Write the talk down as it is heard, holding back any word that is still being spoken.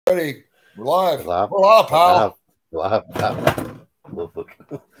Ready? We're live. Live. We're live, pal. Live. Oh, look.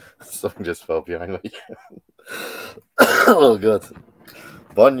 Something just fell behind me. Oh, good.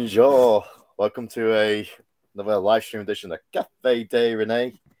 Bonjour. Welcome to another live stream edition of Café Day,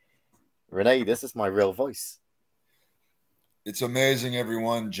 Rene. Rene, this is my real voice. It's amazing,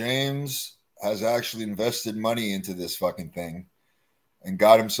 everyone. James has actually invested money into this fucking thing and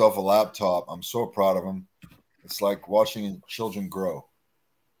got himself a laptop. I'm so proud of him. It's like watching children grow.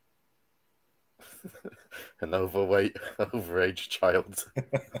 An overweight, overage child.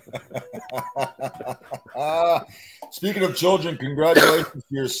 Speaking of children, congratulations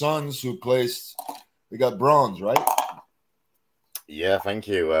to your sons who placed. They got bronze, right? Yeah, thank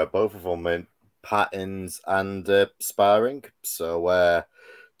you. Both of them in patins and sparring. So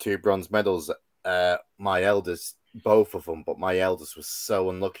 2 bronze medals. My eldest, both of them, but my eldest was so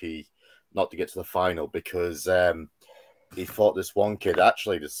unlucky not to get to the final because he fought this one kid.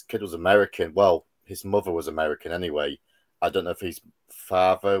 Actually, this kid was American. Well, his mother was American anyway. I don't know if his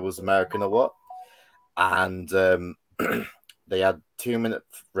father was American or what. And they had 2-minute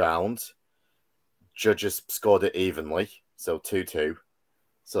rounds. Judges scored it evenly, so 2-2.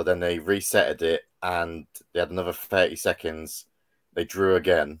 So then they resetted it, and they had another 30 seconds. They drew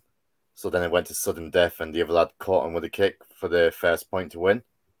again. So then it went to sudden death, and the other lad caught him with a kick for the first point to win.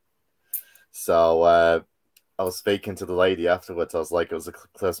 So I was speaking to the lady afterwards. I was like, it was a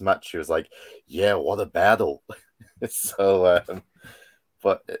close match. She was like, yeah, what a battle. So,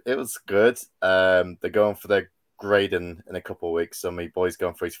 but it was good. They're going for their grading in a couple of weeks. So my boy's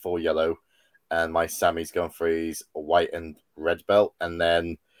going for his full yellow, and my Sammy's going for his white and red belt. And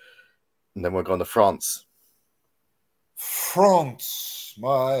then we're going to France. France,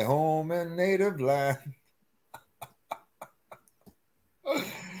 my home and native land.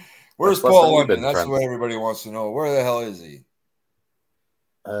 Where's Paul London? That's what everybody wants to know. Where the hell is he?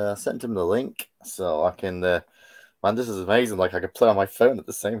 I sent him the link so I can. Man, this is amazing. Like I could play on my phone at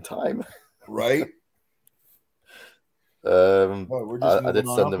the same time. Right. I did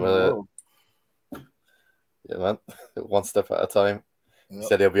send him a. Yeah, man. One step at a time. Yep. He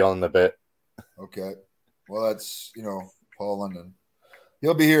said he'll be on in a bit. Okay. Well, that's Paul London.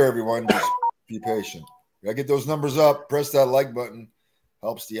 He'll be here, everyone. Just be patient. You gotta get those numbers up. Press that like button.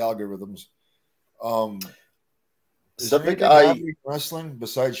 Helps the algorithms. Is there anything happening in wrestling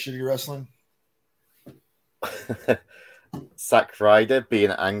besides shitty wrestling? Zack Ryder being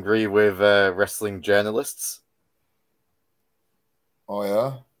angry with wrestling journalists. Oh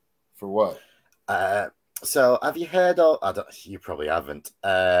yeah, for what? So have you heard of? You probably haven't.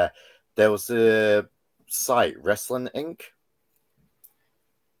 There was a site, Wrestling Inc.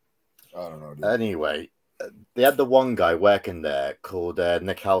 I don't know, dude. Anyway. They had the one guy working there called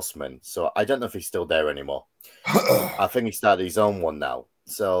Nick Houseman. So I don't know if he's still there anymore. I think he started his own one now.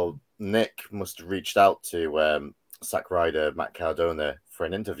 So Nick must have reached out to Zack Ryder, Matt Cardona for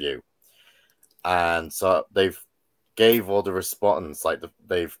an interview. And so they've gave all the response, like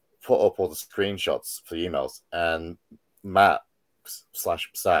they've put up all the screenshots for the emails. And Matt /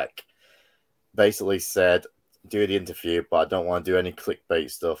 Zack basically said, do the interview, but I don't want to do any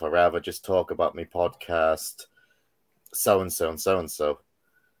clickbait stuff. I'd rather just talk about my podcast, so-and-so and so-and-so.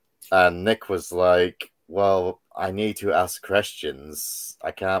 And Nick was like, well, I need to ask questions.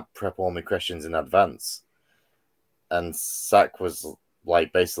 I can't prep all my questions in advance. And Zack was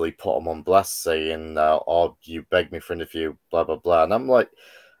like, basically put him on blast saying, oh, you begged me for an interview, blah, blah, blah. And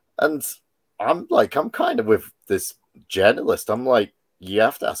I'm kind of with this journalist. I'm like, you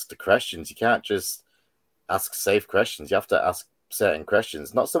have to ask the questions. You can't just ask safe questions. You have to ask certain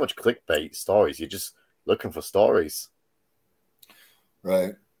questions. Not so much clickbait stories. You're just looking for stories.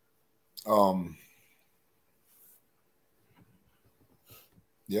 Right.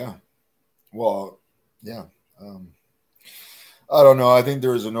 Yeah. Well, yeah. I don't know. I think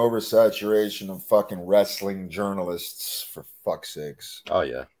there's an oversaturation of fucking wrestling journalists, for fuck's sakes. Oh,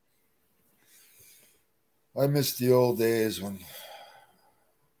 yeah. I miss the old days when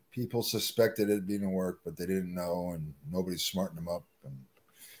people suspected it being work, but they didn't know, and nobody's smarting them up. And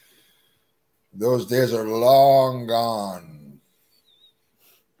those days are long gone.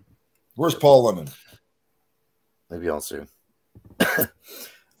 Where's Paul London? Maybe on soon. I'll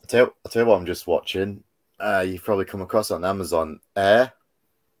tell you what I'm just watching. You've probably come across on Amazon. Air.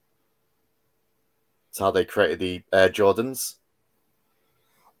 It's how they created the Air Jordans.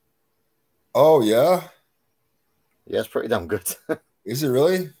 Oh, yeah? Yeah, it's pretty damn good. Is it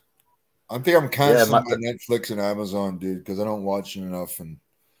really? I think I'm canceling my Netflix and Amazon, dude, because I don't watch it enough, and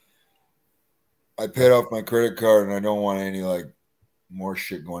I paid off my credit card, and I don't want any more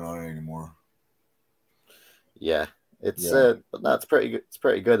shit going on anymore. Yeah, It's Yeah. but that's pretty good. It's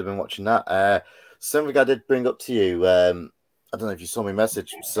pretty good. I've been watching that. Something I did bring up to you. I don't know if you saw my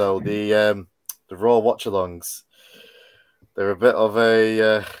message. So the Raw watch-alongs, they're a bit of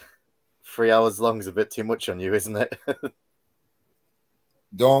a 3 hours long is a bit too much on you, isn't it?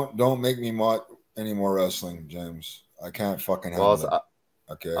 Don't make me watch any more wrestling, James. I can't fucking handle it.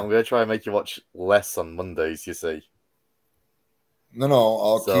 Okay. I'm gonna try and make you watch less on Mondays. You see. No,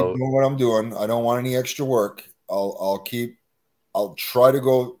 I'll keep doing what I'm doing. I don't want any extra work. I'll try to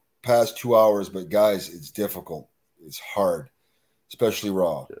go past 2 hours, but guys, it's difficult. It's hard, especially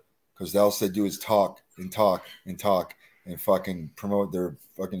Raw, because all they do is talk and talk and talk and fucking promote their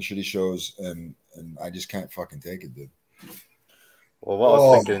fucking shitty shows, and I just can't fucking take it, dude. Well, what I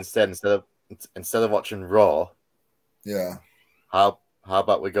was thinking instead of watching Raw, yeah, how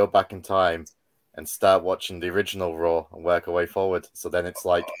about we go back in time and start watching the original Raw and work our way forward? So then it's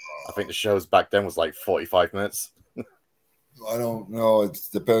like, I think the shows back then was like 45 minutes. I don't know. It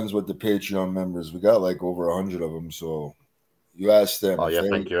depends what the Patreon members. We got like over 100 of them, so you ask them. Oh yeah,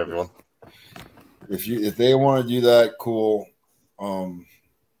 thank you everyone. If they want to do that, cool. But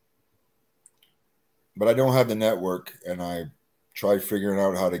I don't have the network, and I tried figuring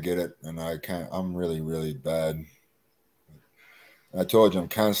out how to get it, and I can't. I'm really, really bad. I told you I'm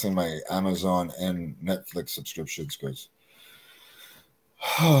canceling my Amazon and Netflix subscriptions because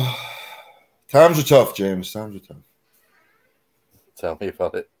times are tough, James. Times are tough. Tell me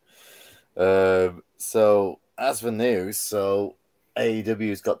about it. So as for news, so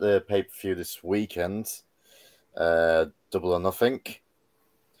AEW's got the pay-per-view this weekend, Double or Nothing.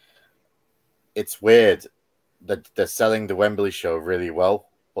 It's weird that they're selling the Wembley show really well,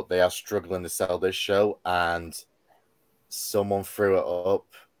 but they are struggling to sell this show, and someone threw it up.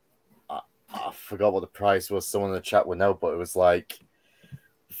 I forgot what the price was. Someone in the chat would know, but it was like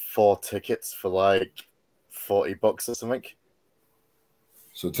 4 tickets for like $40 or something.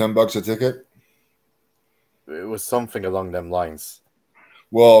 So $10 a ticket? It was something along them lines.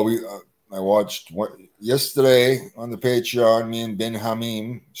 Well, I watched yesterday on the Patreon. Me and Ben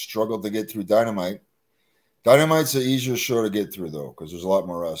Hamim struggled to get through Dynamite. Dynamite's an easier show to get through though, because there's a lot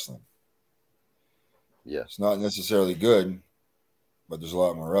more wrestling. Yeah, it's not necessarily good, but there's a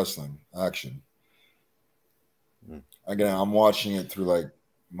lot more wrestling action. Again, I'm watching it through like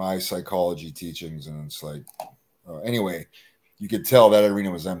my psychology teachings, and it's like, anyway, you could tell that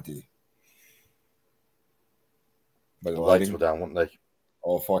arena was empty. But the lights were down, weren't they?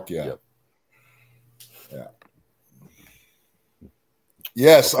 Oh fuck yeah! Yep. Yeah.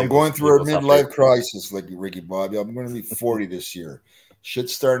 Yes, I'm going through a midlife crisis, like Ricky Bobby. I'm going to be 40 this year.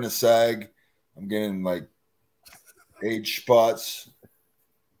 Shit's starting to sag. I'm getting like age spots.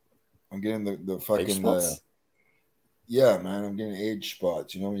 I'm getting the fucking yeah, man. I'm getting age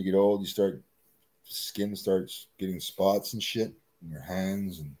spots. You know, when you get old, skin starts getting spots and shit in your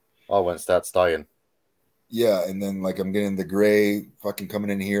hands, and when it starts dying. Yeah, and then like I'm getting the gray fucking coming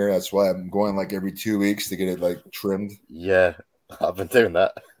in here. That's why I'm going like every 2 weeks to get it like trimmed. Yeah, I've been doing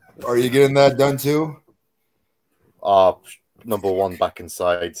that. Are you getting that done too? Number one, back and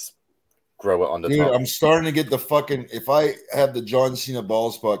sides, grow it on the top. I'm starting to get the fucking. If I have the John Cena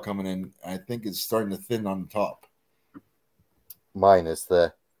bald spot coming in, I think it's starting to thin on the top. Mine is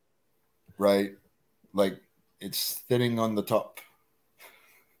there, right? Like it's thinning on the top.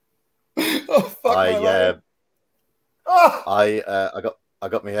 Oh fuck my life. I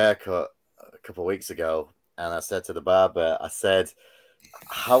got my hair cut a couple of weeks ago, and I said to the barber, I said,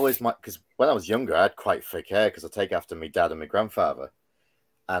 how is my, because when I was younger I had quite thick hair because I take after my dad and my grandfather,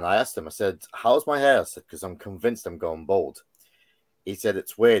 and I asked him, I said, how's my hair? I said, because I'm convinced I'm going bald. He said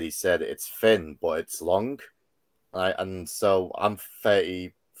it's weird. He said it's thin but it's long, and so I'm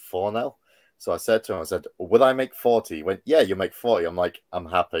 34 now. So I said to him, I said, will I make 40? He went, yeah, you make 40. I'm like, I'm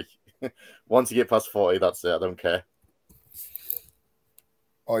happy. Once you get past 40, that's it. I don't care.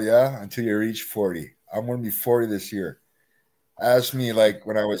 Oh, yeah? Until you reach 40. I'm going to be 40 this year. Ask me, like,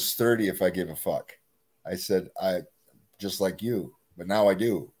 when I was 30 if I give a fuck. I said, I just like you. But now I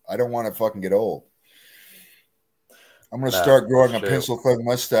do. I don't want to fucking get old. I'm going to start growing a pencil-cut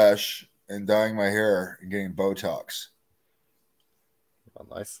mustache and dyeing my hair and getting Botox. Oh,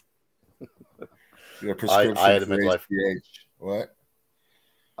 nice. Get a prescription I had a for midlife. HGH. What?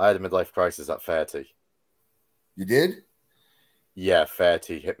 I had a midlife crisis at 30. You did? Yeah,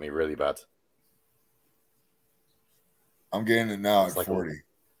 30 hit me really bad. I'm getting it now at 40.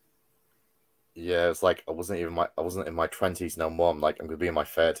 Yeah, it's like I wasn't in my 20s no more. I'm like, I'm gonna be in my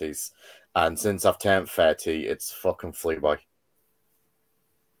 30s. And since I've turned 30, it's fucking flew by.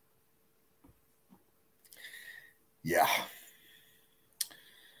 Yeah.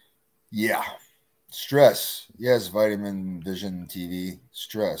 Yeah. Stress. Yes, Vitamin Vision TV.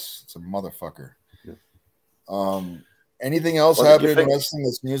 Stress. It's a motherfucker. Yeah. Anything else What did you happening in think? wrestling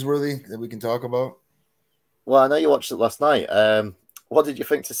that's newsworthy that we can talk about? Well, I know you watched it last night. What did you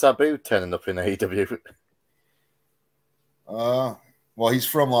think to Sabu turning up in AEW? Well, he's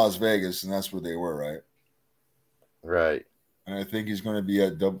from Las Vegas, and that's where they were, right? Right. And I think he's going to be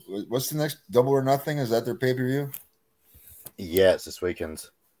at double. What's the next Double or Nothing? Is that their pay per view? Yeah, it's this weekend.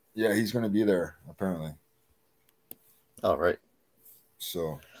 Yeah, he's going to be there apparently. Oh, right.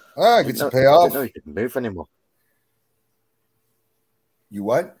 So, get some I payoff. didn't know he could move anymore. You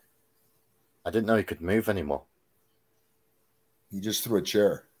what? I didn't know he could move anymore. He just threw a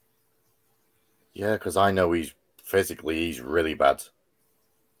chair. Yeah, because I know he's really bad.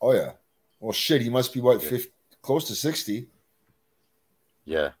 Oh yeah. Well, shit. He must be what, Yeah. 50, close to 60.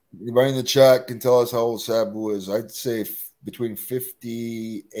 Yeah. Anybody in the chat can tell us how old Sabu is. I'd say between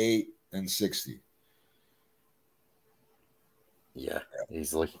 58 and 60. Yeah,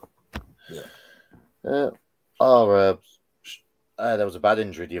 easily. Yeah. There was a bad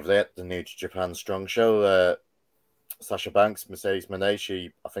injury the other day at the New Japan Strong Show. Sasha Banks, Mercedes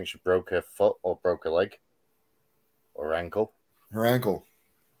Moné, I think she broke her foot or broke her leg or ankle. Her ankle.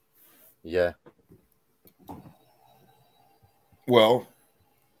 Yeah. Well,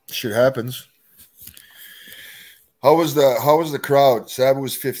 shit happens. How was the crowd? Sabu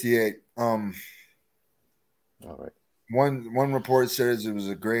was 58. All right. One report says it was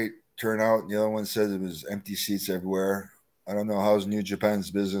a great turnout. The other one says it was empty seats everywhere. I don't know how's New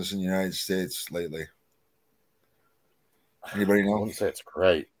Japan's business in the United States lately. Anybody know? I wouldn't say it's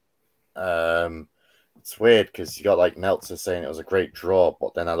great. It's weird because you got like Meltzer saying it was a great draw,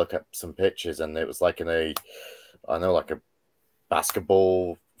 but then I look at some pictures and it was like in a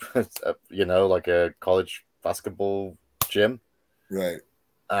basketball, like a college basketball gym. Right.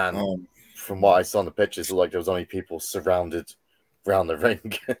 And from what I saw in the pictures, it looked like there was only people surrounded around the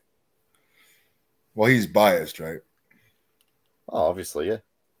ring. Well, he's biased, right? Oh, obviously, yeah.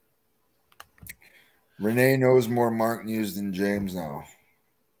 Rene knows more Mark News than James now.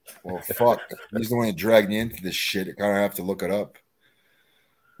 Well, fuck. He's the one that dragged me into this shit. I kind of have to look it up.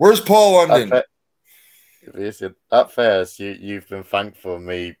 Where's Paul London? At first, you've been thankful for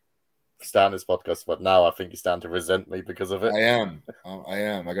me starting this podcast, but now I think you're starting to resent me because of it. I am.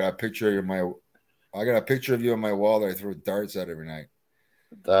 I got a picture of you on my wall that I throw darts at every night.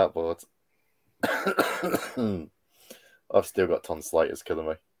 That, but I've still got tonsillitis killing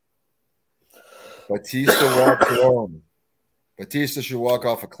me. Batista walks alone. Batista should walk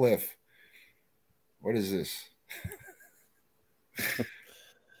off a cliff. What is this?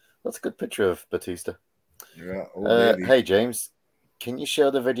 That's a good picture of Batista. Yeah. Hey, James, can you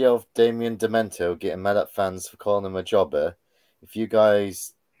show the video of Damien Demento getting mad at fans for calling him a jobber? If you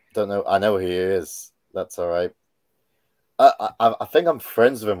guys don't know, I know who he is. That's all right. I think I'm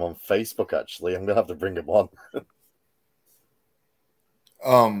friends with him on Facebook, actually. I'm going to have to bring him on.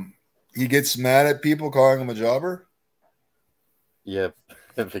 He gets mad at people calling him a jobber? Yeah,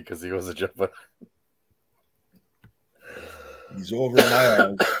 because he was a jobber. He's over in my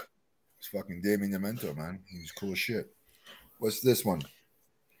eyes. It's fucking Damien Demento, man. He's cool as shit. What's this one?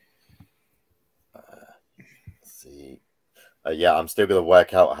 Let's see. Yeah, I'm still going to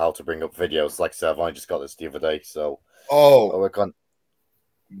work out how to bring up videos. Like I said, I've only just got this the other day, so I'll work on.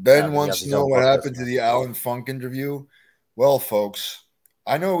 Ben wants to know what happened to the Alan Funk interview. Well, folks,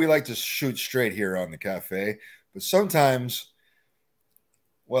 I know we like to shoot straight here on the cafe, but sometimes,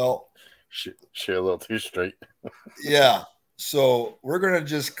 well, shoot a little too straight. Yeah. So we're going to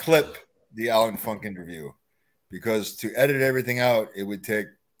just clip the Alan Funk interview because to edit everything out, it would take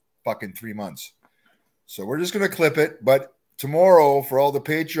fucking 3 months. So we're just going to clip it. But tomorrow, for all the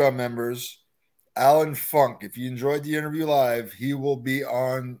Patreon members, Alan Funk, if you enjoyed the interview live, he will be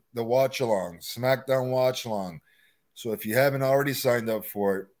on the watch along, SmackDown watch along. So if you haven't already signed up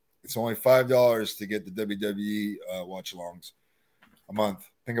for it, it's only $5 to get the WWE watch alongs a month.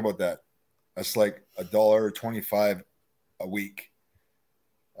 Think about that. That's like $1.25 a week.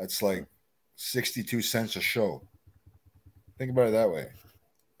 That's like 62 cents a show. Think about it that way.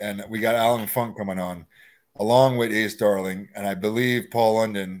 And we got Alan Funk coming on along with Ace Darling. And I believe Paul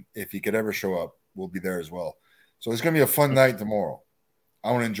London, if he could ever show up, will be there as well. So it's going to be a fun night tomorrow.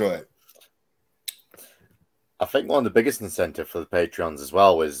 I want to enjoy it. I think one of the biggest incentive for the Patreons as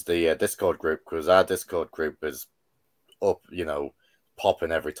well is the Discord group, because our Discord group is up,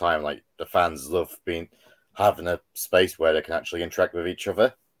 popping every time. Like the fans love having a space where they can actually interact with each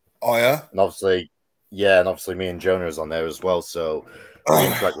other. Oh yeah, and obviously me and Jonah is on there as well, so we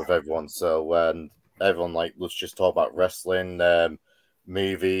interact with everyone. So everyone let's just talk about wrestling,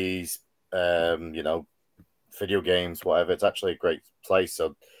 movies, you know, video games, whatever. It's actually a great place.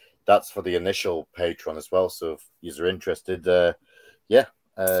 So that's for the initial Patreon as well. So if you're interested,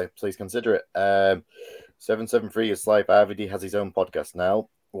 please consider it. 773 is live. RVD has his own podcast now.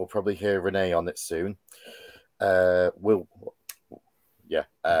 We'll probably hear Rene on it soon. We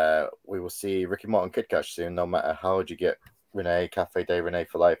will see Ricky Morton Kid Cash soon. No matter how would you get Rene, Cafe Day Rene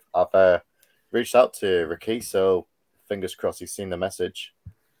for life. I've reached out to Ricky, so fingers crossed he's seen the message.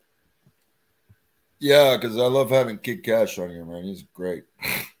 Yeah, because I love having Kid Cash on here, man. He's great.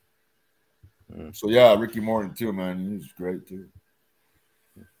 So yeah, Ricky Morton too, man. He's great too.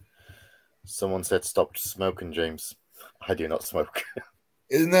 Someone said stop smoking, James. I do not smoke.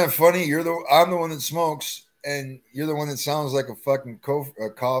 Isn't that funny? I'm the one that smokes, and you're the one that sounds like a fucking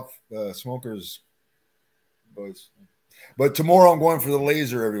cough smoker's voice. But tomorrow I'm going for the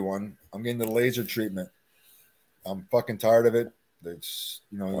laser, everyone. I'm getting the laser treatment. I'm fucking tired of it. It's,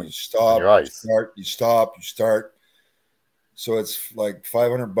 you know, you stop, you start. So it's like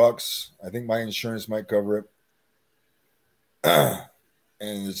 $500. I think my insurance might cover it.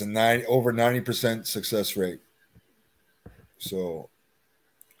 And it's over 90% success rate. So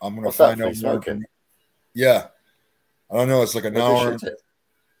I'm gonna find out more. Yeah, I don't know. It's like an hour.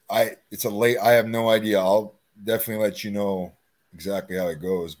 It's a late. I have no idea. I'll definitely let you know exactly how it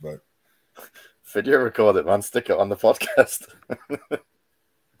goes. But video record it, man. Stick it on the podcast.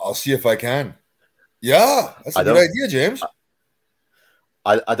 I'll see if I can. Yeah, that's a good idea, James.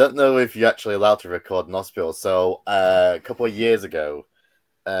 I don't know if you're actually allowed to record in hospital. So a couple of years ago,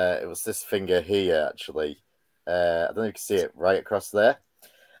 it was this finger here, actually. I don't know if you can see it right across there.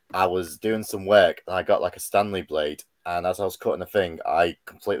 I was doing some work and I got like a Stanley blade. And as I was cutting the thing, I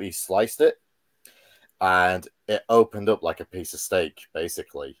completely sliced it. And it opened up like a piece of steak,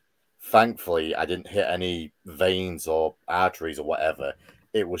 basically. Thankfully, I didn't hit any veins or arteries or whatever.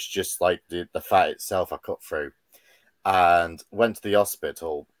 It was just like the fat itself I cut through. And went to the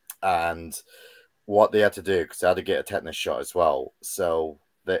hospital. And what they had to do, because I had to get a tetanus shot as well. So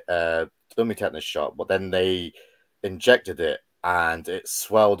they done me tetanus shot, but then they injected it and it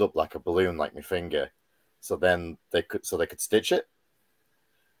swelled up like a balloon, like my finger. So then they could stitch it.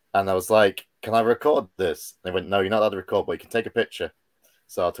 And I was like, "Can I record this?" And they went, "No, you're not allowed to record, but you can take a picture."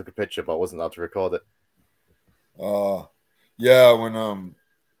 So I took a picture, but I wasn't allowed to record it. Yeah, when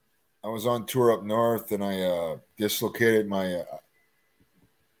I was on tour up north and I dislocated my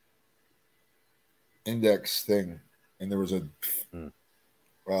index thing, and there was a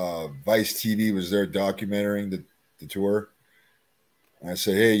Vice TV was there documenting the tour. And I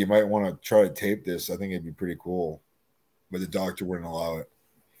said, "Hey, you might want to try to tape this. I think it'd be pretty cool." But the doctor wouldn't allow it.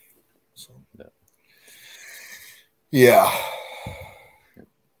 So yeah.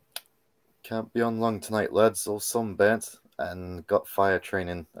 Can't be on long tonight, lads. All sunburnt and got fire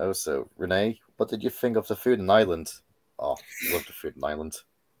training. Also, Rene, what did you think of the food in Ireland? Oh, love the food in Ireland.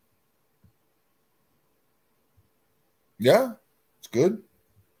 Yeah, it's good.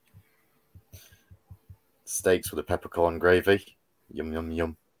 Steaks with a peppercorn gravy. Yum, yum,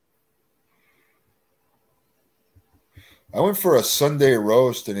 yum. I went for a Sunday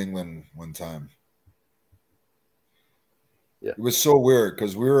roast in England one time. Yeah. It was so weird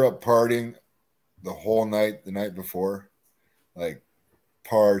because we were up partying the whole night the night before, like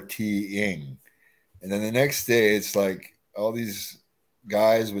partying. And then the next day, it's like all these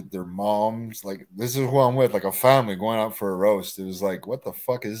guys with their moms. Like, this is who I'm with, like a family going out for a roast. It was like, what the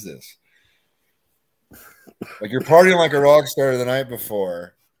fuck is this? Like, you're partying like a rock star the night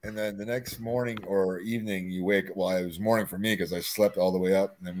before, and then the next morning or evening you wake. Well, it was morning for me because I slept all the way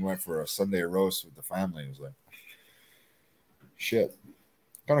up, and then we went for a Sunday roast with the family. It was like, shit,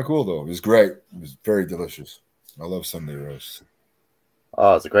 kind of cool though. It was great. It was very delicious. I love Sunday roast.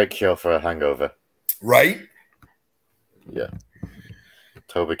 Oh, it's a great cure for a hangover, right? Yeah.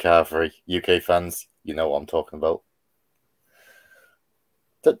 Toby Carvery, UK fans, you know what I'm talking about.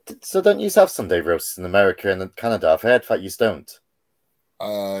 So don't you have Sunday roasts in America and Canada? I've heard that you don't.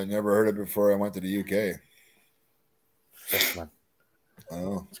 I never heard it before I went to the UK. Yes, man.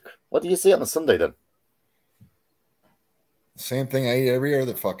 Oh. What do you see on a Sunday then? Same thing I eat every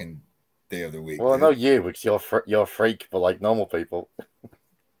other fucking day of the week. Well, dude. I know you, because you're a freak, but like normal people.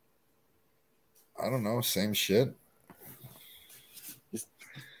 I don't know. Same shit.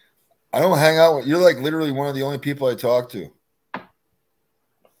 I don't hang out with... You're like literally one of the only people I talk to.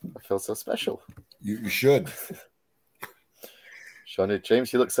 I feel so special. You should. Sean,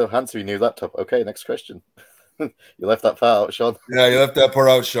 James, you look so handsome. You new laptop. Okay, next question. You left that part out, Sean. Yeah, you left that part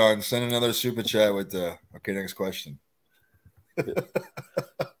out, Sean. Send another super chat with the... Okay, next question.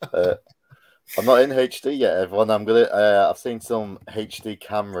 I'm not in HD yet, everyone. I'm gonna. I've seen some HD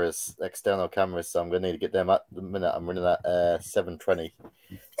cameras, external cameras, so I'm gonna need to get them at the minute. I'm running at 720.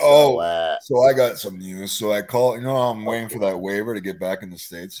 So, so I got some news. So I call. You know, I'm waiting for that waiver to get back in the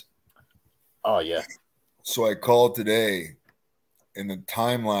States. oh yeah. So I called today, and the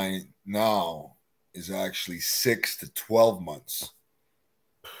timeline now is actually 6 to 12 months.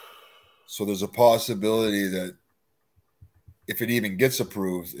 So there's a possibility that if it even gets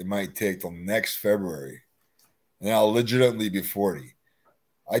approved, it might take till next February. And I'll legitimately be 40.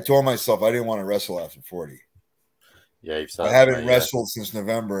 I told myself I didn't want to wrestle after 40. Yeah, you've said I that to haven't me, yeah. wrestled since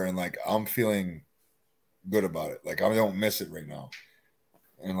November, and like I'm feeling good about it. Like I don't miss it right now.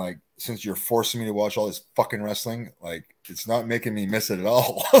 And like since you're forcing me to watch all this fucking wrestling, like it's not making me miss it at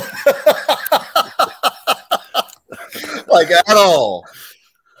all. Like at all.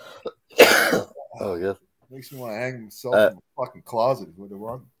 Oh yeah. Makes me want to hang myself in the fucking closet is what I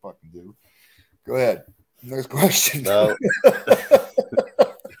want to fucking do. Go ahead. Next question. No.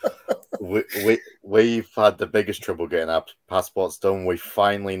 We've had the biggest trouble getting our passports done. We've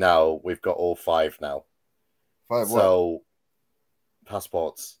got all 5 now. 5 so what?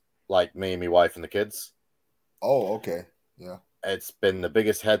 Passports, like me and my wife and the kids. Oh, okay. Yeah. It's been the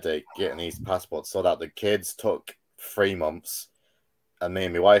biggest headache getting these passports. So that the kids took 3 months, and me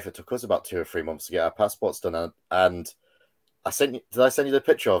and my wife, it took us about 2 or 3 months to get our passports done. And did I send you the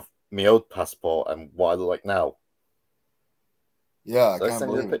picture of my old passport and what I look like now? Yeah, Did I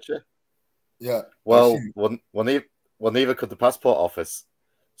send you the picture? Yeah. Well, neither could the passport office.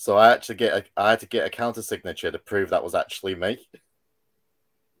 So I had to get a counter signature to prove that was actually me.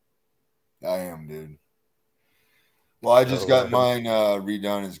 I am, dude. Well, I just got mine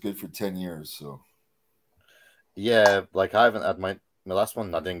redone. It's good for 10 years. So yeah, like I haven't had my last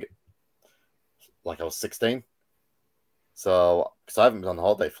one. I didn't get, like I was 16. So because I haven't been on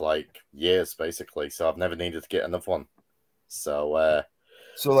holiday for like years, basically. So I've never needed to get another one. So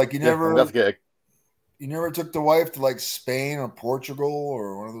like you yeah, I'm going to get you never took the wife to like Spain or Portugal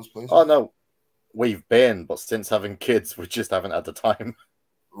or one of those places? Oh no, we've been, but since having kids, we just haven't had the time.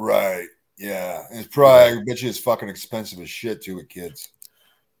 Right. Yeah. And it's probably, I bet you it's fucking expensive as shit too with kids.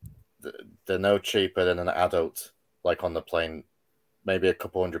 They're no cheaper than an adult, like on the plane. Maybe a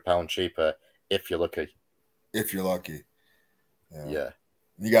couple £100 cheaper if you're lucky. If you're lucky. Yeah.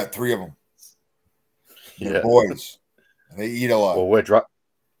 You got 3 of them. They're Yeah. boys. They eat a lot. Well,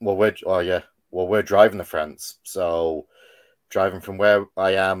 we're driving to France. So driving from where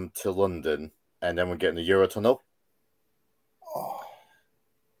I am to London, and then we're getting the Eurotunnel. Oh.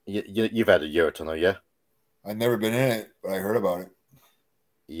 You've had a Eurotunnel, yeah? I've never been in it, but I heard about it.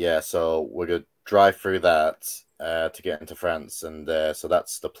 Yeah, so we're going to drive through that to get into France, and so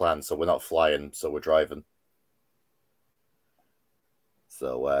that's the plan. So we're not flying, so we're driving.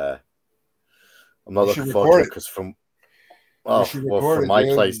 So I'm not looking forward to it because from my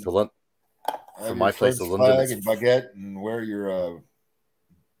place to London, flag and baguette and wear your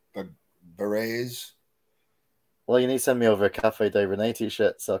berets. Well, you need to send me over a Cafe de Rene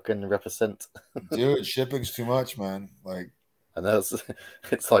t-shirt so I can represent. Dude, shipping's too much, man. Like, I know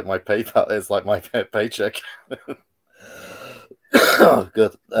it's like my PayPal. It's like my paycheck. Oh,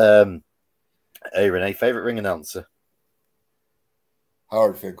 good. Hey, Rene, favorite ring announcer?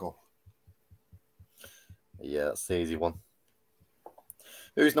 Howard Finkel. Yeah, that's the easy one.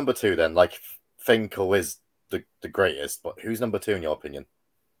 Who's number 2 then? Like, Finkel is the greatest, but who's number 2 in your opinion?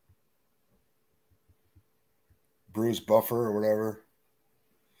 Bruce Buffer or whatever.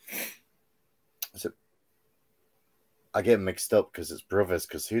 Is it? I get mixed up because it's brothers.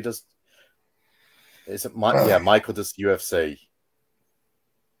 Because who does? Is it? Michael does UFC,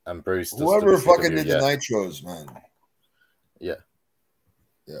 and Bruce does whoever WCW, fucking did the Nitros, man. Yeah.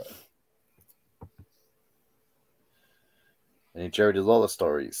 Any Jerry Lawler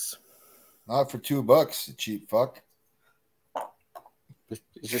stories? Not for $2, you cheap fuck. You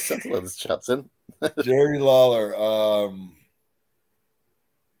just said to let his chats in. Jerry Lawler.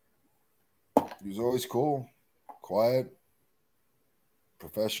 He was always cool, quiet,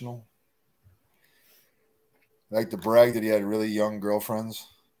 professional. I like to brag that he had really young girlfriends.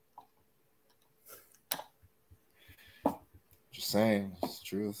 Just saying, it's the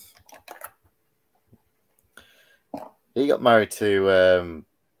truth. He got married to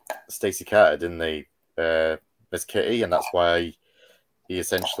Stacey Carter, didn't he? Miss Kitty, and that's why he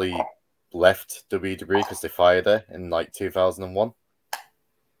essentially left WWE because they fired her in like 2001.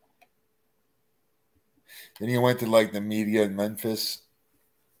 Then he went to like the media in Memphis.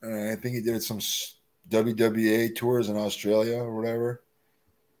 I think he did some WWA tours in Australia or whatever.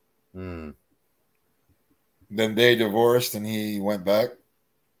 Hmm. Then they divorced and he went back.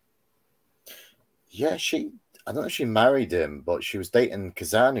 Yeah, I don't know if she married him, but she was dating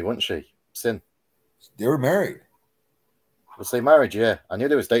Kazani, wasn't she? Sin. They were married. Was they married? Yeah, I knew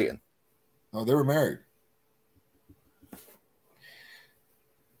they was dating. No, they were married.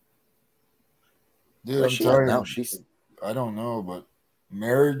 Dude, Where's I'm she at now? telling you, I don't know, but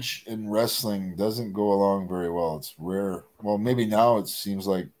marriage in wrestling doesn't go along very well. It's rare. Well, maybe now it seems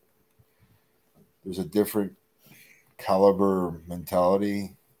like there's a different caliber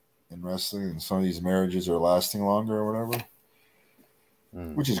mentality in wrestling, and some of these marriages are lasting longer or whatever,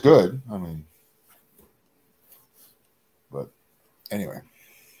 which is good. I mean, but anyway,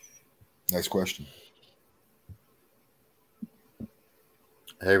 next question.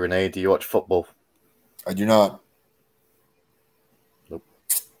 Hey, Rene, do you watch football? I do not. Nope.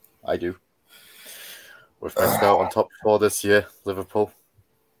 I do. We've missed out on top 4 this year, Liverpool.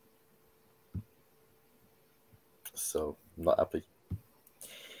 So, I'm not happy.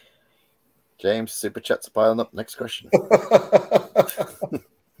 James, Super Chat's piling up. Next question. I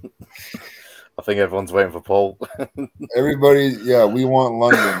think everyone's waiting for Paul. Everybody, yeah, we want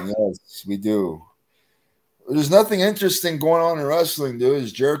London. Yes, we do. There's nothing interesting going on in wrestling, dude.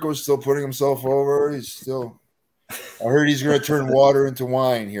 Is Jericho still putting himself over? He's still. I heard he's going to turn water into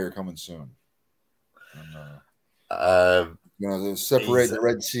wine here coming soon. And, separate the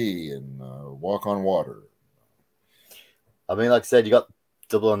Red Sea and walk on water. I mean, like I said, you got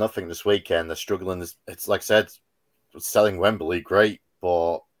Double or Nothing this weekend. They're struggling. It's like I said, selling Wembley, great,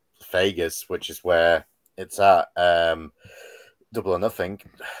 but Vegas, which is where it's at, Double or Nothing,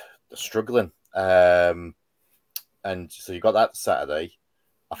 they're struggling. And so you got that Saturday.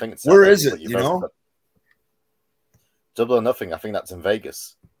 I think it's Saturday, where is it? You know, Double or Nothing. I think that's in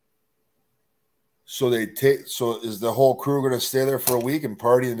Vegas. So is the whole crew going to stay there for a week and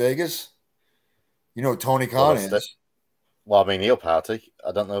party in Vegas? You know, Tony Khan is. Well, I mean, he'll party.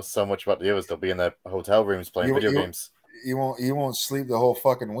 I don't know so much about the others. They'll be in their hotel rooms playing video games. He won't sleep the whole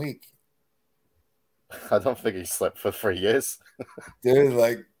fucking week. I don't think he slept for 3 years. Dude,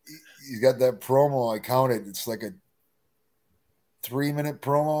 like, he's got that promo. I counted. It's like a 3-minute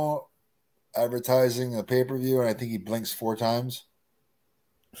promo advertising a pay-per-view, and I think he blinks 4 times.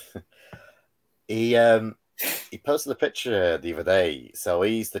 He posted a picture the other day. So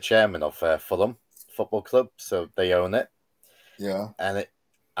he's the chairman of Fulham Football Club, so they own it. Yeah. And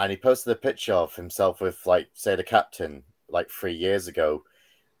he posted a picture of himself with, like, say, the captain, like 3 years ago.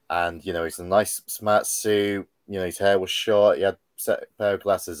 And, you know, he's in a nice, smart suit. You know, his hair was short. He had a pair of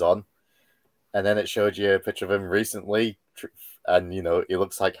glasses on. And then it showed you a picture of him recently. And, you know, he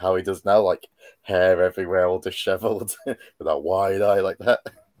looks like how he does now, like hair everywhere, all disheveled, with that wide eye like that.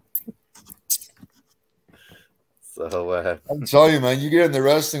 So, I'm telling you, man, you get in the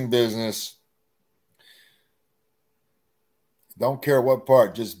wrestling business, don't care what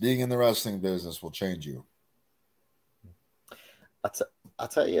part, just being in the wrestling business will change you. I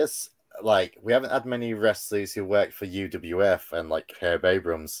tell you, like, we haven't had many wrestlers who work for UWF and, like, Herb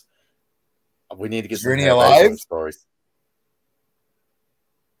Abrams. We need to get some Herb Abrams stories.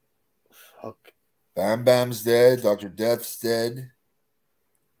 Fuck. Bam Bam's dead. Dr. Death's dead.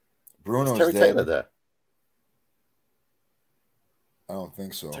 Bruno's Terry dead. Taylor there? I don't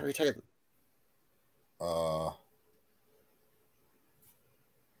think so. Terry Taylor.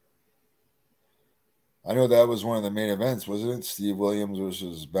 I know that was one of the main events, wasn't it? Steve Williams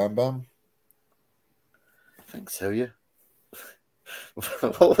versus Bam Bam? I think so, yeah.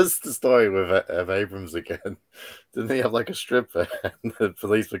 What was the story with Abrams again? Didn't he have like a stripper and the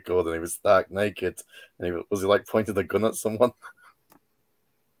police were called and he was stark naked and was he like pointing a gun at someone?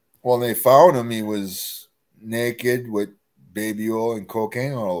 Well, they found him. He was naked with baby oil and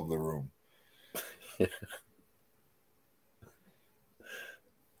cocaine all over the room. Yeah.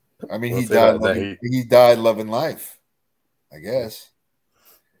 I mean, he died loving life, I guess.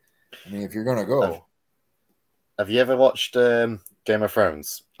 I mean, if you're going to go. Have you ever watched Game of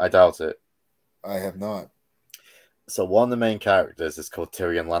Thrones? I doubt it. I have not. So one of the main characters is called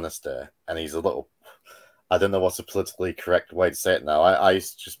Tyrion Lannister, and he's a little... I don't know what's a politically correct way to say it now. I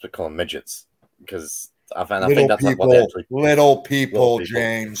used to just call them midgets, because I think that's what they actually... Little people,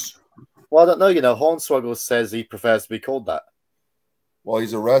 James. Well, I don't know. You know, Hornswoggle says he prefers to be called that. Well,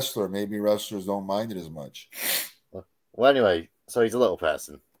 he's a wrestler. Maybe wrestlers don't mind it as much. Well, anyway, so he's a little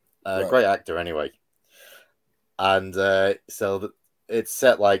person. Right. Great actor, anyway. And so it's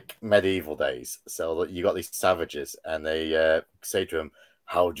set like medieval days. So you got these savages, and they say to him,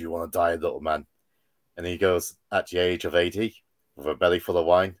 "How do you want to die, little man?" And he goes, "At the age of 80, with a belly full of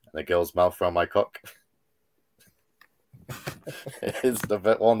wine and a girl's mouth around my cock." It's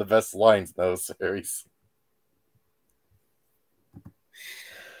one of the best lines in those series.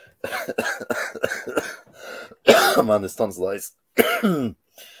 Man, this tonsillitis.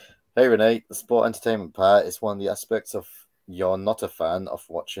 Hey Renee, the sport entertainment part is one of the aspects of you're not a fan of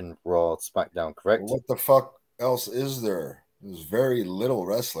watching Raw SmackDown, correct? What the fuck else is there? There's very little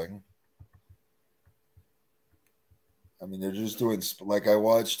wrestling. I mean, they're just doing, like, I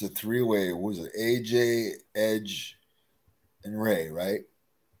watched a three-way. What was it? AJ, Edge, and Ray, right?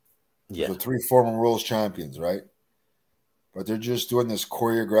 Yeah. So 3 former world champions, right? But they're just doing this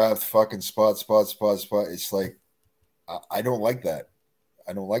choreographed fucking spot. It's like, I don't like that.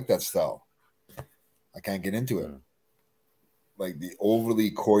 I don't like that style. I can't get into it. Like the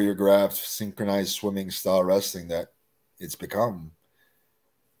overly choreographed, synchronized swimming style wrestling that it's become.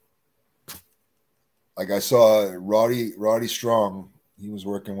 Like I saw Roddy Strong. He was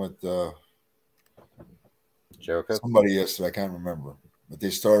working with Jericho. Somebody yesterday. I can't remember. But they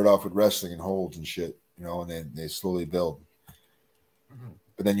started off with wrestling and holds and shit, you know, and then they slowly build.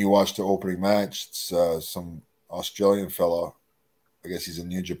 But then you watch the opening match. It's some Australian fella. I guess he's in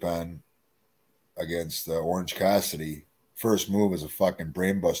New Japan against Orange Cassidy. First move is a fucking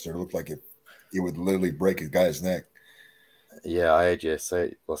brainbuster. It looked like it would literally break a guy's neck. Yeah, I heard you say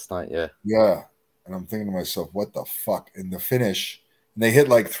it last night, yeah. Yeah. And I'm thinking to myself, what the fuck? In the finish, and they hit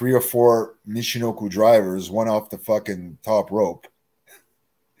like 3 or 4 Michinoku drivers, one off the fucking top rope.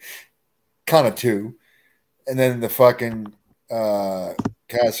 Kind of 2. And then the fucking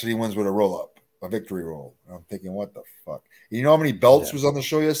Cassidy wins with a roll-up, a victory roll. And I'm thinking, what the fuck? You know how many belts was on the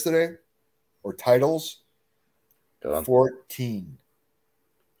show yesterday? Or titles? 14.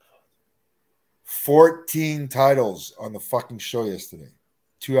 14 titles on the fucking show yesterday.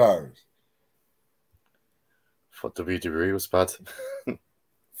 2 hours. What WWE was bad.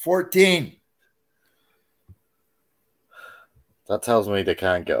 14. That tells me they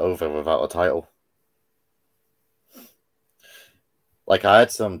can't get over without a title. Like, I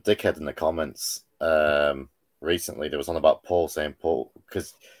had some dickhead in the comments recently. There was one about Paul saying Paul,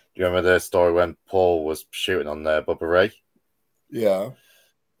 because do you remember the story when Paul was shooting on Bubba Ray? Yeah.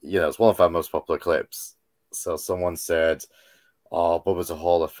 You know, it's one of our most popular clips. So someone said, oh, Bubba's a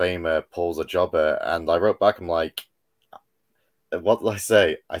Hall of Famer, Paul's a jobber. And I wrote back, I'm like, what did I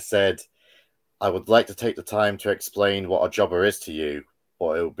say? I said, I would like to take the time to explain what a jobber is to you,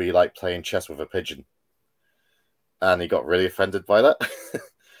 but it would be like playing chess with a pigeon. And he got really offended by that.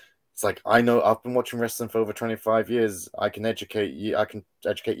 It's like, I know, I've been watching wrestling for over 25 years. I can educate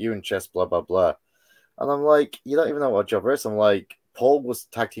you in chess, blah, blah, blah. And I'm like, you don't even know what a jobber is. I'm like, Paul was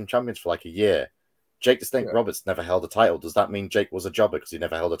tag team champions for like a year. Jake the Snake Roberts never held a title. Does that mean Jake was a jobber because he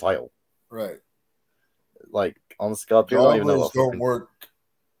never held a title? Right. Like, honest God, people don't even know what don't work,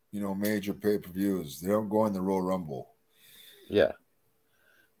 you know, major pay-per-views. They don't go in the Royal Rumble. Yeah.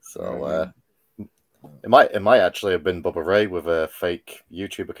 So, it might actually have been Bubba Ray with a fake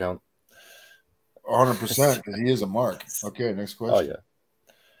YouTube account. 100%, because he is a mark. Okay, next question. Oh, yeah.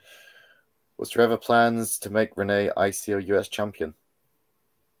 Was there ever plans to make Rene ICO US champion?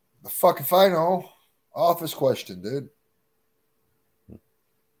 The fuck if I know. Office question, dude.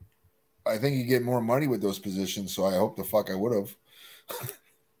 I think you get more money with those positions, so I hope the fuck I would have.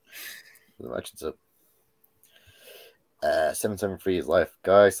 Imagine so. 773 is life.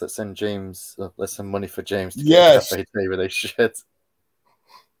 Guys, let's send James, let's send money for James to get a Café today with this shit.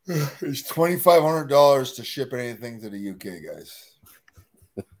 It's $2,500 to ship anything to the UK, guys.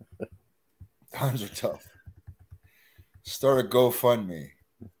 Times are tough. Start a GoFundMe.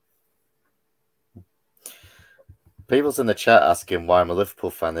 People's in the chat asking why I'm a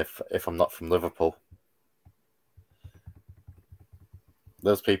Liverpool fan if I'm not from Liverpool.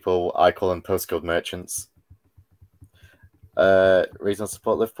 Those people, I call them postcode merchants. Reason I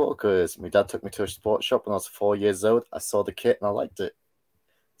support Liverpool, because my dad took me to a sports shop when I was 4 years old. I saw the kit and I liked it.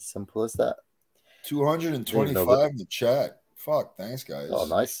 Simple as that. 225 in the chat. Fuck, thanks, guys. Oh,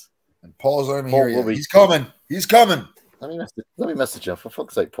 nice. And Paul's not even here yet. He's coming. He's coming. Let me message him. For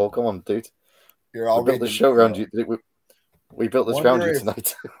fuck's sake, Paul. Come on, dude. Here, I'll built the show around you. We built this around you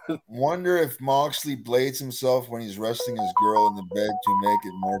tonight. Wonder if Moxley blades himself when he's wrestling his girl in the bed to make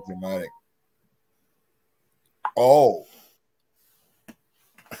it more dramatic. Oh.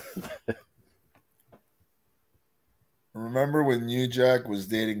 Remember when New Jack was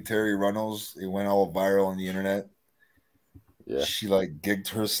dating Terry Runnels? It went all viral on the internet. Yeah. She like gigged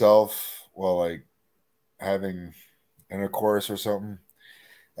herself while like having intercourse or something.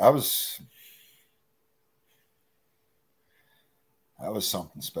 That was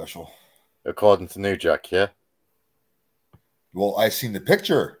something special. According to New Jack, yeah. Well, I seen the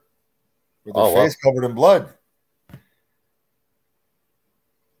picture with her face covered in blood.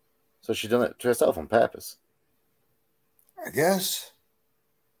 So she done it to herself on purpose. I guess.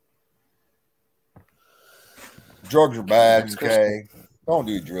 Drugs are bad, okay? Don't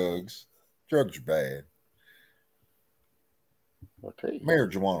do drugs. Drugs are bad. Okay.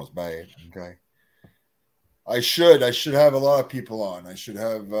 Marijuana is bad, okay? I should have a lot of people on. I should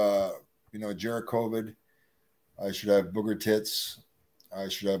have Jared COVID. I should have Booger Tits. I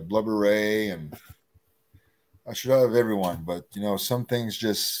should have Blubber Ray, and I should have everyone. But some things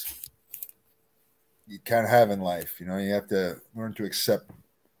just you can't have in life. You have to learn to accept.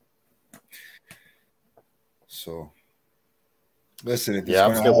 So, listen, if it's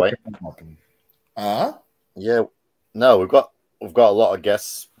I'm going still to waiting. happen. Yeah, no, we've got a lot of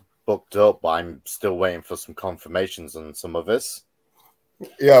guests booked up, but I'm still waiting for some confirmations on some of this.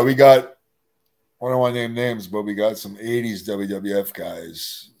 Yeah, we got. I don't want to name names, but we got some 80s WWF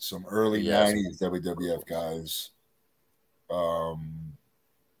guys, some early 90s WWF guys.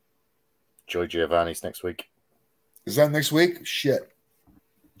 Joy Giovanni's next week. Is that next week? Shit.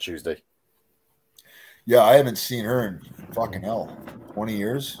 Tuesday. Yeah, I haven't seen her in fucking hell. 20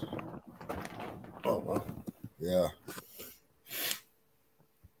 years? Oh, well. Yeah.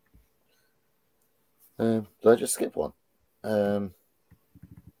 Did I just skip one?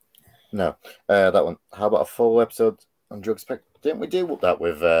 No, that one. How about a full episode on Drug Spec? Didn't we do that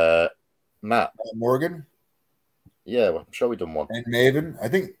with Matt Morgan? Yeah, well, I'm sure we done one. And Maven, I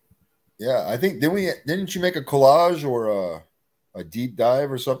think. Yeah, I think didn't you make a collage or a deep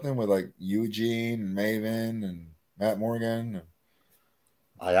dive or something with like Eugene and Maven and Matt Morgan?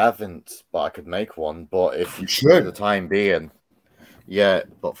 I haven't, but I could make one. But if you should, for the time being,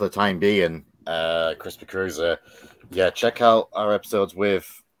 Crispy Cruiser, check out our episodes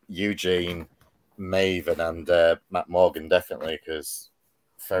with Eugene, Maven, and Matt Morgan, definitely, because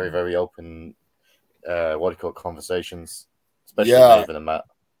very, very open, conversations, especially Maven and Matt.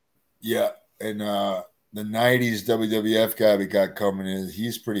 Yeah, and the 90s WWF guy we got coming in,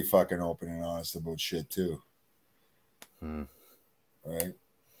 he's pretty fucking open and honest about shit, too. Right?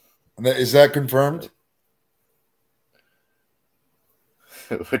 And is that confirmed?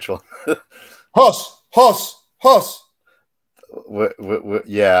 Which one? Huss!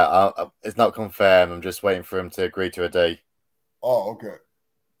 It's not confirmed. I'm just waiting for him to agree to a day. Oh, okay.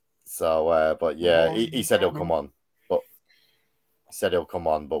 So, but yeah, he said he'll come on.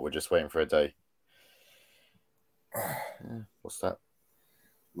 But we're just waiting for a day. What's that?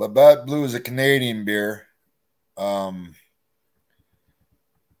 Labatt Blue is a Canadian beer. I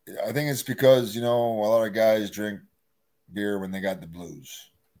think it's because, a lot of guys drink beer when they got the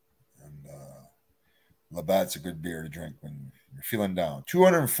blues. And Labatt's a good beer to drink when you're feeling down.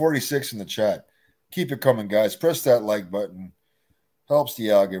 246 in the chat. Keep it coming, guys. Press that like button. Helps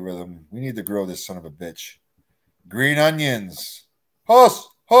the algorithm. We need to grow this son of a bitch. Green onions. Huss.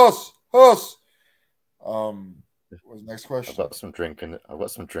 What's the next question? I've got some drink in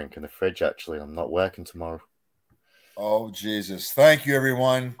the fridge, actually. I'm not working tomorrow. Oh, Jesus. Thank you,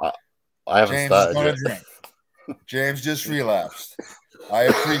 everyone. I haven't James started is going to drink. James just relapsed. I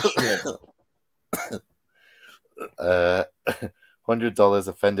appreciate it. $100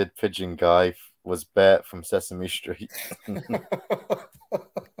 offended pigeon guy was Bert from Sesame Street.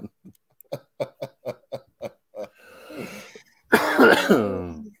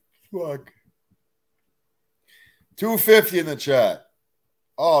 Fuck. 250 in the chat.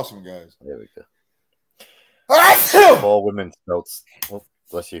 Awesome, guys. There we go. 4 women's belts. Oh,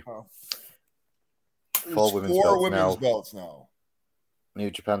 bless you. Oh. 4 women's belts now. New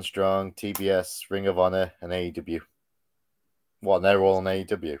Japan Strong, TBS, Ring of Honor, and AEW. What? And they're all in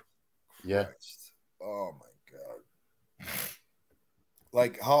AEW. Yeah. Christ. Oh my god.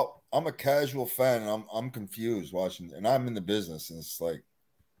 Like how I'm a casual fan and I'm confused watching, and I'm in the business, and it's like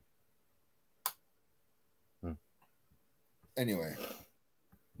anyway.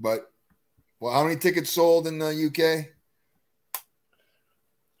 But how many tickets sold in the UK?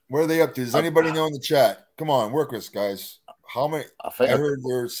 Where are they up to? Does anybody know in the chat? Come on, work with us, guys. How many? I heard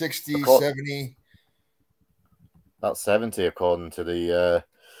there were 60, 70. About 70 according to the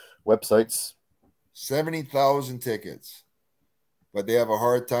websites. 70,000 tickets. But they have a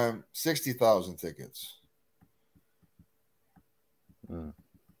hard time. 60,000 tickets.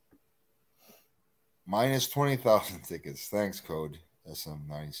 Minus 20,000 tickets. Thanks, code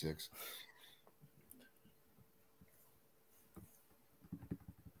SM96.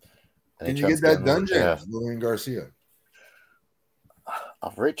 Can you get that done, James? Lillian Garcia.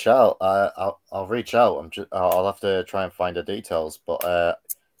 I'll reach out. I'll reach out. I'll have to try and find the details. But I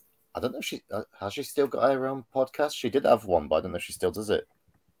don't know if she has she still got her own podcast. She did have one, but I don't know if she still does it.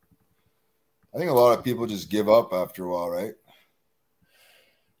 I think a lot of people just give up after a while, right?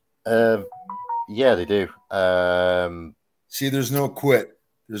 Yeah, they do. See, there's no quit.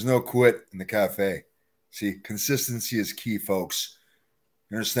 There's no quit in the cafe. See, consistency is key, folks.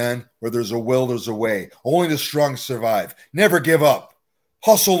 You understand? Where there's a will, there's a way. Only the strong survive. Never give up.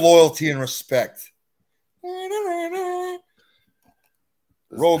 Hustle, loyalty, and respect.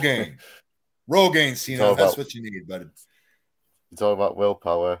 Rogaine. Rogaine, Cena. That's what you need, buddy. You talk about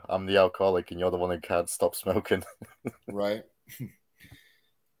willpower. I'm the alcoholic, and you're the one who can't stop smoking. Right.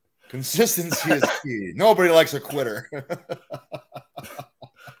 Consistency is key. Nobody likes a quitter.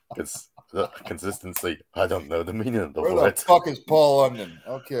 Because consistency, I don't know the meaning of the word. word. The fuck is Paul London?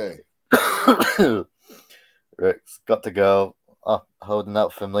 Okay. Rex, got to go. Oh, holding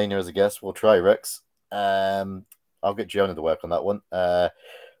out for Melina as a guest. We'll try, Rex. I'll get Jonah to work on that one.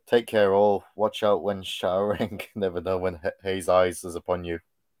 Take care, all. Watch out when showering. Never know when Hayes' eyes is upon you.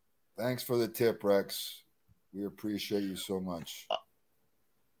 Thanks for the tip, Rex. We appreciate you so much.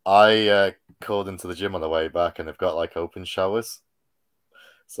 I called into the gym on the way back, and they've got like open showers.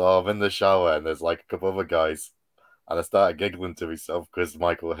 So I'm in the shower, and there's like a couple other guys, and I started giggling to myself because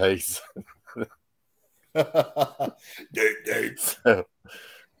Michael Hayes. Date. So,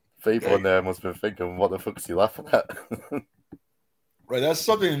 people in there must have been thinking, "What the fuck is he laughing at?" Right, that's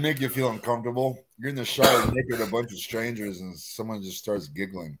something to make you feel uncomfortable. You're in the shower naked with a bunch of strangers, and someone just starts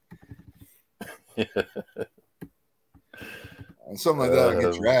giggling. Yeah. And something like that will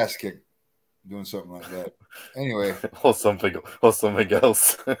get your ass kicked doing something like that. Anyway. or something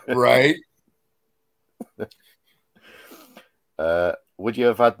else. Right. Would you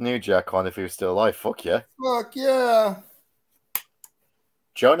have had New Jack on if he was still alive? Fuck yeah. Fuck yeah.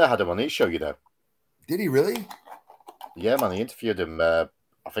 Jonah had him on his show, you know. Did he really? Yeah, man. He interviewed him, I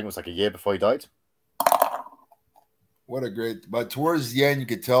think it was like a year before he died. What a great... But towards the end, you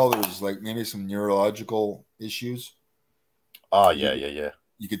could tell there was like maybe some neurological issues. Oh, yeah.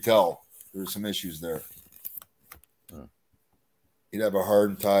 You could tell there were some issues there. He'd have a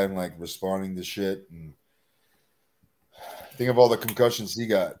hard time like responding to shit. And think of all the concussions he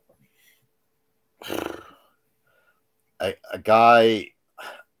got. A guy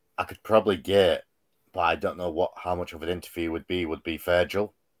I could probably get, but I don't know how much of an interview would be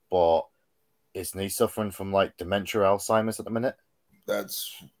Virgil. But isn't he suffering from like dementia, Alzheimer's at the minute?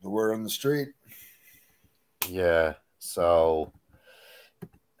 That's the word on the street. Yeah, so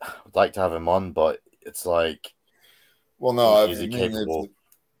I'd like to have him on, but it's like, well, no, is he capable?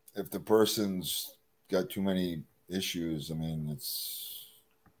 If the person's got too many issues, I mean, it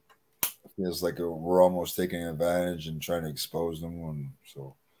feels like we're almost taking advantage and trying to expose them. And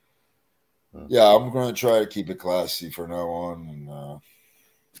so, yeah, I'm going to try to keep it classy from now on,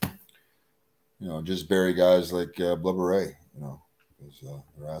 and just bury guys like Blubber Ray, because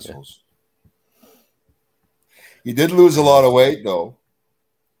they're assholes. Yeah. He did lose a lot of weight, though.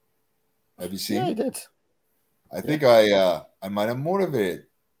 Have you seen? Yeah, he did. I think I might have motivated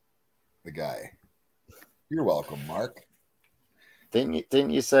the guy. You're welcome, Mark. Didn't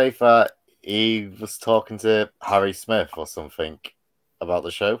you say that he was talking to Harry Smith or something about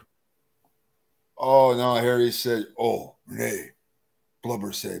the show? Oh no, Harry said, "Oh, Rene,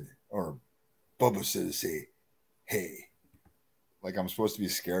 Blubber said, or Bubba said to say, hey." Like I'm supposed to be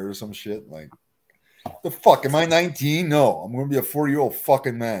scared or some shit. Like, the fuck? Am I 19? No, I'm going to be a 40-year-old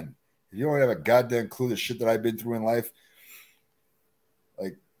fucking man. If you don't have a goddamn clue the shit that I've been through in life,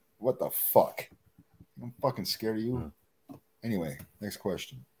 like, what the fuck? I'm fucking scared of you. Anyway, next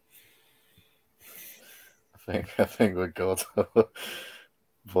question. I think we're good.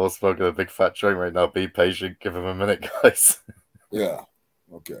 Paul's smoking a big fat joint right now. Be patient. Give him a minute, guys. Yeah.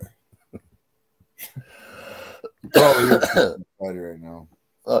 Okay. Probably right now.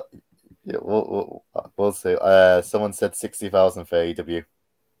 Yeah, we'll see. Someone said 60,000 for AEW.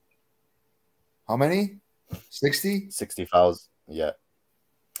 How many? 60? 60,000. Yeah.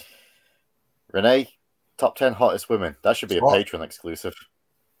 Renee, top 10 hottest women. That should be a Patreon exclusive.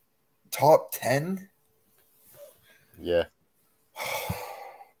 Top 10? Yeah.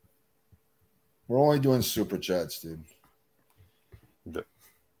 We're only doing super chats, dude.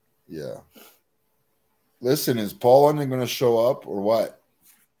 Yeah. Listen, is Paul London going to show up or what?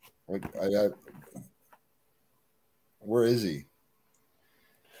 Like, where is he?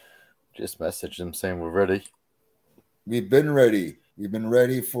 Just messaged him saying we're ready. We've been ready. We've been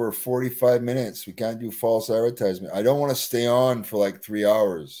ready for 45 minutes. We can't do false advertisement. I don't want to stay on for like 3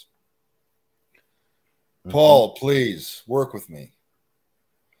 hours. Paul, please work with me.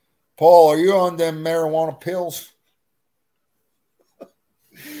 Paul, are you on them marijuana pills?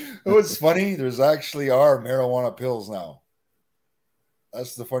 It's funny. There's actually are marijuana pills now.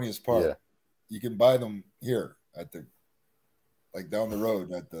 That's the funniest part. Yeah. You can buy them here at down the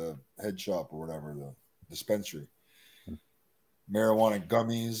road at the head shop or whatever, the dispensary. Marijuana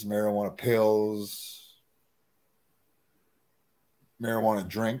gummies, marijuana pills, marijuana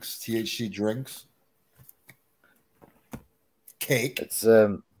drinks, THC drinks, cake. It's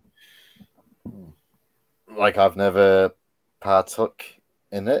like I've never partook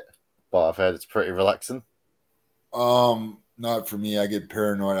in it, but I've heard it's pretty relaxing. Not for me. I get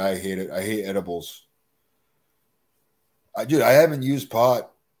paranoid. I hate it. I hate edibles. I haven't used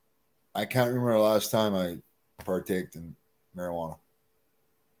pot. I can't remember the last time I partaked in marijuana.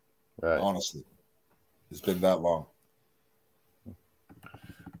 Right. Honestly, it's been that long.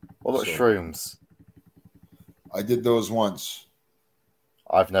 What about shrooms? I did those once.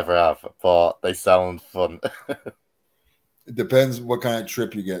 I've never have, but they sound fun. It depends what kind of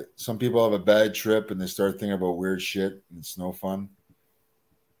trip you get. Some people have a bad trip and they start thinking about weird shit and it's no fun.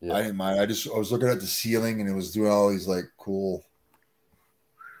 Yeah. I didn't mind. I was looking at the ceiling and it was doing all these like cool.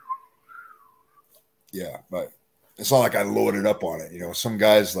 Yeah, but it's not like I loaded up on it. You know, some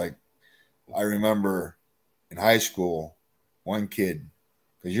guys like I remember in high school, one kid,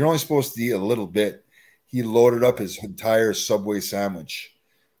 because you're only supposed to eat a little bit. He loaded up his entire Subway sandwich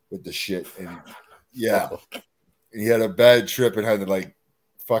with the shit. And yeah, he had a bad trip and had to like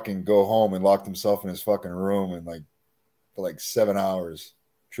fucking go home and locked himself in his fucking room and like for like 7 hours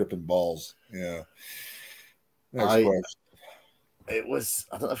tripping balls. Yeah. Next question. It was,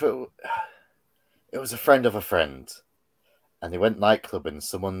 I don't know if it was a friend of a friend. And they went nightclub and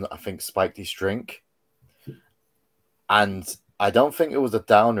someone, I think, spiked his drink. And I don't think it was a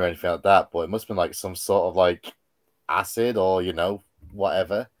down or anything like that, but it must have been like some sort of like acid or, you know,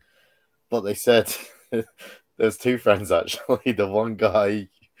 whatever. But they said there's two friends actually. The one guy,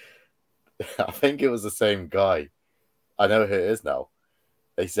 I think it was the same guy. I know who it is now.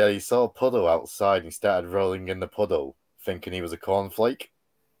 They said he saw a puddle outside and he started rolling in the puddle, thinking he was a cornflake.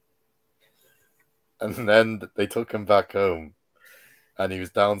 And then they took him back home. And he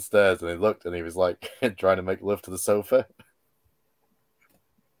was downstairs and he looked and he was like trying to make love to the sofa.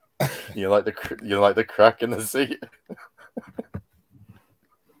 You like the crack in the seat.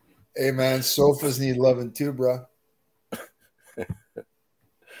 Hey man, sofas need loving too, bro.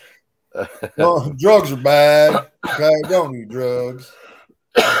 No, drugs are bad. Okay, don't need drugs.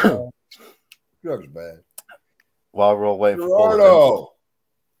 Drugs are bad. While we're all waiting for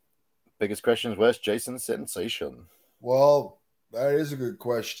biggest question is, where's Jason's sensation? Well, that is a good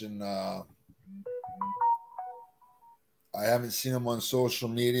question. I haven't seen him on social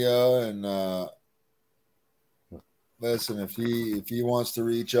media, and listen, if he wants to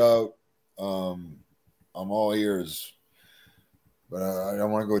reach out, I'm all ears. But I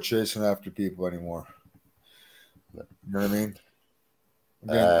don't want to go chasing after people anymore. You know what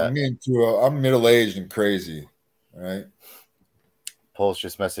I mean? I'm middle-aged and crazy. All right. Paul's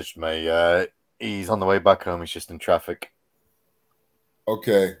just messaged me. He's on the way back home. He's just in traffic.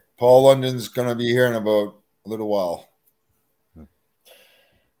 Okay. Paul London's going to be here in about a little while.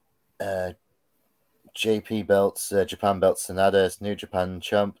 JP belts, Japan belts, Sanada's New Japan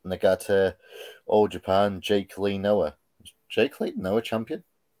champ, Nagata, All Japan, Jake Lee Noah. Jake Lee Noah champion?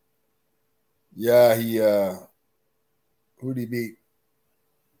 Yeah, who'd he beat?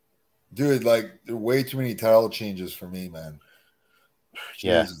 Dude, like, there are way too many title changes for me, man.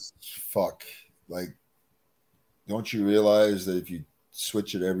 Yeah. Jesus, fuck. Like, don't you realize that if you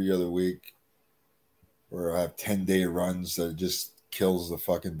switch it every other week or have 10-day runs, that it just kills the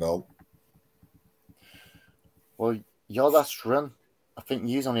fucking belt? Well, your last run, I think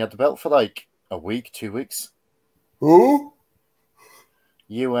you only had the belt for like a week, 2 weeks. Who?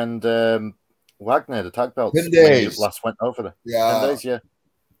 You and Wagner, the tag belts. 10 days. Last went over there. Yeah. 10 days, yeah.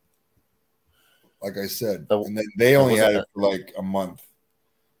 Like I said. And then they only had it for like a month.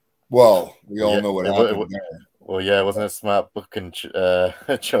 Well, we all know what happened there. Well, yeah, it wasn't a smart booking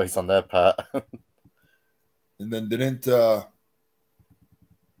choice on their part. And then didn't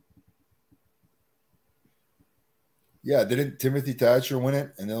Timothy Thatcher win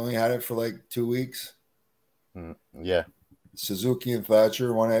it? And they only had it for like 2 weeks? Yeah. Suzuki and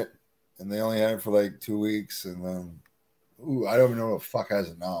Thatcher won it, and they only had it for like 2 weeks. And then, I don't even know what the fuck has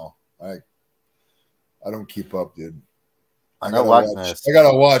it now. I don't keep up, dude. I gotta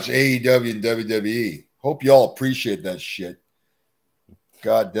watch AEW and WWE. Hope y'all appreciate that shit.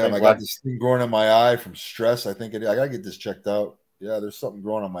 God damn, I got this thing growing on my eye from stress. I gotta get this checked out. Yeah, there's something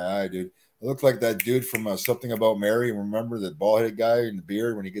growing on my eye, dude. I look like that dude from Something About Mary. Remember that bald-headed guy in the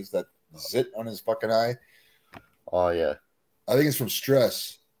beard when he gets that zit on his fucking eye? Oh, yeah. I think it's from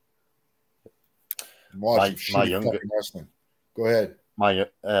stress. I'm watching fucking wrestling. Go ahead.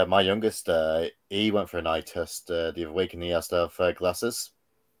 My youngest, he went for an eye test the other week, and he has to have glasses.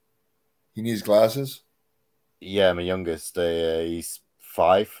 He needs glasses? Yeah, my youngest, he's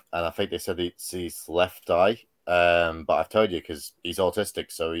 5, and I think they said it's his left eye, but I've told you because he's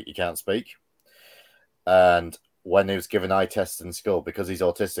autistic, so he can't speak. And when he was given eye tests in school, because he's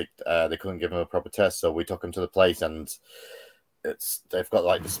autistic, they couldn't give him a proper test, so we took him to the place, and they've got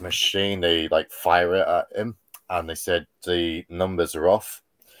like this machine, they like fire it at him, and they said the numbers are off,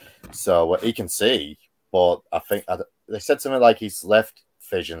 so he can see, but I think they said something like his left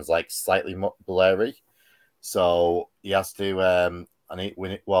vision's like slightly blurry, so he has to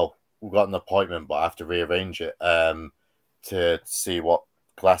we've got an appointment, but I have to rearrange it to see what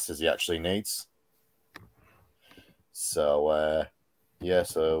glasses he actually needs. So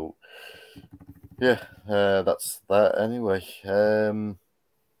that's that anyway.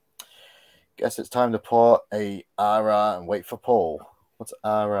 Guess it's time to pour a RR and wait for Paul. What's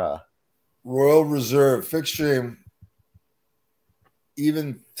RR? Royal Reserve. Fixed stream.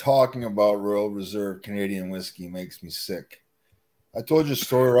 Even talking about Royal Reserve Canadian whiskey makes me sick. I told you a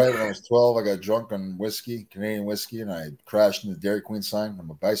story, right? When I was 12, I got drunk on whiskey, Canadian whiskey, and I crashed into the Dairy Queen sign on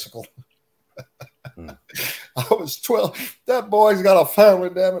my bicycle. I was 12. That boy's got a family,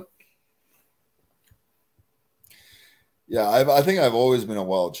 damn it. Yeah, I think I've always been a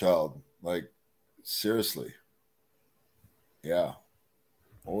wild child. Like, seriously. Yeah.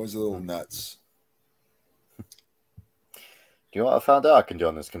 Always a little nuts. Do you know what I found out I can do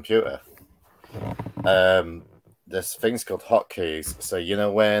on this computer? There's things called hotkeys. So, you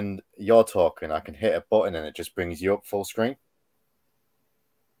know, when you're talking, I can hit a button and it just brings you up full screen.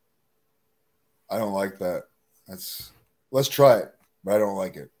 I don't like that. Let's try it, but I don't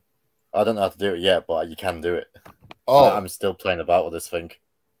like it. I don't know how to do it yet, but you can do it. Oh, I'm still playing about with this thing.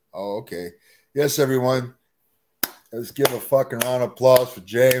 Oh, okay. Yes, everyone. Let's give a fucking round of applause for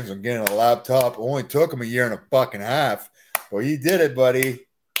James on getting a laptop. It only took him a year and a fucking half, but he did it, buddy.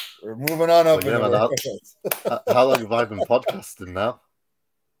 We're moving on up in the world. How long have I been podcasting now?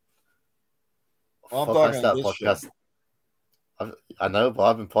 I'm talking on this podcast. I know, but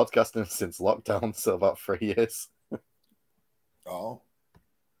I've been podcasting since lockdown, so about 3 years. Oh.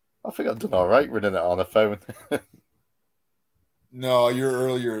 I think I've done all right running it on a phone. No, your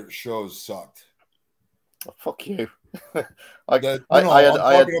earlier shows sucked. Oh, fuck you. I'm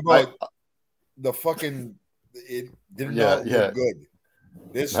talking about the fucking. It did not look good.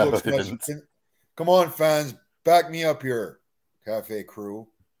 This looks much. Come on, fans, back me up here, Café crew.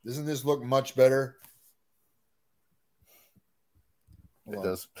 Doesn't this look much better? It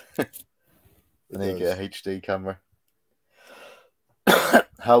does. I need to get a HD camera.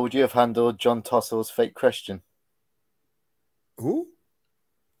 How would you have handled John Tossel's fake question? Who?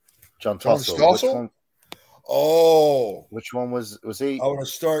 John Tossell. Which one was he? I want to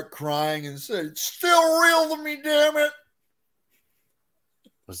start crying and say, "It's still real to me, damn it."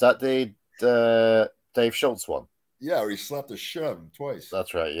 Was that the Dave Schultz one? Yeah, he slapped the shit out of him twice.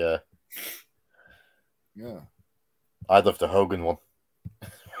 That's right, yeah. Yeah. I'd love the Hogan one.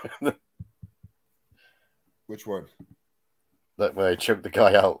 Which one? That way he choked the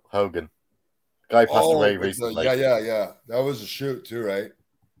guy out, Hogan. Guy passed away recently. Yeah. That was a shoot too, right?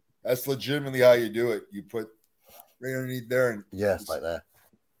 That's legitimately how you do it. You put right underneath there and yes, like that.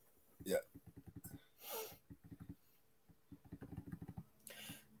 Yeah.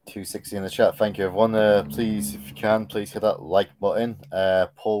 260 in the chat. Thank you, everyone. Please, if you can, please hit that like button.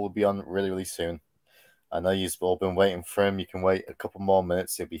 Paul will be on really, really soon. I know you've all been waiting for him. You can wait a couple more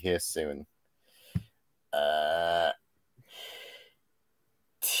minutes. He'll be here soon.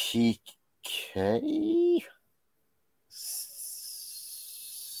 TK?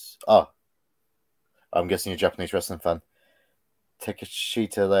 Oh. I'm guessing you're a Japanese wrestling fan. Take a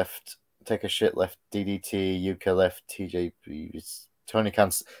shit left, DDT, Yuka left, TJP.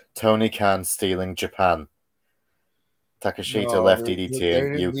 Tony Khan stealing Japan. Takashita left DDT.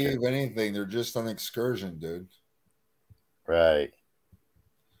 They didn't leave anything. They're just on excursion, dude. Right.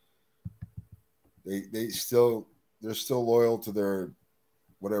 They're still loyal to their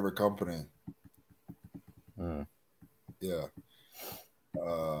whatever company. Yeah.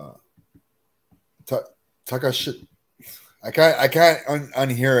 Takashi. I can't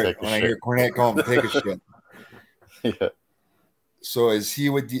unhear it when I hear Cornette call him take a shit. Yeah. So is he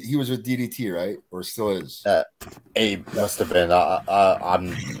he was with DDT, right? Or still is? He must have been.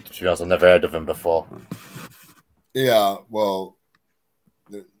 I'm to be honest, I've never heard of him before. Yeah, well,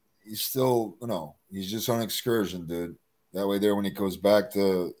 he's still he's just on excursion, dude. That way, there when he goes back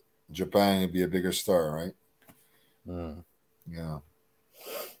to Japan, he'll be a bigger star, right? Yeah.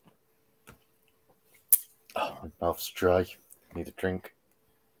 Oh, my mouth's dry. Need a drink.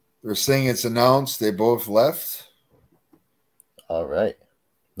 They're saying it's announced they both left. All right.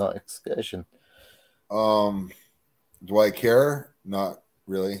 Not excursion. Do I care? Not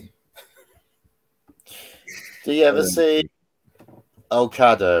really. Do you ever see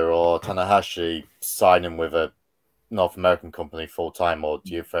Okada or Tanahashi signing with a North American company full time, or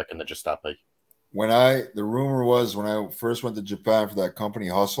do you reckon they're just happy? The rumor was when I first went to Japan for that company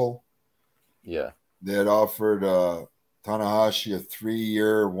Hustle, yeah, they had offered Tanahashi a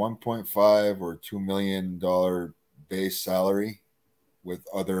 3-year, $1.5 or $2 million base salary with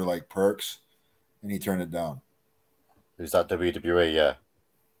other like perks, and he turned it down. Who's that? WWE? Yeah.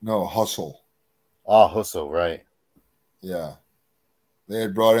 No, Hustle. Oh, Hustle, right? Yeah. They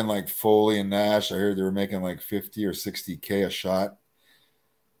had brought in like Foley and Nash. I heard they were making like 50 or 60K a shot.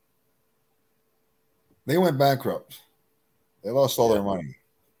 They went bankrupt. They lost all their money.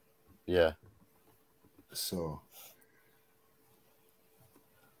 Yeah. So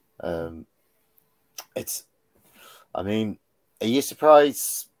I mean, are you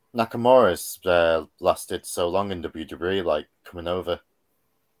surprised Nakamura's lasted so long in WWE, like coming over?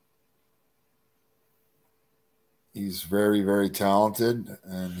 he's very, very talented,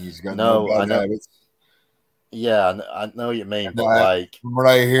 and he's got no bad habits. Yeah, I know what you mean, And but like, from what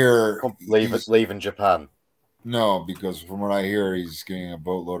I hear, leaving Japan. No, because from what I hear, he's getting a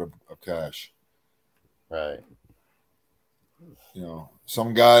boatload of cash. Right. You know,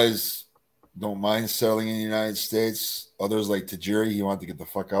 some guys don't mind settling in the United States. Others, like Tajiri, he wanted to get the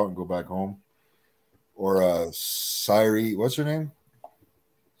fuck out and go back home. Or Sairi, what's her name?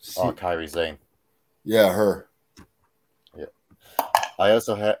 Kairi Sane. Yeah, her. Yeah. I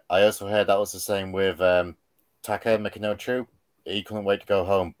also heard that was the same with Taka Mikinochu. He couldn't wait to go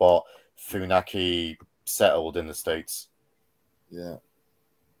home, but Funaki settled in the States. Yeah.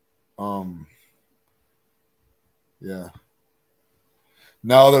 Yeah.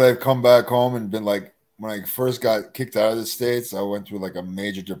 Now that I've come back home and been like, when I first got kicked out of the States, I went through like a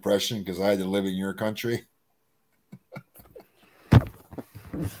major depression because I had to live in your country.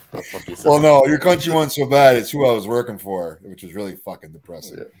 Well, no, your country wasn't so bad. It's who I was working for, which was really fucking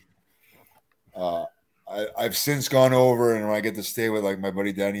depressing. Yeah. I've since gone over, and when I get to stay with like my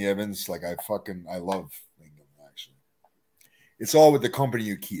buddy Danny Evans, like I love England. Actually, it's all with the company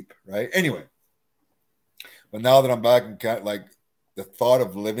you keep, right? Anyway, but now that I'm back in like the thought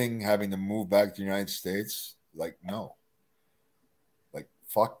of having to move back to the United States, like no, like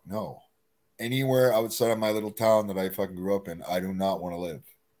fuck no. Anywhere outside of my little town that I fucking grew up in, I do not want to live.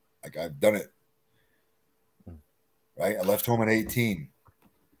 Like I've done it. Right? I left home at 18.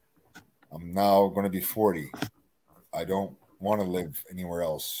 I'm now going to be 40. I don't want to live anywhere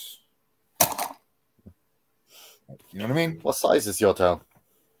else. You know what I mean? What size is your town?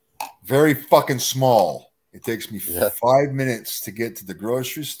 Very fucking small. It takes me 5 minutes to get to the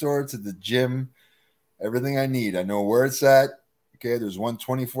grocery store, to the gym, everything I need. I know where it's at. Okay, there's two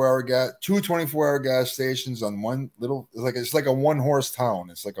 24-hour gas stations on one little, it's like a one-horse town.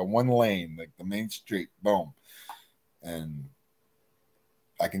 It's like a one lane, like the main street. Boom. And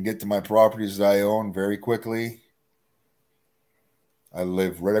I can get to my properties that I own very quickly. I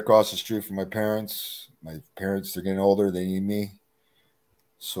live right across the street from my parents. My parents, they're getting older. They need me.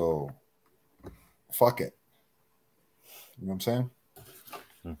 So, fuck it. You know what I'm saying?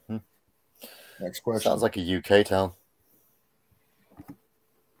 Mm-hmm. Next question. Sounds like a UK town.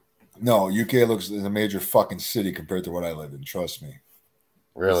 No, UK looks like a major fucking city compared to what I live in. Trust me.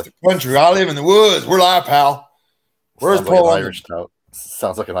 Really? It's the country. I live in the woods. We're live, pal. Where's Paul? Like Irish town.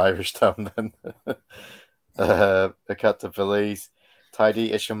 Sounds like an Irish town then. Akata Feliz,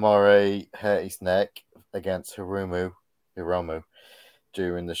 Taiji Ishimori hurt his neck against Hiromu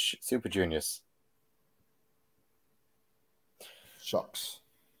during the Super Juniors. Shucks.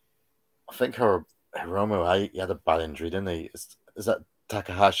 I think Hiromu, he had a bad injury, didn't he? Is that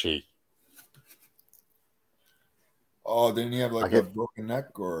Takahashi? Oh, didn't he have like a broken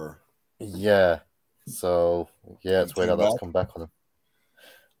neck or? Yeah. So, yeah, it's weird how that's come back on him.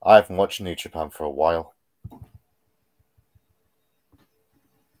 I haven't watched New Japan for a while.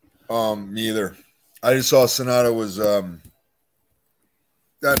 Me either. I just saw Sonata was that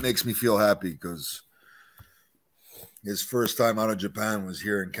makes me feel happy because his first time out of Japan was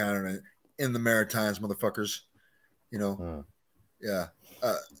here in Canada in the Maritimes, motherfuckers. You know, yeah.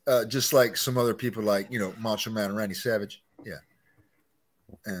 Just like some other people, like Macho Man Randy Savage, yeah.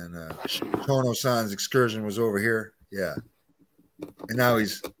 And Chono-san's excursion was over here, yeah. And now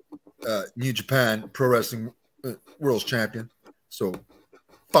he's New Japan Pro Wrestling World's Champion. So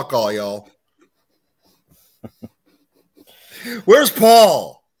fuck all y'all. Where's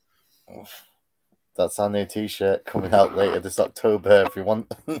Paul? That's our new t-shirt coming out later this October if you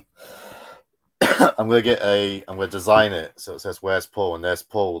want. I'm gonna design it so it says "Where's Paul?" and there's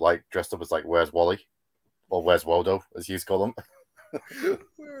Paul like dressed up as like "Where's Wally?" or "Where's Waldo?" as you call them.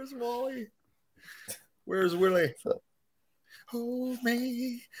 Where's Wally? Where's Willie? So, Hold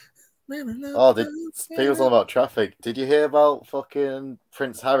me. oh, speaking all about traffic, did you hear about fucking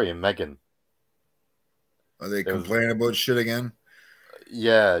Prince Harry and Meghan? Are they complaining about shit again?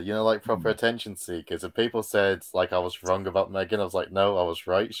 Yeah, you know, like proper attention seekers. And people said, like, I was wrong about Meghan. I was like, no, I was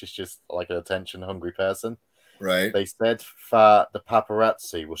right. She's just like an attention-hungry person. Right. They said that the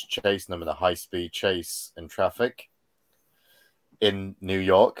paparazzi was chasing them in a high-speed chase in traffic in New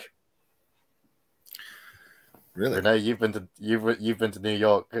York. Really? Renee, you've been to New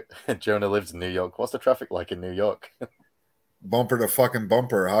York. Jonah lives in New York. What's the traffic like in New York? Bumper to fucking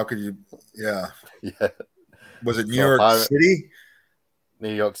bumper. How could you? Yeah. Yeah. Was it New York City?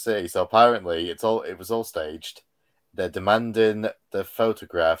 New York City. So apparently, it was all staged. They're demanding the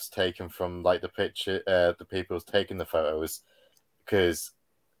photographs taken from like the picture, the people who's taking the photos, because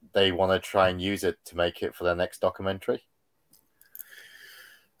they want to try and use it to make it for their next documentary.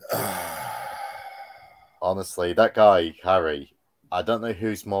 Honestly, that guy, Harry, I don't know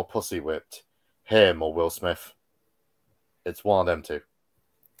who's more pussy whipped, him or Will Smith. It's one of them two.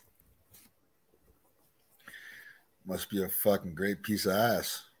 Must be a fucking great piece of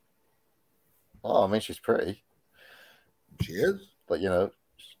ass. Oh, I mean, she's pretty. She is? But, you know,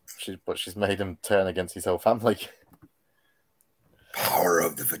 she's made him turn against his whole family. Power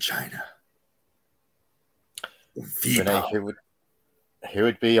of the vagina. Rene, who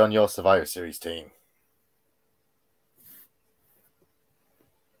would be on your Survivor Series team?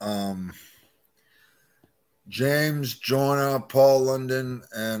 James, Jonah, Paul London,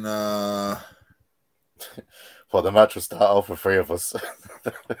 and well, the match will start off with three of us.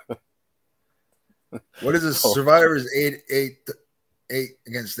 What is this? Survivor's 8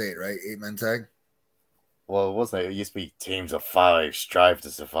 against 8, right? 8-man tag. Well, wasn't it? It used to be teams of 5 strive to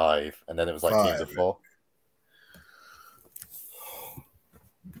survive, and then it was like 5. Teams of 4.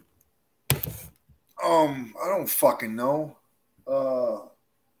 I don't fucking know.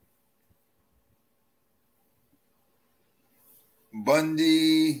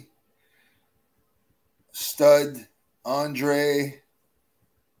 Bundy, Stud, Andre,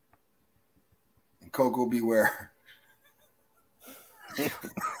 and Coco Beware.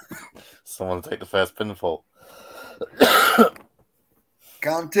 Someone take the first pinfall.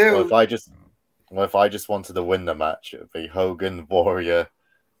 Count 2. Well, if I just wanted to win the match, it would be Hogan, Warrior,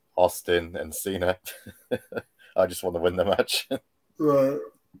 Austin, and Cena. I just want to win the match. Right.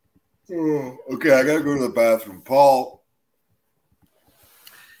 Oh, okay, I gotta go to the bathroom. Paul,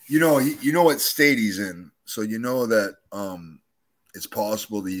 you know what state he's in, so you know that it's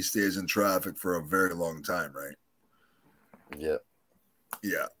possible that he stays in traffic for a very long time, right? Yeah.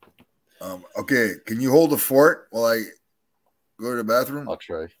 Yeah. Okay, can you hold the fort while I go to the bathroom? I'll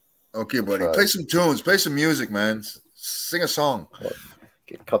try. Okay, buddy. Play some tunes. Play some music, man. Sing a song.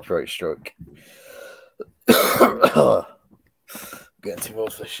 Get copyright stroke. Getting too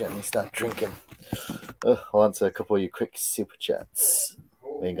old for shit and start drinking. I'll answer a couple of your quick super chats.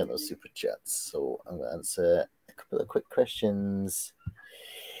 We ain't got no super chats, so I'm going to answer a couple of quick questions.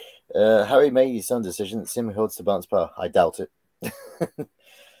 Harry made his own decision. Sim holds the balance power. I doubt it.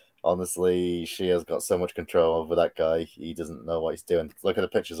 Honestly, she has got so much control over that guy. He doesn't know what he's doing. Look at the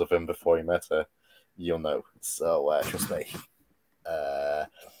pictures of him before he met her. You'll know. So, trust me. You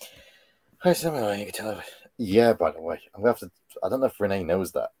can tell her. Yeah, by the way. I'm going to have to... I don't know if Rene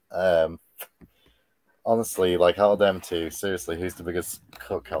knows that. Honestly, like, out of them two, seriously, who's the biggest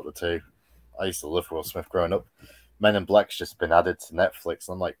cook out of the two? I used to love Will Smith growing up. Men in Black's just been added to Netflix.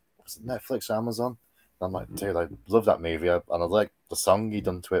 And I'm like, was it Netflix or Amazon? And I'm like, dude, I love that movie. And I like the song he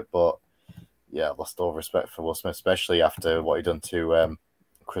done to it. But, yeah, I lost all respect for Will Smith, especially after what he done to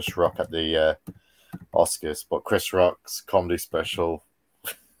Chris Rock at the Oscars. But Chris Rock's comedy special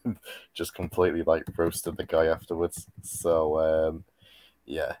just completely, like, roasted the guy afterwards. So,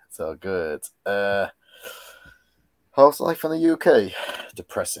 yeah, so good. How's life in the UK?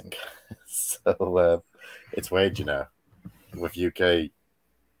 Depressing. So it's weird, you know. With UK,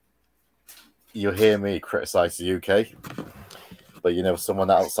 you'll hear me criticize the UK, but you know, someone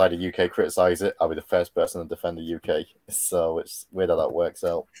outside the UK criticize it, I'll be the first person to defend the UK. So it's weird how that works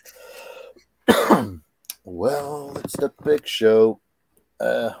out. Well, it's the big show.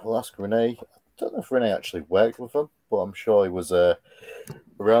 We'll ask Rene. I don't know if Rene actually worked with him, but I'm sure he was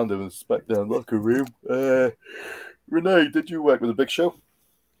around him in the SmackDown locker room. Rene, did you work with the Big Show?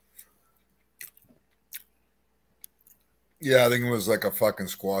 Yeah, I think it was like a fucking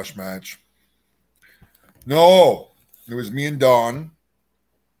squash match. No, it was me and Dawn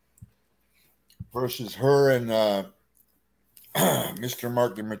versus her and Mr.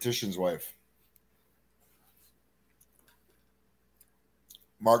 Mark the Mortician's wife.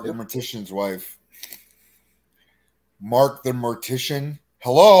 Mark the Mortician's wife. Mark the Mortician. Oh,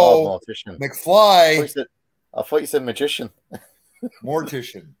 Hello, mortician. McFly. I thought you said magician.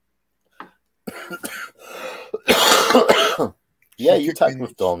 Mortician. Yeah, you tagged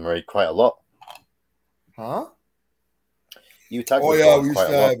with Dawn Marie quite a lot. Huh? You tagged Oh with yeah, Dawn we used quite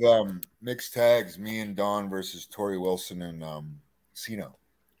to a lot. have mixed tags. Me and Don versus Tori Wilson and Cena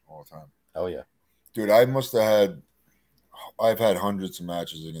all the time. Oh yeah, Dude, I've had hundreds of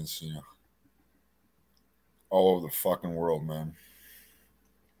matches against Cena. All over the fucking world, man.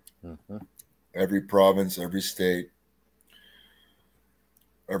 mm-hmm. Every province, every state,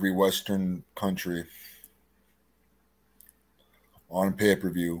 every Western country. On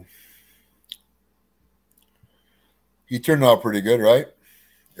pay-per-view. He turned out pretty good, right?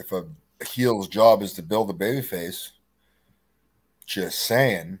 If a heel's job is to build a babyface. Just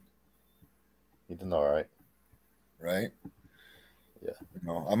saying. You did all right. Right? Yeah. You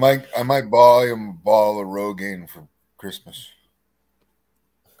know, I might buy him a bottle of Rogaine for Christmas.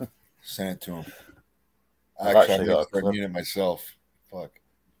 Send it to him. Actually, I need it myself. Fuck.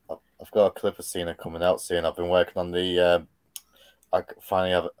 I've got a clip of Cena coming out soon. I've been working on the. I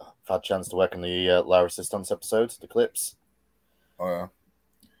finally have had a chance to work on the Lara Assistance episodes, the clips. Oh yeah.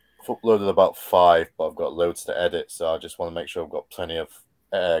 I've uploaded about 5, but I've got loads to edit, so I just want to make sure I've got plenty of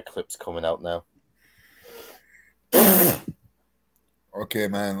clips coming out now. Okay,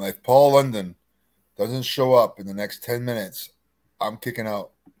 man. If Paul London doesn't show up in the next 10 minutes, I'm kicking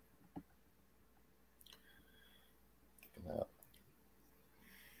out.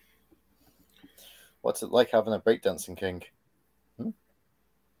 What's it like having a breakdancing king?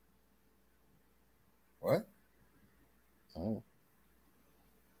 What? Oh.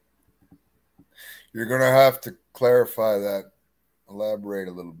 You're going to have to clarify that. Elaborate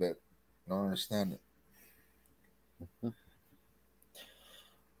a little bit. I don't understand it. Mm-hmm.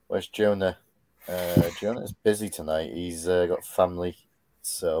 Where's Jonah? Jonah's busy tonight. He's got family.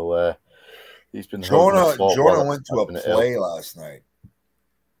 So he's been Jonah went to a play last night.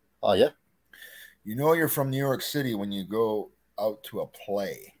 Oh, yeah? You know you're from New York City when you go out to a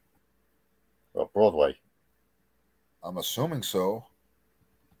play. What, Broadway? I'm assuming so.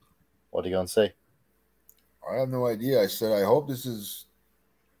 What are you going to say? I have no idea. I said, I hope this is,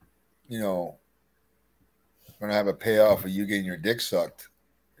 going to have a payoff of you getting your dick sucked.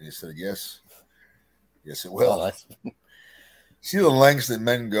 And he said, yes. Yes, it will. Oh, nice. See the lengths that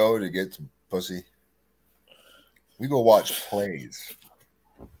men go to get some pussy? We go watch plays.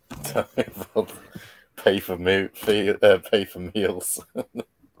 Pay for meals.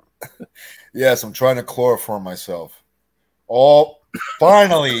 Yes, I'm trying to chloroform myself. Oh,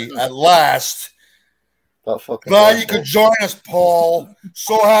 finally, at last. Glad you could join us, Paul.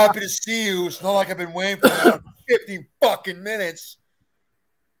 So happy to see you. It's not like I've been waiting for 50 fucking minutes.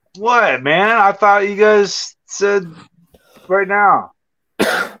 What, man? I thought you guys said right now.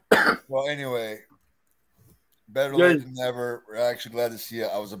 Well, anyway, better late than never. We're actually glad to see you.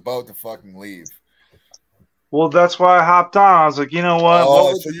 I was about to fucking leave. Well, that's why I hopped on. I was like, you know what?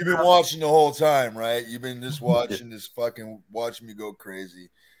 Oh, so you've been watching the whole time, right? You've been just watching watching me go crazy.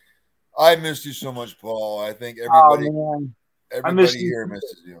 I missed you so much, Paul. I think everybody here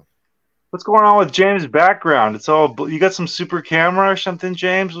misses you. What's going on with James' background? It's all you got some super camera or something,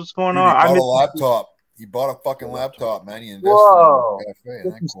 James? What's going on? He bought a laptop. He bought a fucking laptop, man. He invested in Café.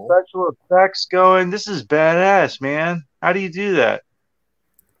 Isn't that cool? Special effects going. This is badass, man. How do you do that?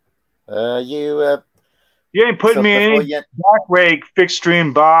 You ain't putting me in any back rake fixed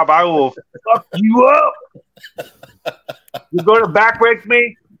stream, Bob. I will fuck you up. You go to back rake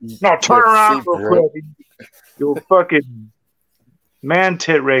me? No, turn around real quick. You'll fucking man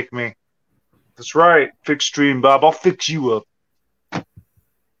tit rake me. That's right, fixed stream, Bob. I'll fix you up.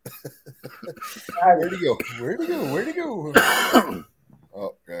 Where'd he go? Where'd he go?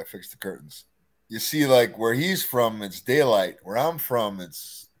 Oh, I fixed the curtains. You see, like where he's from, it's daylight. Where I'm from,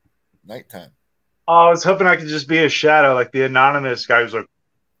 it's nighttime. Oh, I was hoping I could just be a shadow, like the anonymous guy who's like,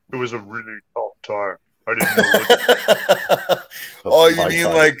 it was a really tough time. I didn't know what. Oh, you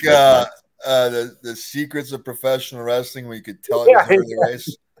mean like the secrets of professional wrestling where you could tell it was early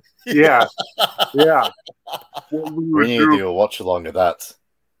race? Yeah. We need to do a watch along of that.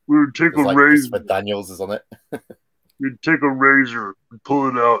 We would take a razor. Daniels is on it. You'd take a razor and pull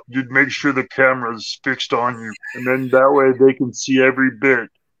it out. You'd make sure the camera's fixed on you, and then that way they can see every bit.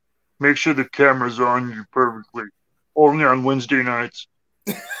 Make sure the camera's on you perfectly. Only on Wednesday nights.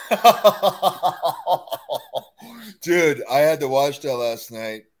 Dude, I had to watch that last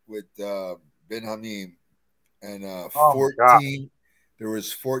night with Ben Hamim, and 14. There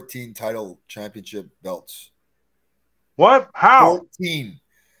was 14 title championship belts. What? How? 14.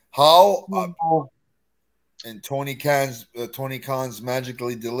 How? in Tony Khan's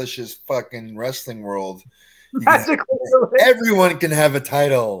magically delicious fucking wrestling world, everyone can have a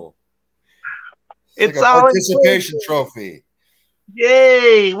title. It's like a participation trophy.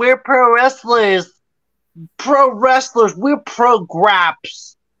 Yay! We're pro wrestlers. Pro wrestlers. We're pro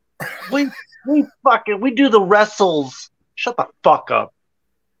graps. We do the wrestles. Shut the fuck up.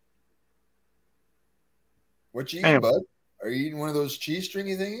 What you eating, bud? Are you eating one of those cheese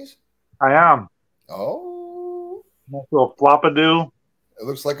stringy thingies? I am. Oh. Nice little floppadoo. It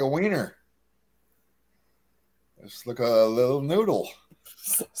looks like a wiener. It's like a little noodle.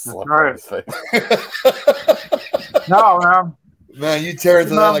 Right. No, man. Man, you tear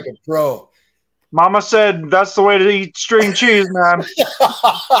into that like a pro. Mama said that's the way to eat string cheese, man.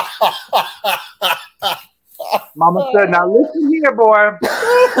 Mama said, now listen here, boy.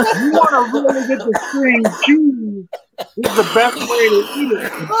 You want to really get the string cheese. This is the best way to eat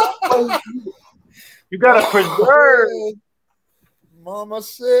it. You got to preserve. Mama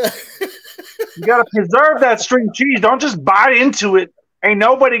said. You got to preserve that string cheese. Don't just bite into it. Ain't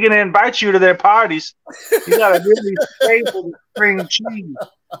nobody going to invite you to their parties. You got to really savor the string cheese.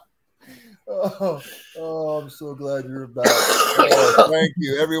 Oh, I'm so glad you're back. Oh, thank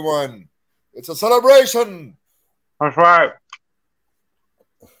you, everyone. It's a celebration. That's right.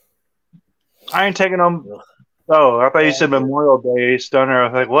 I ain't taking them. Oh, I thought you said Memorial Day stunner. I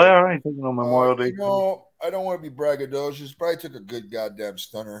was like, well, I ain't taking no Memorial Day. No, I don't want to be braggadocious, but I took a good goddamn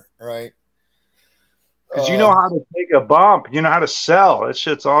stunner, right? Because you know how to take a bump. You know how to sell. That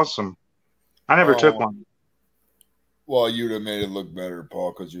shit's awesome. I never took one. Well, you'd have made it look better,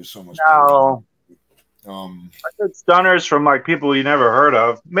 Paul, because you're so much No. better. I took stunners from like people you never heard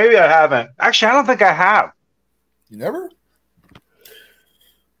of. Maybe I haven't. Actually, I don't think I have. You never?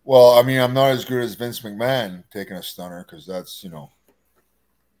 Well, I mean, I'm not as good as Vince McMahon taking a stunner because that's, you know.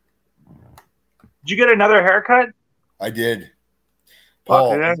 Did you get another haircut? I did.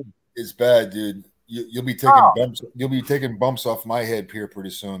 Paul, it's bad, dude. You'll be taking bumps. You'll be taking bumps off my head here pretty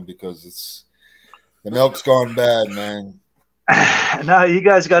soon because the milk's gone bad, man. No, you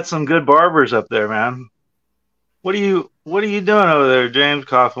guys got some good barbers up there, man. What are you doing over there, James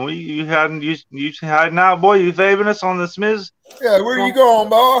Coffin? You hiding out, boy? You faving us on this Miz? Yeah, where you going,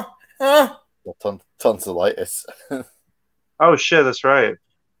 boy? Huh? Tonsillitis. Oh shit, that's right.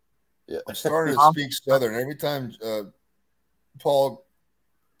 Yeah, I'm starting to speak Southern every time Paul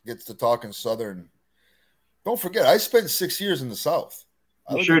gets to talking Southern. Don't forget, I spent 6 years in the South.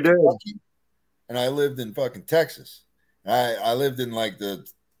 You sure did. And I lived in fucking Texas. I lived in like the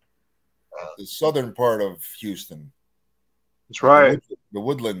southern part of Houston. That's right. The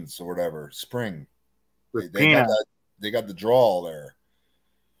Woodlands or whatever. Spring. They got the drawl there.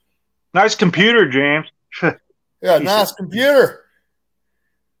 Nice computer, James. Yeah, nice computer.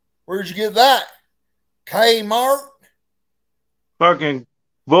 Where'd you get that? Kmart? Fucking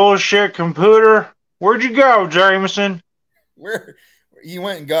bullshit computer. Where'd you go, Jameson? Where he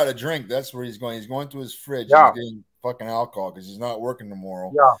went and got a drink. That's where he's going. He's going to his fridge. Yeah. He's getting fucking alcohol because he's not working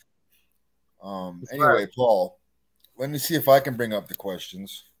tomorrow. Yeah. Anyway, right. Paul, let me see if I can bring up the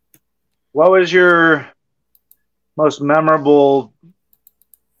questions. What was your most memorable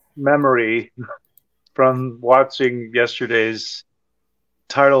memory from watching yesterday's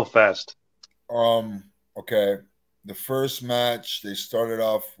Title Fest? Okay. The first match, they started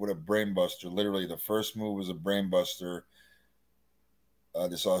off with a brainbuster. Literally, the first move was a brainbuster.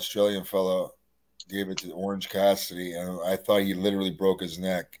 This Australian fella gave it to Orange Cassidy, and I thought he literally broke his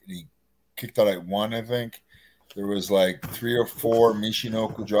neck. He kicked out at one, I think. There was like 3 or 4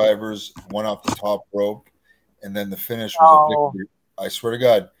 Michinoku drivers, one off the top rope, and then the finish was a victory. I swear to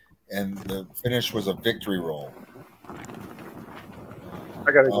God. And the finish was a victory roll.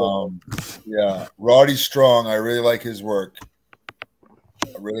 I gotta go. Yeah, Roddy Strong. I really like his work.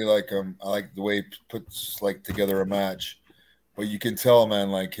 I really like him. I like the way he puts like together a match. But you can tell, man,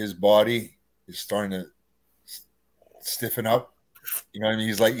 like his body is starting to stiffen up. You know what I mean?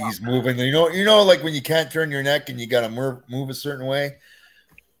 He's like he's moving. You know, like when you can't turn your neck and you got to move a certain way.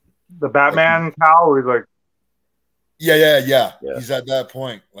 The Batman cowl, he's like, yeah. He's at that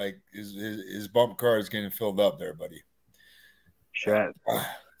point. Like his bump car is getting filled up there, buddy. Shit.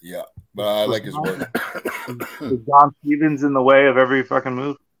 Yeah, but I like his work. Is Don Stevens in the way of every fucking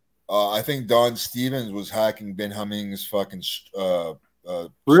move? I think Don Stevens was hacking Ben Humming's fucking.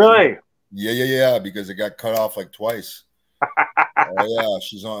 Really? Yeah. Because it got cut off like twice. Yeah,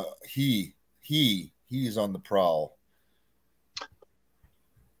 she's on. He's on the prowl.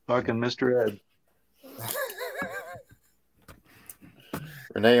 Fucking Mr. Ed.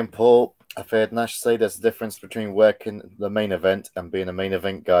 Renee and Paul, I've heard Nash say there's a difference between working the main event and being a main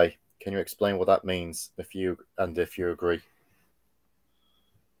event guy. Can you explain what that means if you agree?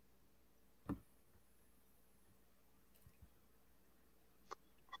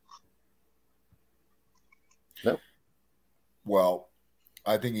 No. Well,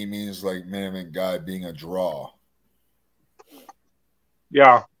 I think he means like main event guy being a draw.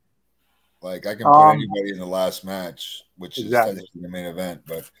 Yeah. Like I can put anybody in the last match, which is technically the main event.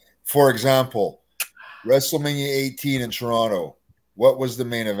 But for example, WrestleMania 18 in Toronto, what was the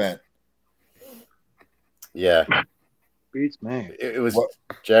main event? Yeah. Beats me. It was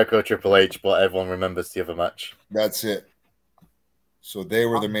Jericho Triple H, but everyone remembers the other match. That's it. So they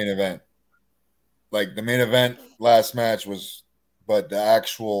were the main event. Like the main event last match was, but the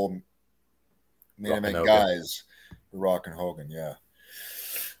actual main event guys, The Rock and Hogan, yeah.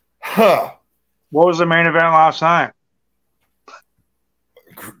 Huh. What was the main event last night?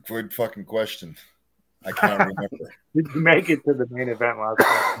 Good fucking question. I can't remember. Did you make it to the main event last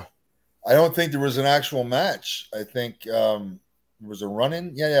night? I don't think there was an actual match. I think it was a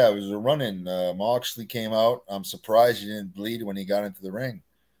run-in. Yeah, it was a run-in. Moxley came out. I'm surprised he didn't bleed when he got into the ring.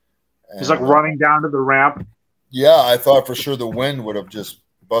 He's like running down to the ramp. Yeah, I thought for sure the wind would have just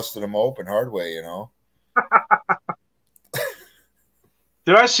busted him open hard way, you know.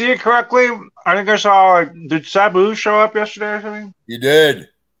 Did I see it correctly? I think I saw, like, did Sabu show up yesterday or something? He did.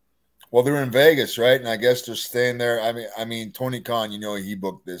 Well, they're in Vegas, right? And I guess they're staying there. I mean, Tony Khan, you know, he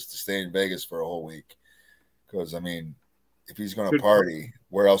booked this to stay in Vegas for a whole week. Because, I mean, if he's going to party,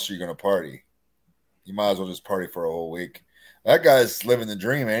 where else are you going to party? You might as well just party for a whole week. That guy's living the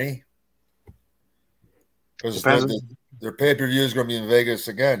dream, ain't he? Because their pay-per-view is going to be in Vegas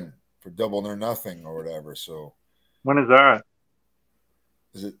again for Double or Nothing or whatever. So when is that?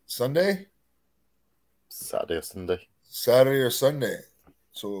 Is it Sunday? Saturday or Sunday. Saturday or Sunday.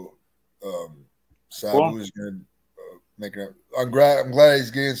 So Sabu is going to make it. I'm glad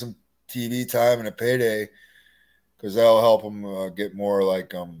he's getting some TV time and a payday because that'll help him get more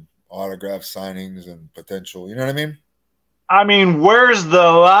like autograph signings and potential. You know what I mean? I mean, where's the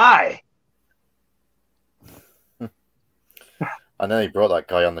lie? I know he brought that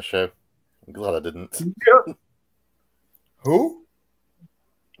guy on the show. I'm glad I didn't. Who?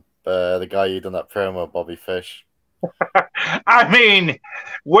 The guy who done that promo, Bobby Fish. I mean,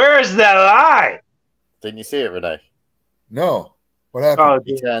 where's the lie? Didn't you see it, Rene? No. What happened?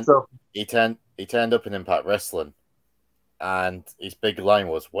 He turned up in Impact Wrestling, and his big line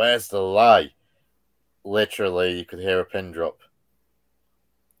was, "Where's the lie?" Literally, you could hear a pin drop.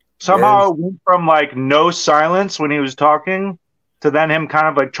 Somehow it went from like no silence when he was talking to then him kind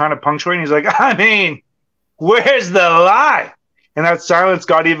of like trying to punctuate. And he's like, I mean, where's the lie? And that silence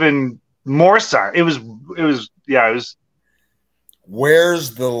got even more silent. It was.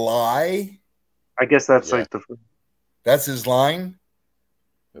 Where's the lie? I guess that's like the. That's his line.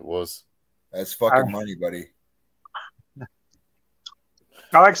 It was. That's fucking money, buddy.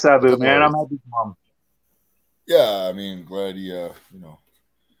 I like Sabu, man. I'm happy for him. Yeah, I mean, glad he, you know.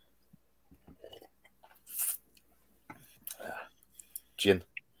 Gin.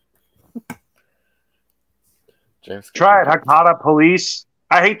 James, try it, Hakata Police.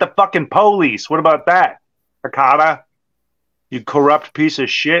 I hate the fucking police. What about that, Hakata? You corrupt piece of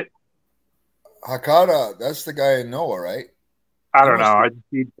shit. Hakata, that's the guy in Noah, right? I don't know. I just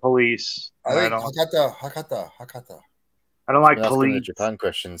need police. I think Hakata. I don't like police. The Japan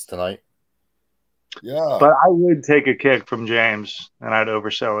questions tonight. Yeah, but I would take a kick from James, and I'd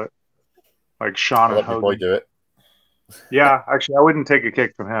oversell it, like Sean and Hogan. Boy do it. Yeah, actually, I wouldn't take a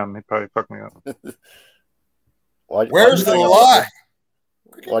kick from him. He'd probably fuck me up. Where's the lie?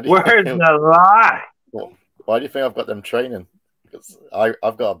 Where's the lie? Why do you think I've got them training? Because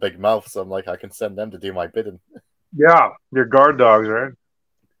I've got a big mouth, so I'm like, I can send them to do my bidding. Yeah, you're guard dogs, right?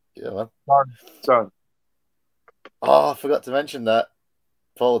 Yeah, man. Son. Oh, I forgot to mention that.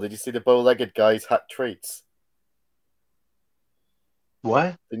 Paul, did you see the bow-legged guy's hat treats?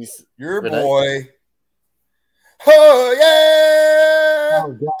 What? Your Rene? Boy. Oh, yeah!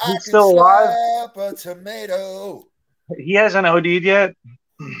 Oh, God. He's still alive? A tomato. He hasn't OD'd yet?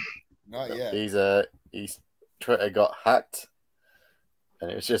 Not yet. He's Twitter got hacked, and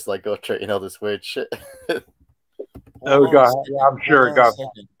it was just like, go treating all this weird shit. Oh, God. Yeah, I'm sure it got.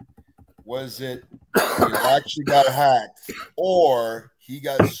 Was it he actually got hacked, or he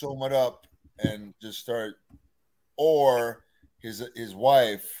got so much up and just started, or his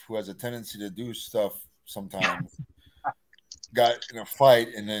wife, who has a tendency to do stuff sometimes, got in a fight,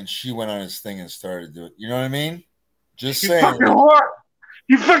 and then she went on his thing and started doing it. You know what I mean? Just saying. Fucking whore!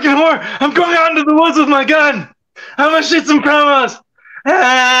 You fucking whore! I'm going out into the woods with my gun! I'm gonna shoot some promos!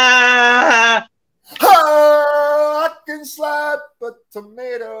 Ah! I can can slap a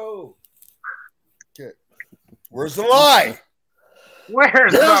tomato. Okay. Where's the lie?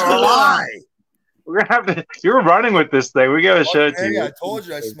 Where's the lie? We're gonna have to. You're running with this thing. We gotta show it to you. I told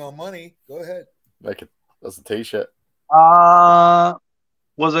you I smell money. Go ahead. Make it. That's a T-shirt.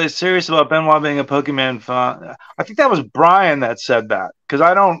 Was I serious about Benoit being a Pokemon fan? I think that was Brian that said that. Because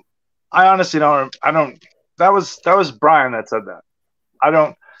I honestly don't. That was Brian that said that. I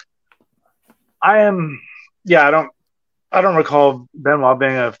don't recall Benoit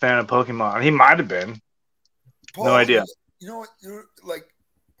being a fan of Pokemon. He might have been. Paul, no idea. You know what? You're like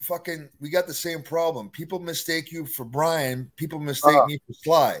fucking. We got the same problem. People mistake you for Brian. People mistake me for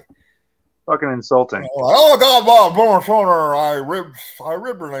Sly. Fucking insulting. Oh God, Bob Bonjour. I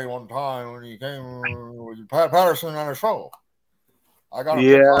ribbed Rene one time when he came with Pat Patterson on a show. I got him.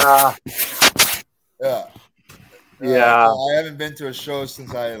 Yeah. I haven't been to a show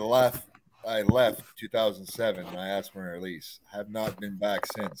since I left. I left 2007 and I asked for a release. Have not been back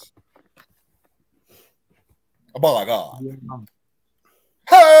since. Oh my God.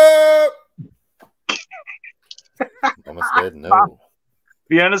 Hey! Almost said no.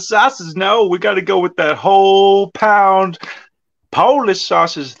 Vienna sausages, no. We got to go with that whole pound. Polish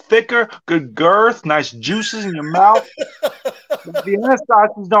sausage, thicker, good girth, nice juices in your mouth. The Vienna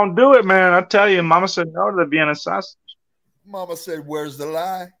sausages don't do it, man. I tell you, Mama said no to the Vienna sausage. Mama said, "Where's the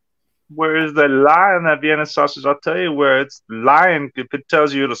lie?" Where is the lie in that Vienna sausage? I'll tell you where it's lying. If it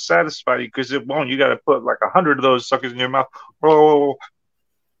tells you it'll satisfy you, because it won't. You got to put like 100 of those suckers in your mouth. Oh,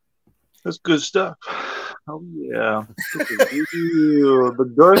 that's good stuff. Oh yeah. The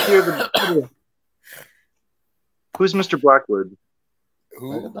girthier, the better. Who's Mr. Blackwood?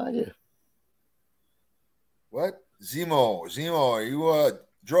 Who? I have no idea. What? Zemo, you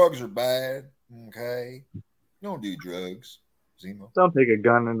drugs are bad. Okay. Don't do drugs. Zemo. Don't take a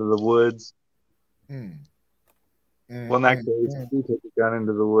gun into the woods. Well, in that case, do take a gun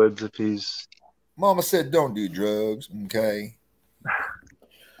into the woods if he's. Mama said, "Don't do drugs." Okay.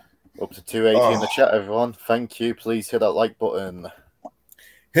 Up to 280 in the chat, everyone. Thank you. Please hit that like button.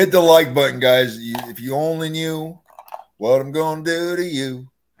 Hit the like button, guys. If you only knew what I'm gonna do to you.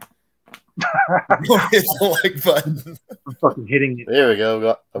 Hit the like button. I'm fucking hitting it. Here we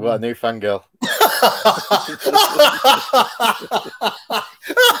go. I've got a new fangirl.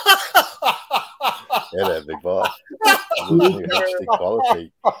 Yeah, there, big boy. New HD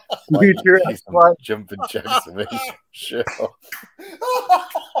quality. Like, jumping jacks to me. Sure.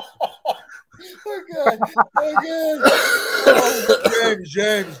 Oh God.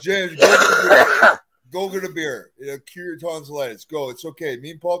 James, go get a beer. It'll cure your tonsillitis. Go. It's okay.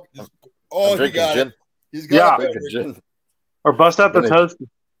 Me and Paul just. Oh, he got it. He's got it. Or bust out the toast.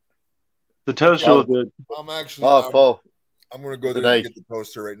 The toaster will do it. I'm actually. Paul. I'm gonna go there and get the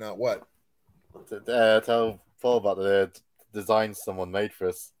toaster right now. What? Tell Paul about the design someone made for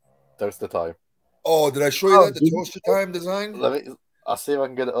us. Toaster time. Oh, did I show you that the toaster time design? I'll see if I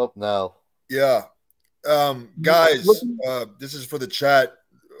can get it up now. Yeah. Guys, this is for the chat.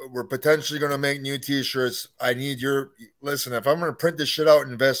 We're potentially going to make new t-shirts. I need your listen. If I'm going to print this shit out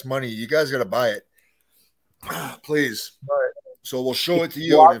and invest money, you guys got to buy it, please. Right. So we'll show it to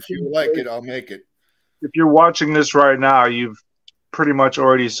you, and if you like it, I'll make it. If you're watching this right now, you've pretty much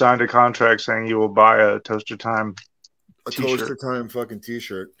already signed a contract saying you will buy a Toaster Time t-shirt. Toaster Time fucking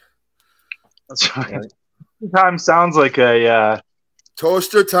t-shirt. That's right. Toaster Time sounds like a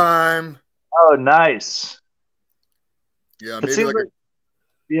Toaster Time. Oh, nice. Yeah, maybe like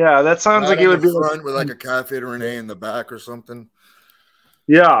yeah, that sounds like it would be front with like a Café Rene in the back or something.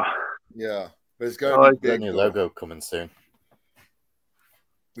 Yeah. Yeah. But it's got to be big. New logo coming soon.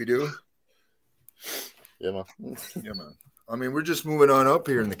 We do? Yeah, man. Yeah, man. I mean, we're just moving on up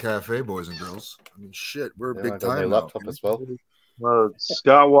here in the cafe, boys and girls. I mean, shit, we're big time now. Laptop as well. Well,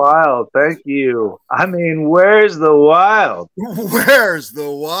 Scott Wild, thank you. I mean, where's the wild? Where's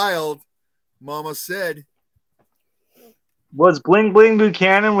the wild? Mama said. Was Bling Bling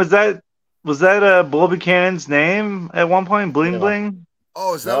Buchanan? Was that Bull Buchanan's name at one point? Bling Bling.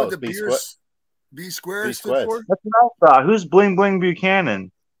 Oh, is that what the B square stood for? That's what I thought. Who's Bling Bling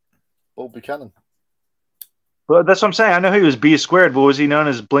Buchanan? Bull Buchanan. Well, that's what I'm saying. I know he was B squared, but was he known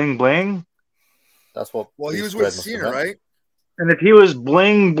as Bling Bling? That's what. Well, he was with Cena, right? And if he was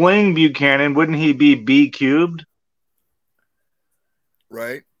Bling Bling Buchanan, wouldn't he be B cubed?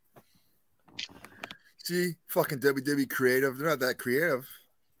 Right. See, fucking WWE creative. They're not that creative.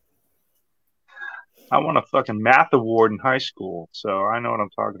 I won a fucking math award in high school, so I know what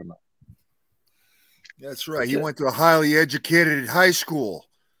I'm talking about. That's right. He went to a highly educated high school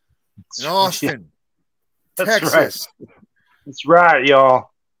in Austin, Texas. Right. That's right,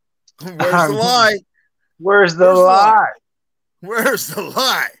 y'all. Where's the lie? Where's the lie? Where's the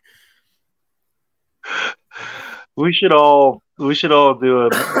lie? We should all do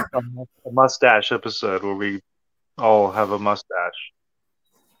a mustache episode where we all have a mustache.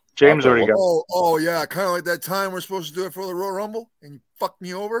 James already got. Oh yeah, kind of like that time we're supposed to do it for the Royal Rumble, and you fucked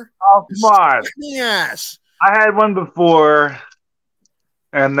me over. Oh come on, yes. I had one before,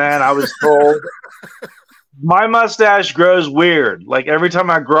 and then I was told my mustache grows weird. Like every time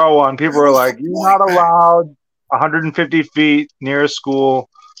I grow one, people are like, "You're not allowed 150 feet near a school."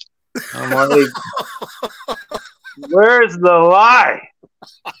 I'm like, where's the lie?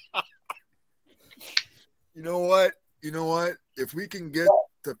 You know what? If we can get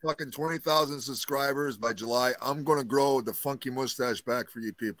to fucking 20,000 subscribers by July, I'm gonna grow the funky mustache back for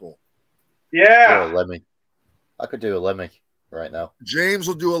you people. Yeah. Oh, Lemmy. I could do a Lemmy right now. James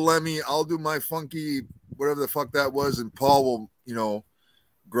will do a Lemmy. I'll do my funky, whatever the fuck that was, and Paul will,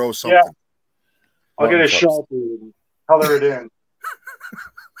 grow something. Yeah. I'll get a Sharpie and color it in.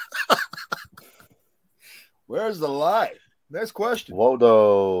 Where's the lie? Next question.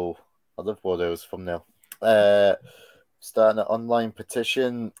 Waldo. I love Waldo's thumbnail. Starting an online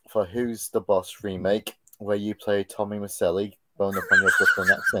petition for Who's the Boss remake, where you play Tommy Maselli, bone up on your Brooklyn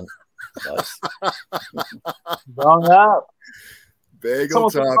accent. Nice. Bone up.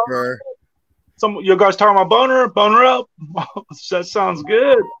 Bagel topper. You guys talking about boner up? That sounds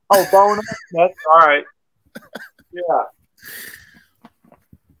good. Oh, boner up. That's all right. Yeah.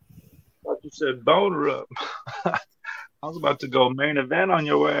 Thought you said boner up. I was about to go main event on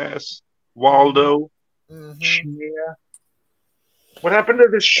your ass, Waldo. Schmear. What happened to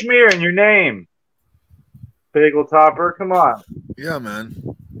the schmear in your name? Bagel topper, come on. Yeah,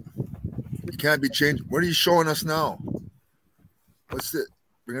 man. It can't be changed. What are you showing us now? What's it?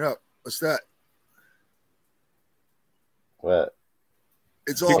 Bring it up. What's that? What?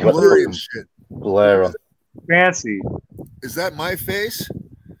 It's all blurry and shit. Blare on. Fancy. Is that my face?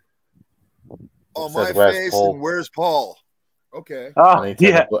 Oh, Says, my face. Paul? And where's Paul? Okay. Oh, I need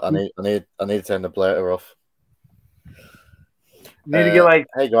to turn the blare off. You need to get like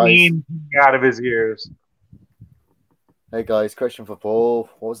hey guys out of his ears. Hey guys, question for Paul.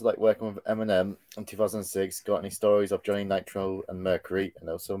 What was it like working with Eminem in 2006? Got any stories of Johnny Nitro and Mercury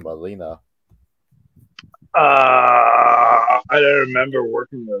and also Marlena? I don't remember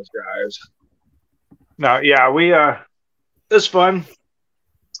working with those guys. No, yeah, it was fun.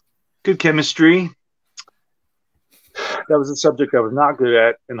 Good chemistry. That was a subject I was not good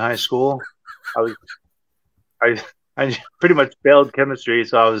at in high school. I pretty much failed chemistry,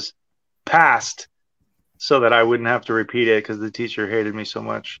 so I was passed so that I wouldn't have to repeat it because the teacher hated me so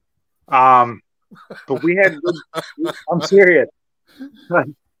much. But we had I'm serious.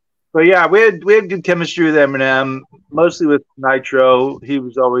 But yeah, we had good chemistry with Eminem, mostly with Nitro. He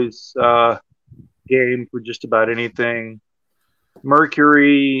was always game for just about anything.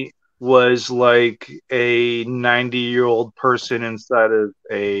 Mercury was like a 90-year-old person inside of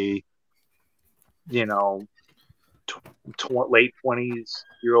a, late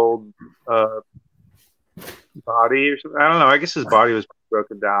 20s-year-old body or something. I don't know. I guess his body was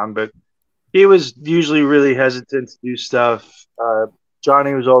broken down, but he was usually really hesitant to do stuff.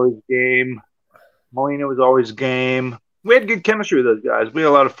 Johnny was always game. Molina was always game. We had good chemistry with those guys. We had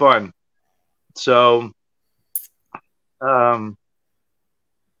a lot of fun. So,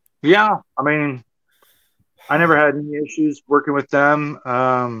 yeah, I mean, I never had any issues working with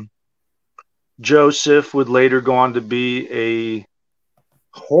them. Joseph would later go on to be a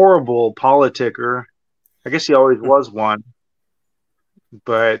horrible politicker. I guess he always was one.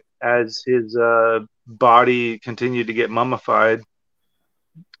 But as his body continued to get mummified,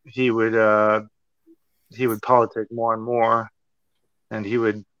 he would politic more and more, and he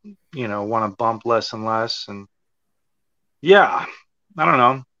would, want to bump less and less. And yeah, I don't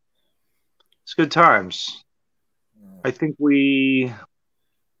know. It's good times. I think we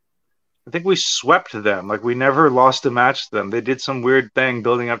swept them. Like, we never lost a match to them. They did some weird thing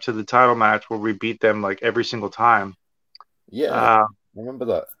building up to the title match where we beat them like every single time. Yeah, I remember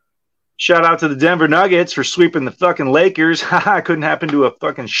that. Shout out to the Denver Nuggets for sweeping the fucking Lakers. It couldn't happen to a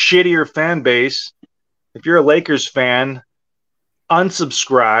fucking shittier fan base. If you're a Lakers fan,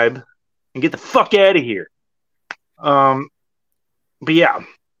 unsubscribe and get the fuck out of here. But yeah,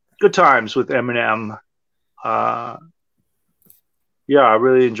 good times with Eminem. Yeah, I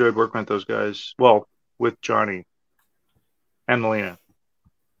really enjoyed working with those guys. Well, with Johnny and Melina.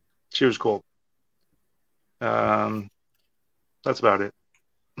 She was cool. That's about it.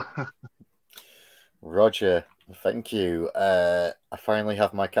 Roger, thank you. I finally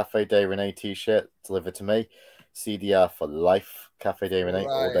have my Café de Rene t-shirt delivered to me. CDR for life. Café de Rene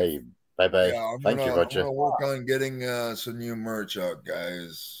all day, Bye-bye. Yeah, Thank you, Roger. I'm gonna work on getting some new merch out,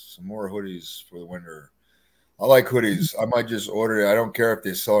 guys. Some more hoodies for the winter. I like hoodies. I might just order it. I don't care if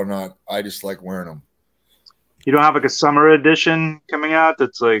they sell or not. I just like wearing them. You don't have like a summer edition coming out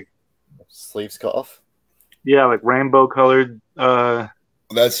that's like sleeves cut off? Yeah, like rainbow colored. That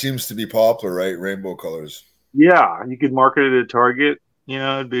seems to be popular, right? Rainbow colors. Yeah, you could market it at Target. You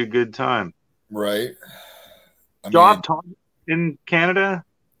know, it'd be a good time. Right. Target in Canada?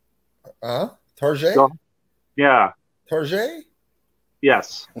 Target? Yeah. Target?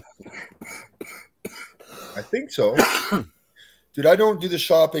 Yes. I think so. Dude, I don't do the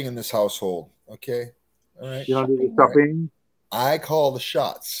shopping in this household. Okay. All right. You don't do the shopping? I call the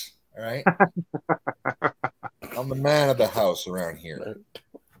shots. All right. I'm the man of the house around here.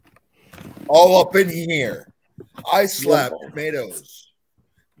 All up in here. I slap tomatoes.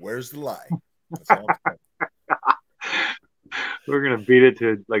 Where's the lie? That's all I'm We're gonna beat it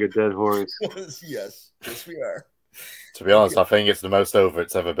to like a dead horse. Yes, we are. To be honest, I think it's the most over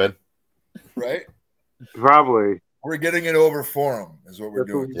it's ever been. Right? Probably. We're getting it over for him, is what we're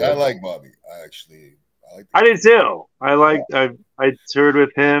doing. Yeah, I like Bobby. I did too. I toured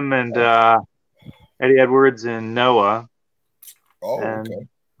with him and Eddie Edwards and Noah. Oh, and okay.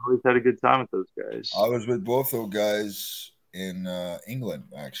 Always had a good time with those guys. I was with both those guys in England,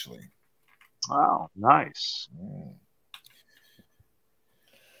 actually. Wow, nice.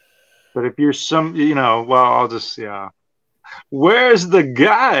 But if you're I'll just, where's the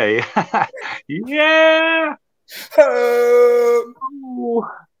guy? Yeah.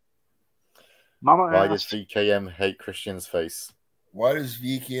 Mama Why does VKM hate Christian's face? Why does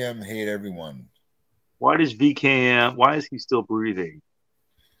VKM hate everyone? Why is he still breathing?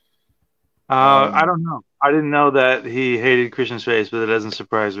 I don't know. I didn't know that he hated Christian's face, but it doesn't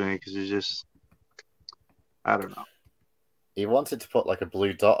surprise me because he's just, I don't know. He wanted to put like a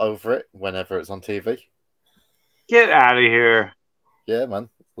blue dot over it whenever it's on TV. Get out of here. Yeah, man.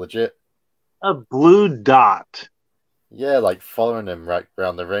 Legit. A blue dot. Yeah, like following him right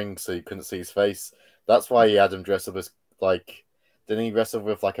around the ring so you couldn't see his face. That's why he had him dressed up as, like, didn't he wrestle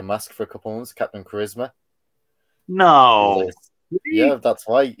with like a mask for a couple months, Captain Charisma? No. Yeah, that's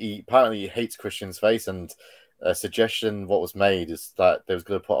why he apparently hates Christian's face, and a suggestion what was made is that they was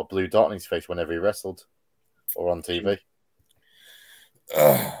going to put a blue dot on his face whenever he wrestled or on TV.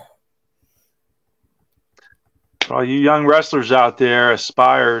 All you young wrestlers out there,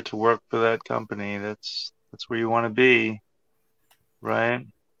 aspire to work for that company. That's where you want to be, right?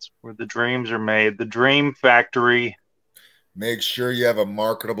 It's where the dreams are made. The Dream Factory. Make sure you have a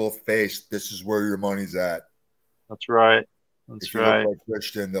marketable face. This is where your money's at. That's right. If you look like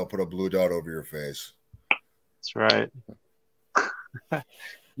Christian, they'll put a blue dot over your face. That's right.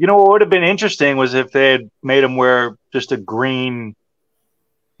 You know what would have been interesting was if they had made him wear just a green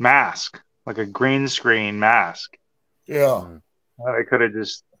mask, like a green screen mask. Yeah. I could have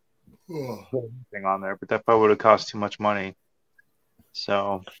just put anything on there, but that probably would have cost too much money.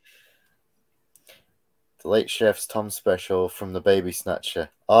 So, the Late Chef's Tom special from the Baby Snatcher.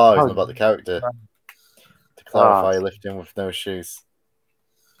 Oh, it's not about the character. To clarify, lifting with no shoes.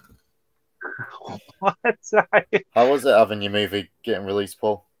 What? How was it having your movie getting released,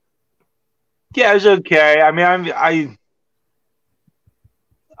 Paul? Yeah, it was okay. I mean, I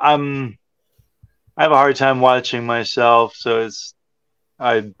have a hard time watching myself, so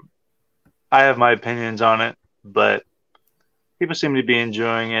I have my opinions on it, but people seem to be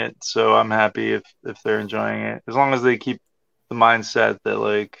enjoying it, so I'm happy if they're enjoying it, as long as they keep the mindset that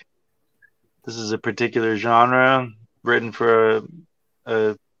like this is a particular genre written for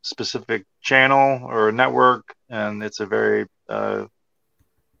a specific channel or a network, and it's a very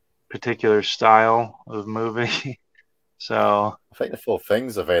particular style of movie. So I think the full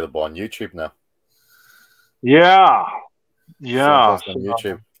thing's available on YouTube now. Yeah. On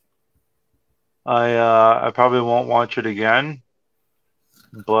YouTube. I probably won't watch it again,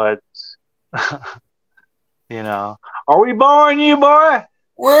 but are we boring you, boy?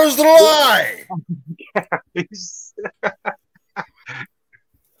 Where's the lie?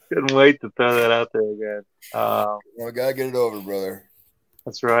 Couldn't wait to throw that out there again. We gotta get it over, brother.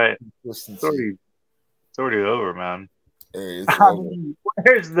 That's right. It's already over, man. Hey, it's over.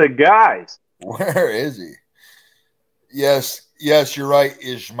 Where's the guys? Where is he? Yes, you're right,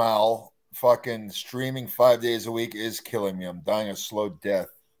 Ishmael. Fucking streaming 5 days a week is killing me. I'm dying a slow death.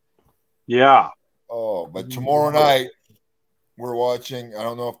 Yeah. Oh, but tomorrow night we're watching. I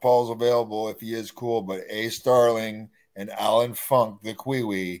don't know if Paul's available. If he is, cool. But A Starling and Alan Funk, the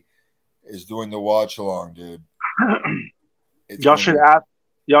Kiwi, is doing the watch along, dude. Y'all should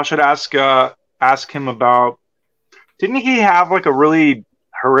ask him about. Didn't he have like a really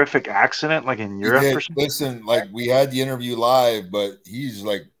horrific accident, like in Europe or something? Listen, like we had the interview live, but he's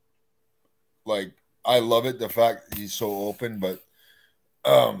like I love it, the fact he's so open, but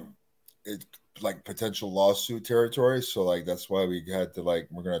it's like potential lawsuit territory. So like that's why we had to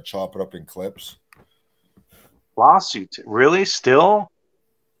we're gonna chop it up in clips. Lawsuit, really? Still?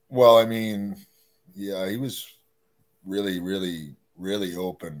 Well, I mean, yeah, he was really, really, really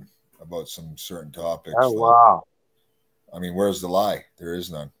open about some certain topics. Oh, wow. I mean, where's the lie? There is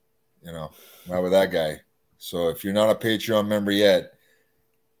none. You know, not with that guy. So if you're not a Patreon member yet,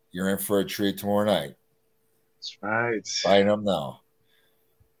 you're in for a treat tomorrow night. That's right. Sign up now.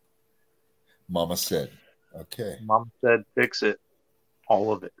 Mama said, okay. Mama said, fix it.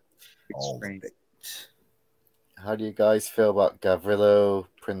 All of it. All of it. How do you guys feel about Gavrilo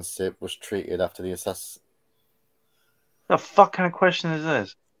Princip was treated after the assassination? The fuck kind of question is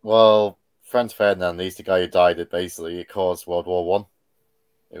this? Well, Franz Ferdinand, he's the guy who died. It caused World War One.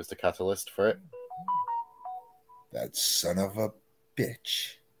 It was the catalyst for it. That son of a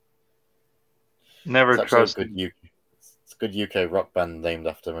bitch. Never trust. It's a good UK rock band named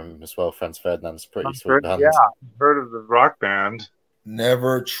after him as well. Franz Ferdinand's pretty sweet band. Yeah, I've heard of the rock band.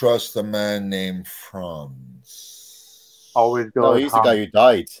 Never trust a man named Franz. Always go. No, he's the guy who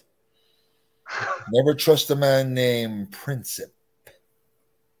died. Never trust a man named Princip.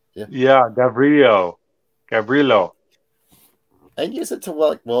 Yeah, Gavrilo. And use it to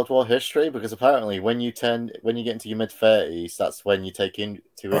World War history, because apparently when you get into your mid-30s, that's when you take into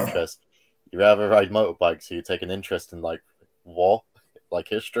interest. You either ride motorbikes, or you take an interest in like war, like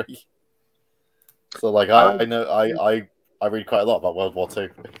history. So like I know I read quite a lot about World War II.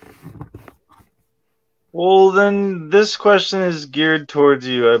 Well, then this question is geared towards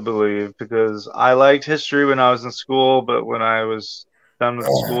you, I believe, because I liked history when I was in school, but when I was done with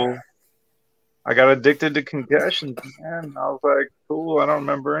school, I got addicted to concussions, man. I was like, cool, I don't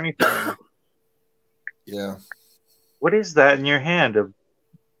remember anything. Yeah. What is that in your hand?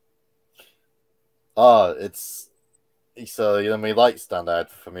 It's so my light stand I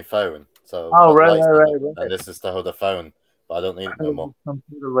had for my phone. So right. And this is to hold the phone, but I don't need it no more. Some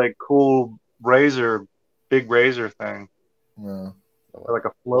sort of like cool razor, big razor thing. No. Or like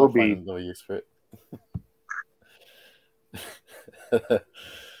a flow bead. No use for it.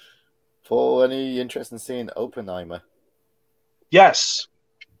 Paul, any interest in seeing Oppenheimer? Yes.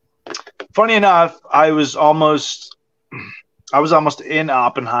 Funny enough, I was almost in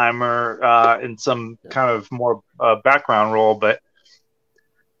Oppenheimer in some kind of more background role, but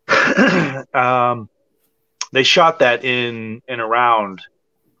they shot that in around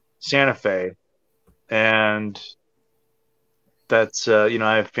Santa Fe, and that's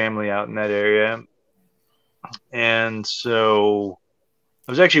I have family out in that area, and so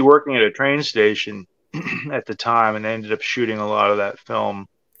I was actually working at a train station at the time, and I ended up shooting a lot of that film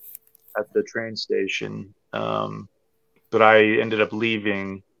at the train station. But I ended up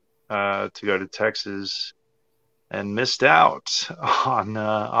leaving to go to Texas and missed out on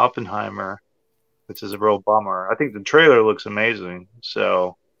Oppenheimer, which is a real bummer. I think the trailer looks amazing.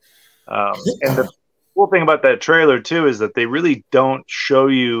 So, and the cool thing about that trailer too is that they really don't show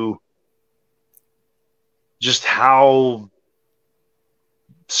you just how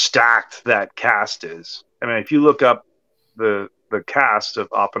stacked that cast is. I mean, if you look up the cast of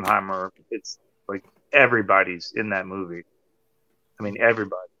Oppenheimer, it's like everybody's in that movie. I mean,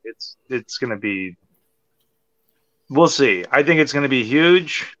 everybody. It's going to be. We'll see. I think it's going to be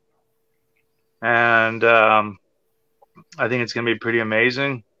huge, and I think it's going to be pretty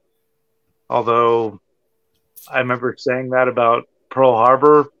amazing. Although I remember saying that about Pearl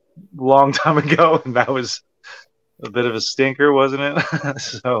Harbor a long time ago, and that was a bit of a stinker, wasn't it?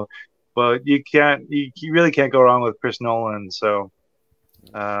 So, but you really can't go wrong with Chris Nolan. So,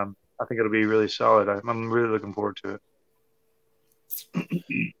 I think it'll be really solid. I'm really looking forward to it.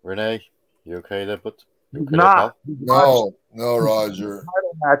 Rene, you okay there, but not. No, Roger.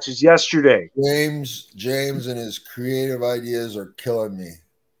 Title matches yesterday. James and his creative ideas are killing me.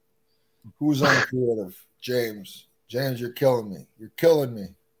 Who's on creative? James, you're killing me. You're killing me.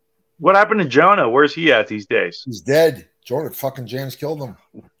 What happened to Jonah? Where's he at these days? He's dead. Fucking James killed him.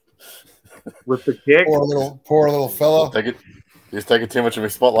 With the kick? Poor little fella. He's taking too much of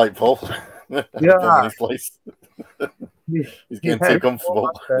his spotlight, Paul. Yeah. His place. He's getting too comfortable.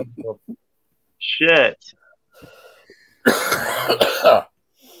 Shit. Have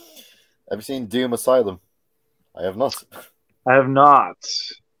you seen Doom Asylum? I have not. I have not.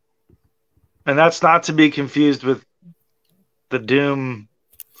 And that's not to be confused with the Doom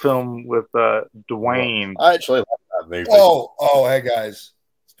film with Dwayne. I actually like that movie. Oh, hey guys,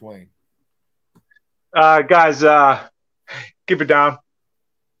 it's Dwayne. Guys, keep it down.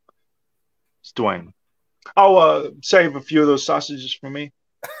 It's Dwayne. I'll save a few of those sausages for me.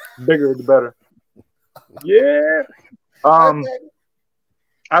 Bigger the better. Yeah.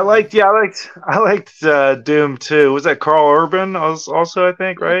 I liked Doom too. Was that Carl Urban also, I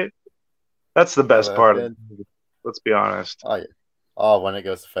think, right? That's the best part of it. Let's be honest. Oh, yeah. Oh, when it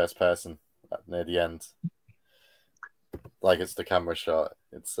goes to first person near the end. Like it's the camera shot.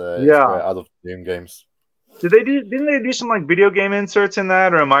 It's great. I love Doom games. Didn't they do some like video game inserts in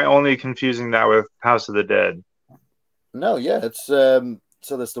that, or am I only confusing that with House of the Dead? No, yeah, it's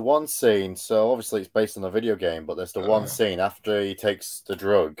so there's the one scene, so obviously it's based on a video game, but there's the one scene after he takes the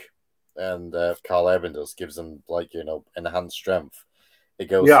drug and Carl Urban gives him like, enhanced strength. It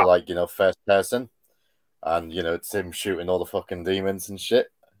goes to like, first person, and it's him shooting all the fucking demons and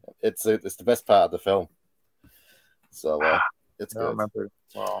shit. It's the best part of the film. So it's good.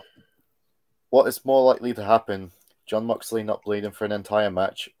 Wow. What is more likely to happen? John Moxley not bleeding for an entire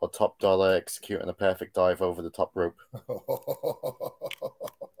match, or Top Dollar executing a perfect dive over the top rope?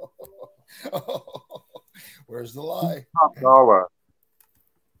 Where's the lie? Top Dollar.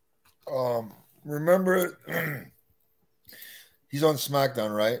 Remember, he's on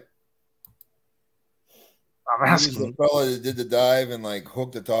SmackDown, right? I'm asking. He's the fella that did the dive and like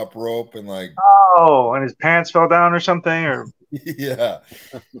hooked the top rope and like. Oh, and his pants fell down or something, or yeah,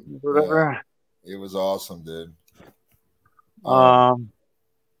 whatever. Yeah. It was awesome, dude. What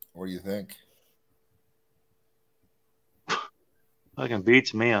do you think? Fucking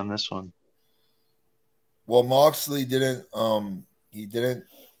beats me on this one. Well, Moxley didn't. He didn't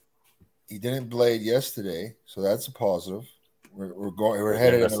blade yesterday, so that's a positive. We're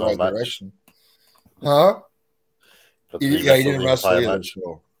headed in the right direction, huh? He didn't wrestle either.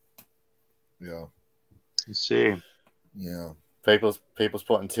 So. Yeah. Let's see. Yeah. People's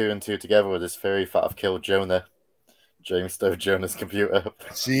putting 2 and 2 together with this theory that I've killed Jonah. James stole Jonah's computer.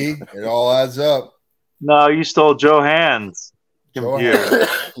 See, it all adds up. No, you stole Johan's computer.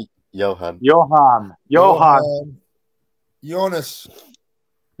 Johan. Jonas.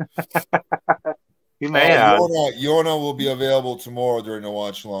 He may have. Yona will be available tomorrow during the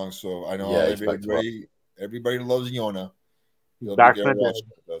watch long, so I know everybody loves Yona. He'll be there watching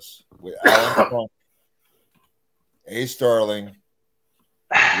with us. With Alan Trump, A. Starling,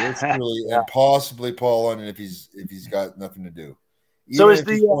 and possibly Paul London if he's got nothing to do. So is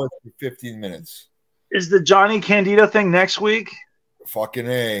the 15 minutes. Is the Johnny Candido thing next week? Fucking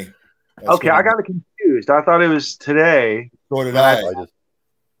A. Okay, I got it confused. I thought it was today. So did I.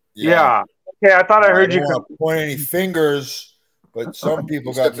 Yeah. Okay, I thought I heard you. I don't want to point any fingers, but some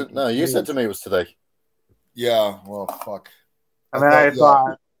people got. No, you said to me it was today. Yeah. Well, fuck. I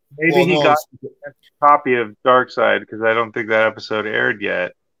thought maybe he got a copy of Darkseid because I don't think that episode aired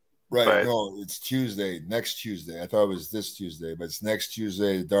yet. Right. But, no, it's Tuesday. Next Tuesday. I thought it was this Tuesday, but it's next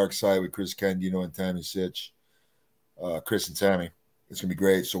Tuesday. Darkseid with Chris Candido and Tammy Sitch. Chris and Tammy. It's gonna be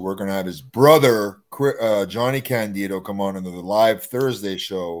great. So we're gonna have his brother, Johnny Candido, come on into the live Thursday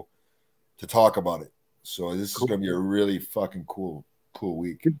show to talk about it. So this is gonna be a really fucking cool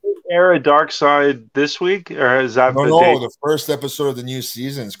week. Did they air a Darkseid this week, or is that the first episode of the new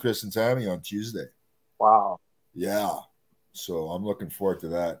season is Chris and Tammy on Tuesday. Wow. Yeah. So I'm looking forward to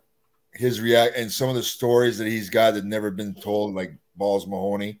that. His react and some of the stories that he's got that never been told, like Balls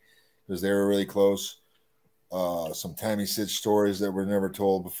Mahoney, because they were really close. Some Tammy Sitch stories that were never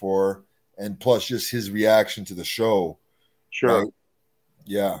told before, and plus just his reaction to the show. Sure. Right?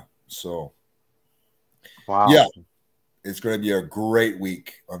 Yeah. So. Wow. Yeah. It's going to be a great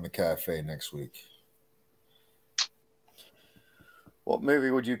week on the Cafe next week. What movie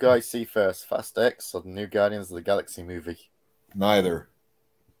would you guys see first? Fast X or the new Guardians of the Galaxy movie? Neither.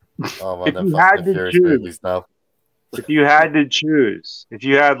 Oh man, them Fast and Furious movies now. If you had to choose, if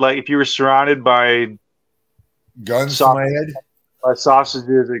you were surrounded by guns to my head, by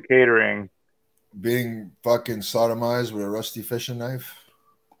sausages at catering, being fucking sodomized with a rusty fishing knife.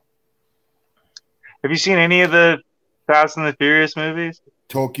 Have you seen any of the Fast and the Furious movies?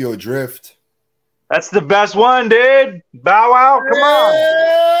 Tokyo Drift. That's the best one, dude. Bow Wow, come on.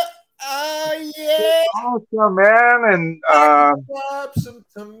 Yeah. Awesome, man. And grab some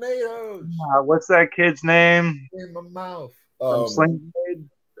tomatoes. What's that kid's name? In my mouth. Sling Blade.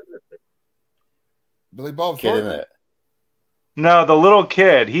 Billy Bob Kid in it. No, the little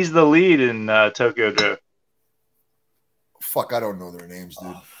kid. He's the lead in Tokyo Drift. Fuck, I don't know their names,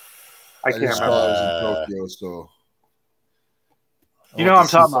 dude. I can't remember. I was in Tokyo, so you know what I'm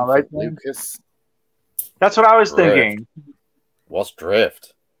talking about, right? Lucas. That's what I was thinking. What's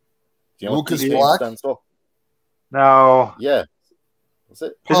Drift? Do you know Lucas Black? No. Yeah. Was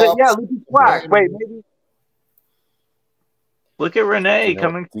it? Is it? Yeah, Lucas Black. Wait, maybe. Look at Rene you know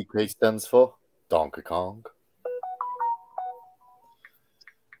coming. What DK stands for Donkey Kong.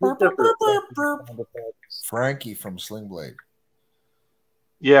 Frankie from Sling Blade.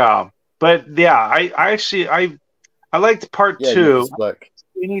 Yeah, but yeah, I actually I liked part 2. Lucas Black.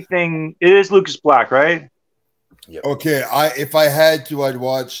 Anything? It is Lucas Black, right? Yep. Okay, if I had to, I'd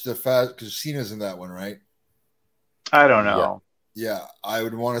watch the Fast because Cena's in that one, right? I don't know. Yeah, I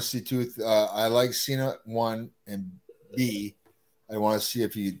would want to see two. I like Cena 1 and B. I want to see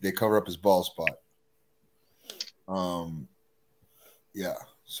if they cover up his ball spot. Yeah,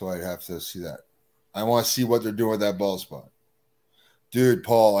 so I'd have to see that. I want to see what they're doing with that ball spot. Dude,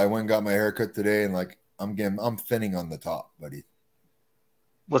 Paul, I went and got my haircut today, and like I'm thinning on the top, buddy.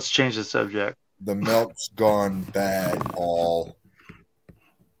 Let's change the subject. The milk's gone bad, Paul.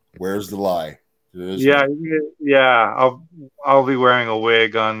 Where's the lie? Yeah. I'll be wearing a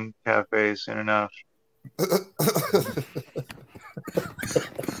wig on Café soon enough.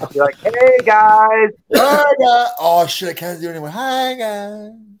 I'll be like, hey guys. Hi guys. Oh shit, I can't do it anymore. Hi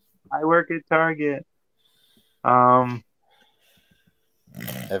guys. I work at Target.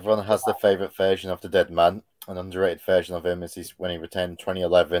 Everyone has their favorite version of the dead man. An underrated version of him is when he returned in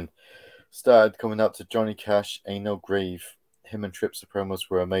 2011. Started coming out to Johnny Cash, Ain't No Grave. Him and Trips' promos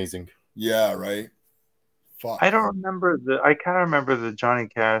were amazing. Yeah, right. Fuck. I can't remember the Johnny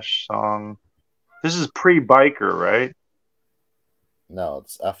Cash song. This is pre-Biker, right? No,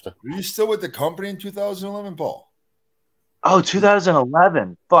 it's after. Were you still with the company in 2011, Paul? Oh,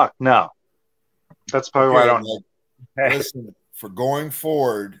 2011. Fuck, no. That's probably why I don't. Listen, for going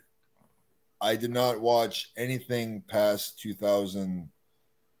forward, I did not watch anything past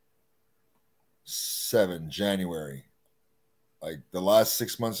 2007, January. Like the last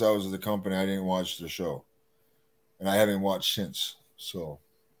 6 months I was with the company, I didn't watch the show. And I haven't watched since. So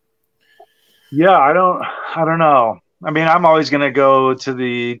yeah, I don't know. I mean, I'm always gonna go to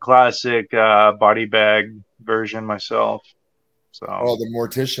the classic body bag version myself. So the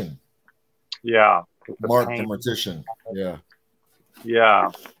Mortician. Yeah. Mark the Mortician. Yeah. Yeah.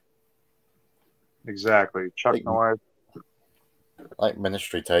 Exactly. Chuck Norris. Like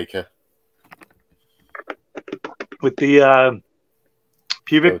Ministry Taker. With the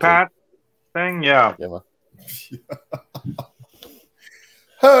pubic patch thing, yeah.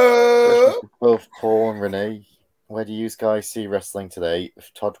 Both Paul and Rene, where do you guys see wrestling today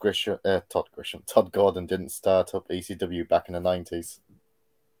if Todd Gordon didn't start up ECW back in the 90s?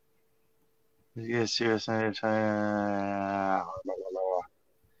 Yes, seriously.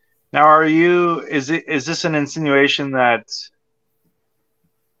 Now, is this an insinuation that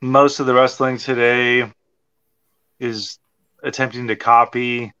most of the wrestling today is attempting to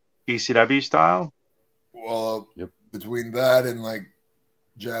copy ECW style? Well, between that and like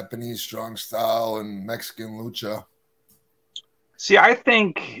Japanese strong style and Mexican lucha. See, I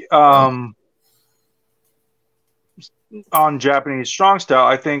think on Japanese strong style,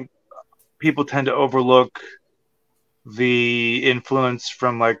 I think people tend to overlook the influence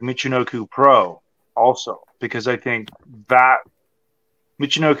from like Michinoku Pro also, because I think that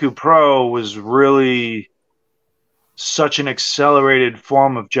Michinoku Pro was really such an accelerated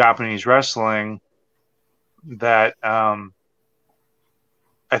form of Japanese wrestling that I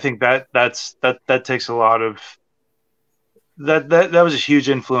think that takes a lot of that was a huge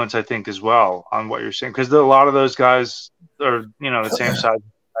influence, I think, as well on what you're saying, because a lot of those guys are the same size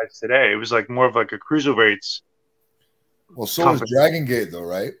as today. It was like more of like a cruiserweights. Well, so was Dragon Gate though,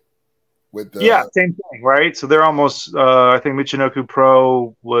 right? With the same thing, right? So they're almost. I think Michinoku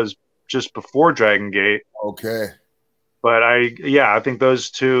Pro was just before Dragon Gate. Okay. But I think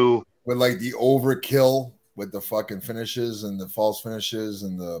those two with like the overkill with the fucking finishes and the false finishes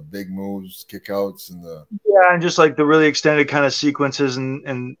and the big moves, kickouts and the and just like the really extended kind of sequences and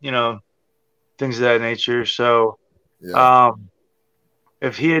things of that nature. So if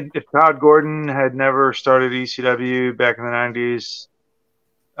Todd Gordon had never started ECW back in the 90s,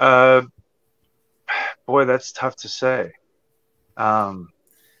 boy, that's tough to say.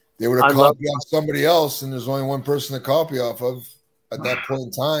 They would have copied off somebody else, and there's only one person to copy off of at that point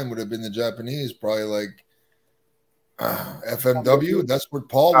in time. Would have been the Japanese, probably like FMW. That's what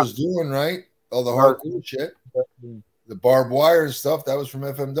Paul was doing, right? All the hardcore shit, the barbed wire and stuff. That was from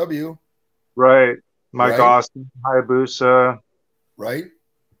FMW, right? Mike Austin, Hayabusa, right?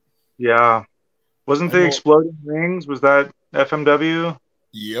 Yeah, wasn't the Exploding Rings? Was that FMW?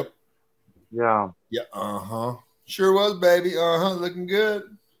 Yep. Yeah. Yeah. Sure was, baby. Looking good.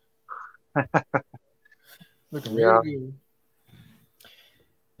 Looking real good.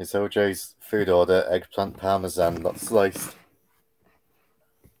 It's OJ's food order: eggplant parmesan, not sliced.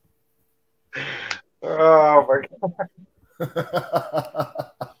 Oh my god!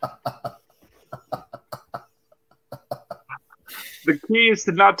 The key is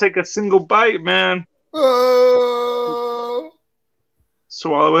to not take a single bite, man.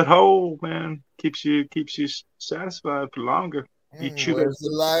 Swallow it whole, man. Keeps you satisfied for longer. You chew Where's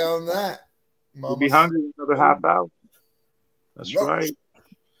the lie on that? You'll be hungry in another half hour. That's right.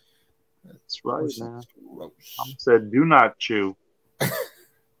 That's right, man. I said, do not chew.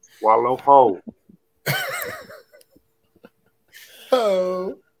 Swallow whole.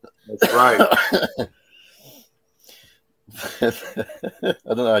 Oh. That's right. I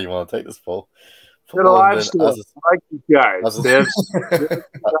don't know how you want to take this, Paul. Good live store. I like you guys.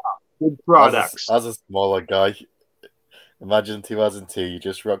 Good products. As a smaller guy, imagine 2002, you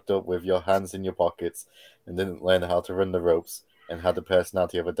just rocked up with your hands in your pockets and didn't learn how to run the ropes and had the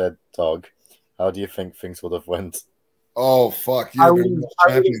personality of a dead dog. How do you think things would have went? Oh, fuck. I would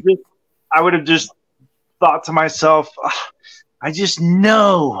have just thought to myself, I just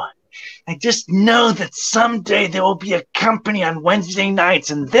know that someday there will be a company on Wednesday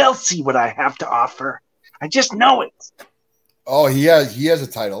nights and they'll see what I have to offer. I just know it. Oh, he has a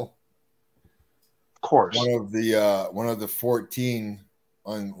title. Of course. One of the 14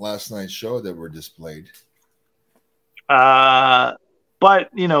 on last night's show that were displayed. But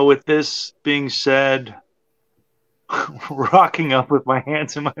with this being said, rocking up with my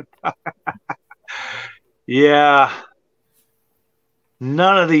hands in my pocket. Yeah.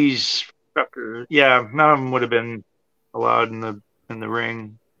 None of these fuckers. Yeah, none of them would have been allowed in the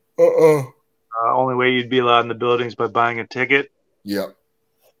ring. Only way you'd be allowed in the building is by buying a ticket. Yep.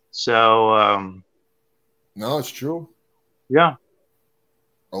 So no, it's true. Yeah.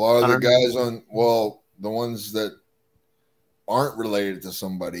 A lot of the guys the ones that aren't related to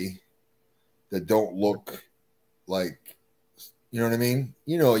somebody that don't look like, you know what I mean?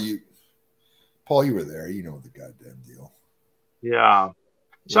 Paul, you were there. You know the goddamn deal. Yeah.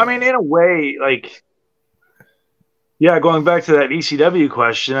 So, I mean, in a way, like, yeah, going back to that ECW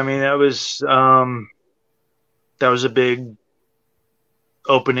question, I mean, that was a big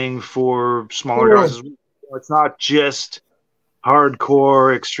opening for smaller guys. It's not just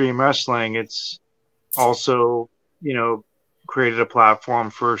hardcore extreme wrestling. It's also, created a platform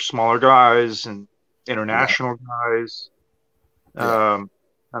for smaller guys and international guys, an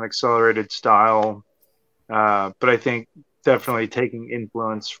accelerated style. But I think definitely taking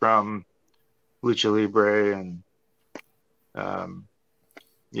influence from Lucha Libre and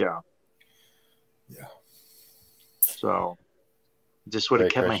so just would have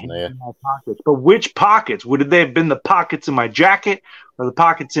kept my hands in my pockets. But which pockets? Would they have been the pockets in my jacket or the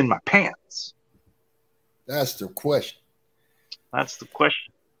pockets in my pants? That's the question.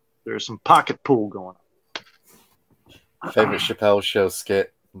 There's some pocket pool going on. Favorite Chappelle show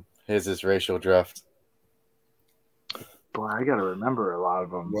skit? Here's his racial draft. Boy, I got to remember a lot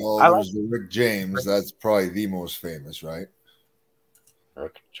of them. Well, there's the Rick James. That's probably the most famous, right?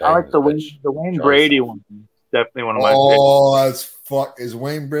 Rick James, I like the Wayne Brady one. Definitely one of my favorites. Oh, that's fuck. Is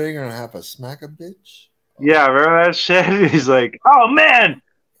Wayne Brady going to have a smack a bitch? Yeah, remember that shit? He's like, oh, man,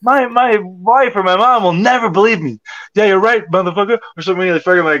 my wife or my mom will never believe me. Yeah, you're right, motherfucker. Or something. He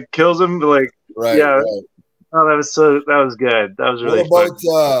fucking kills him. Right. Oh, that was good. That was really fun. What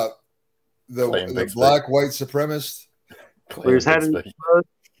about the black white supremacist?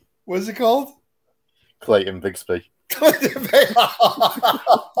 What's it called? Clayton Bigsby.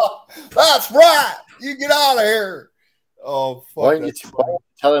 That's right. You get out of here. Oh, fuck. Why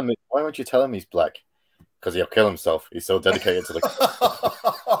aren't you telling me he's black? Because he'll kill himself. He's so dedicated to the.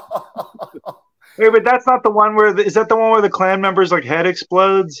 Hey, but that's not the one where is that the one where the clan member's head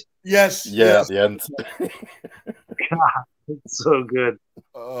explodes? Yes. Yeah, at the end. God, it's so good.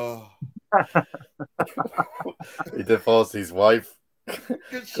 He divorced his wife.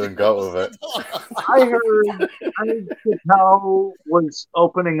 Couldn't go with it. I heard Chappelle was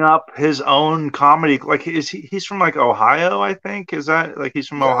opening up his own comedy. He's from Ohio, I think. Is that he's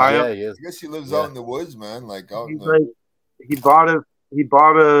from Ohio? Yeah, he is. I guess he lives out in the woods, man. He bought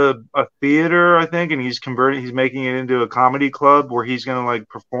a theater, I think, and he's making it into a comedy club where he's gonna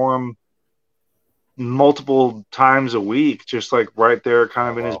perform multiple times a week, just right there,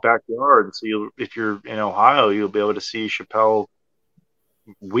 kind of in his backyard. So if you're in Ohio, you'll be able to see Chappelle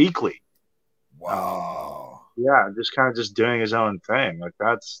weekly. Wow. Yeah, just doing his own thing.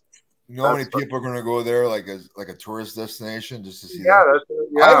 That's. You know how many people are going to go there, like a tourist destination, just to see that?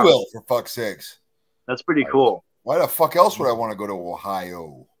 I will, for fuck's sakes. That's pretty cool. Why the fuck else would I want to go to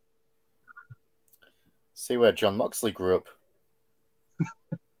Ohio? See where John Moxley grew up.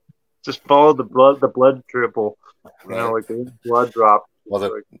 Just follow the blood triple. Right. The blood drop.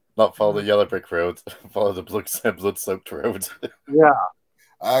 Not follow the yellow brick road, follow the blood-soaked road. Yeah.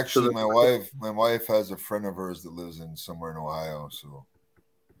 Actually, my wife has a friend of hers that lives in somewhere in Ohio, so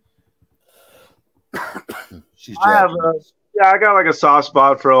she's Japanese. I got like a soft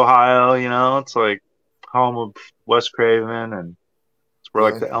spot for Ohio. You know, it's like home of Wes Craven, and it's where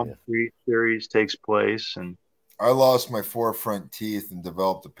like the Elm Street series takes place. And I lost my 4 front teeth and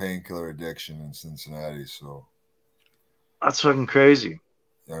developed a painkiller addiction in Cincinnati. So that's fucking crazy.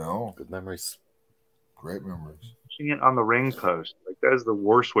 You know, good memories, great memories. It on the ring post, like that is the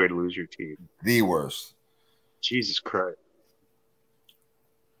worst way to lose your teeth. The worst. Jesus Christ.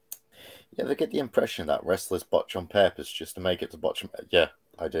 Yeah, they get the impression that wrestlers botch on purpose just to make it to botch. Yeah,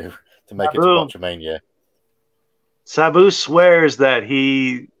 I do. To make it to Botchamania. Sabu swears that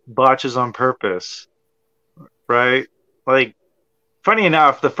he botches on purpose, right? Like, funny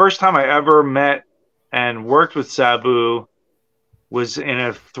enough, the first time I ever met and worked with Sabu was in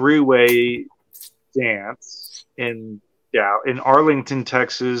a 3-way dance in Arlington,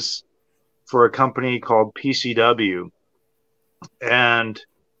 Texas, for a company called PCW, and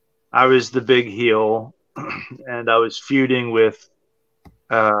I was the big heel, and I was feuding with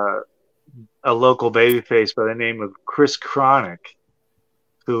a local babyface by the name of Chris Chronic,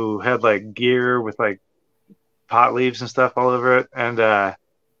 who had like gear with like pot leaves and stuff all over it, and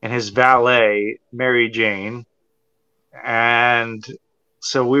his valet Mary Jane, and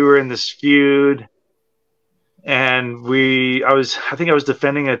so we were in this feud. And I think I was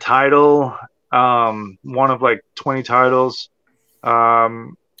defending a title, one of like 20 titles.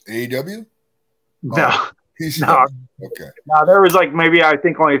 AEW? No. No. Okay. No, there was like maybe I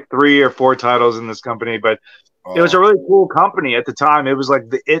think only 3 or 4 titles in this company, but it was a really cool company at the time. It was like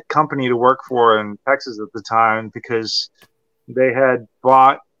the it company to work for in Texas at the time, because they had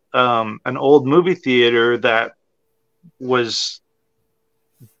bought an old movie theater that was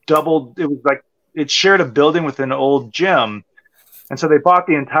doubled. It was like, it shared a building with an old gym, and so they bought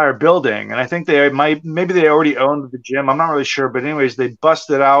the entire building. And I think maybe they already owned the gym. I'm not really sure, but anyways, they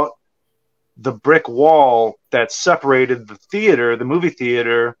busted out the brick wall that separated the theater, the movie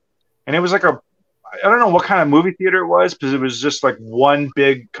theater, and it was like I don't know what kind of movie theater it was, because it was just like one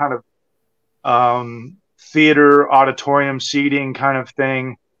big kind of theater auditorium seating kind of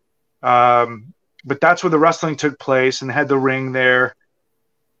thing. But that's where the wrestling took place, and they had the ring there.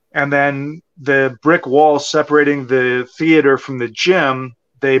 And then the brick wall separating the theater from the gym,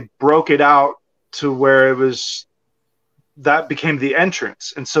 they broke it out to where it was, that became the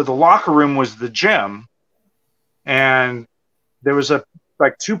entrance. And so the locker room was the gym, and there was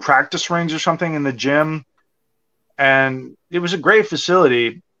like 2 practice rings or something in the gym, and it was a great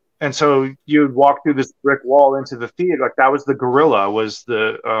facility. And so you would walk through this brick wall into the theater. Like that was the gorilla, was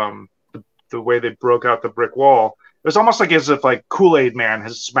the way they broke out the brick wall. It was almost like as if like Kool-Aid Man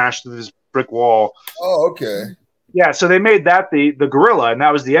has smashed through this brick wall. Oh, okay. Yeah, so they made that the gorilla, and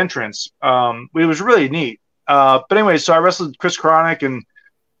that was the entrance. It was really neat. But anyway, so I wrestled Chris Chronic, and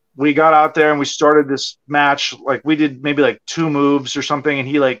we got out there and we started this match. Like we did maybe like 2 moves or something, and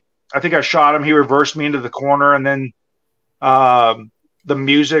he like, I think I shot him. He reversed me into the corner, and then the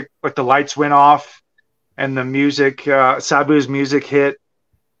music, like the lights went off, and the music, Sabu's music hit,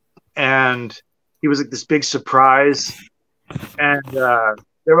 and he was like this big surprise, and they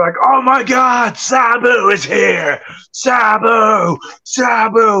were like, "Oh my God, Sabu is here! Sabu,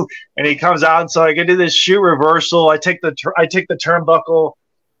 Sabu!" And he comes out, and so like I did this shoot reversal. I take the turnbuckle,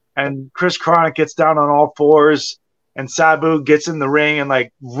 and Chris Chronic gets down on all 4s, and Sabu gets in the ring, and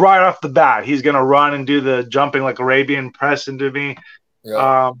like right off the bat, he's gonna run and do the jumping like Arabian press into me.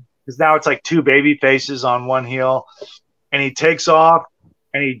 Yeah. Because now it's like 2 baby faces on one heel, and he takes off.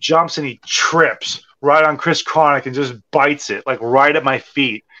 And he jumps and he trips right on Chris Chronic and just bites it like right at my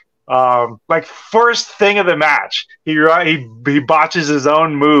feet. Like first thing of the match, he botches his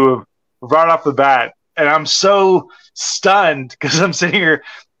own move right off the bat, and I'm so stunned because I'm sitting here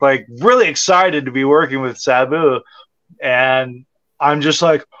like really excited to be working with Sabu, and I'm just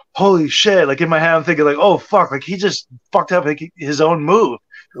like, holy shit! Like in my head, I'm thinking like, oh fuck! Like he just fucked up like his own move.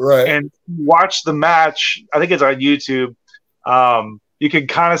 Right. And watch the match. I think it's on YouTube. You can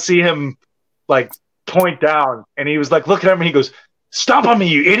kind of see him like point down, and he was like looking at me. He goes, "Stop on me,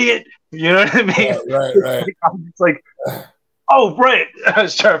 you idiot!" You know what I mean? Right. It's like, oh right. I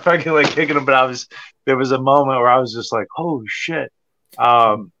started fucking like kicking him, but there was a moment where I was just like, oh shit.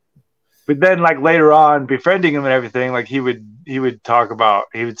 But then like later on, befriending him and everything, like he would talk about,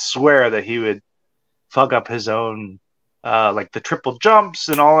 he would swear that he would fuck up his own, like the triple jumps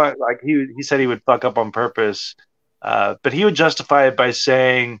and all that. Like he said he would fuck up on purpose. But he would justify it by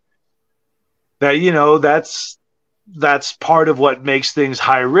saying that, you know, that's that's part of what makes things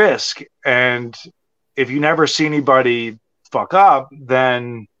high risk. And if you never see anybody fuck up,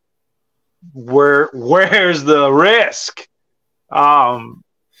 then where's the risk?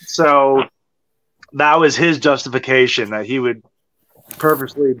 So that was his justification, that he would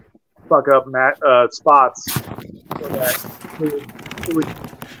purposely fuck up spots so that it would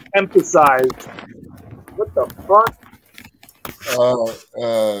emphasize. What the fuck?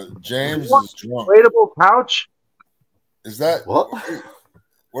 James is drunk. Inflatable couch? Is that what?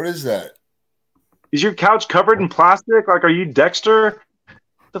 What is that? Is your couch covered in plastic? Like, are you Dexter?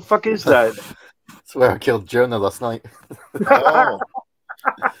 The fuck is that? That's where I killed Jonah last night. Oh.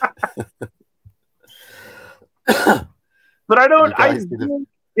 But I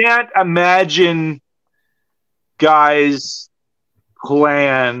can't imagine guys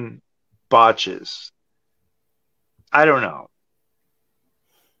plan botches. I don't know.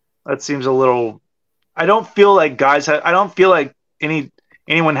 That seems a little. I don't feel like guys have. I don't feel like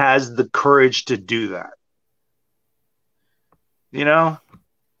anyone has the courage to do that. You know?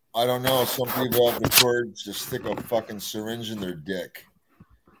 I don't know. Some people have the courage to stick a fucking syringe in their dick.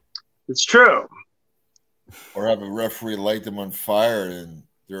 It's true. Or have a referee light them on fire and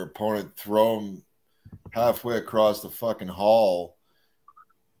their opponent throw them halfway across the fucking hall,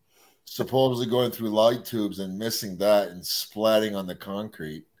 supposedly going through light tubes and missing that and splatting on the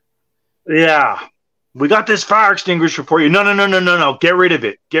concrete. Yeah. We got this fire extinguisher for you. No. Get rid of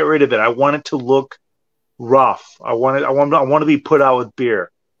it. Get rid of it. I want it to look rough. I want to be put out with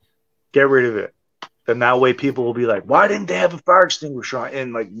beer. Get rid of it. Then that way people will be like, why didn't they have a fire extinguisher on?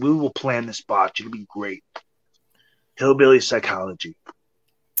 And like, we will plan this botch. It'll be great. Hillbilly psychology.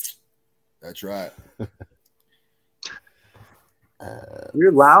 That's right.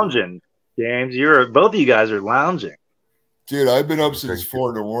 You're lounging, James. Both of you guys are lounging. Dude, I've been up since 4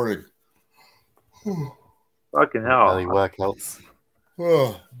 in the morning. Fucking hell. Early workouts.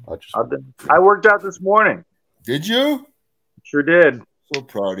 I worked out this morning. Did you? Sure did. So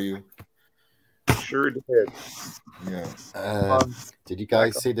proud of you. Sure did. Yeah. Did you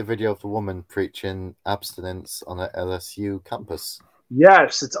guys see the video of the woman preaching abstinence on an LSU campus?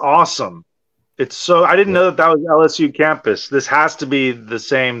 Yes, it's awesome. It's so. I didn't know that was LSU campus. This has to be the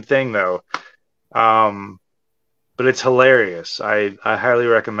same thing, though. But it's hilarious. I highly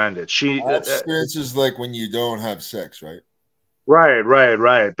recommend it. Abstinence is like when you don't have sex, right?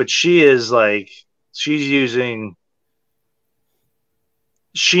 Right. But she is like, she's using.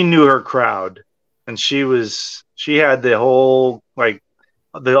 She knew her crowd, and she had the whole, like,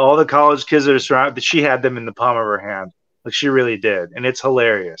 all the college kids that are surrounded, but she had them in the palm of her hand. Like, she really did. And it's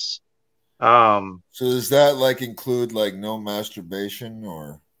hilarious. So does that like include like no masturbation,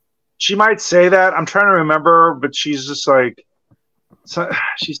 or? She might say that. I'm trying to remember, but she's just like,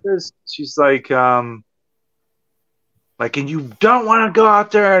 she says, she's like, and you don't want to go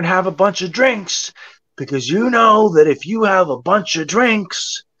out there and have a bunch of drinks, because you know that if you have a bunch of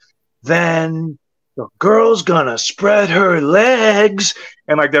drinks, then the girl's gonna spread her legs.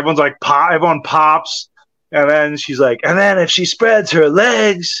 And like, everyone's like, everyone pops. And then she's like, and then if she spreads her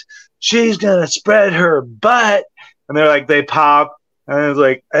legs, she's gonna spread her butt. And they're like, they pop. And it's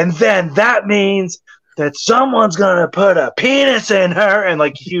like, and then that means that someone's gonna put a penis in her. And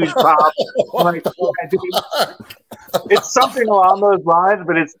like, huge pop. Like, it's something along those lines,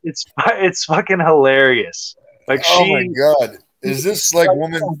 but it's fucking hilarious. Like, oh my god, is this like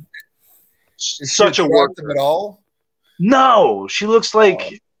woman? Is such a worker at all? No, she looks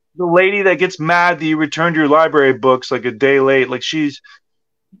like the lady that gets mad that you returned your library books like a day late. Like, she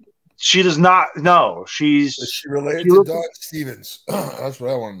does not. No, is she related to Don Stevens? That's what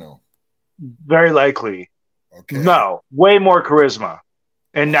I want to know. Very likely. Okay. No, way more charisma,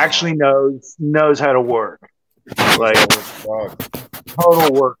 and actually knows how to work. Like,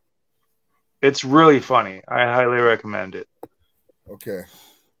 total work. It's really funny. I highly recommend it. Okay.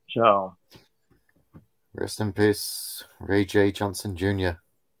 So, rest in peace, Ray J. Johnson Jr.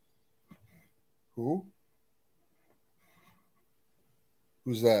 Who?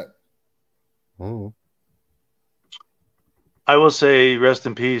 Who's that? Oh. I will say rest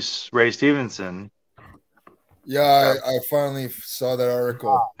in peace, Ray Stevenson. Yeah, I finally saw that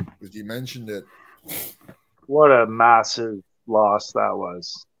article because you mentioned it. What a massive loss that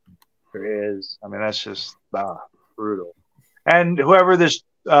was. There is. I mean, that's just brutal. And whoever this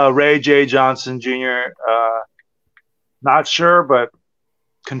Ray J. Johnson Jr., not sure, but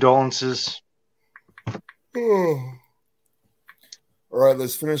condolences. All right,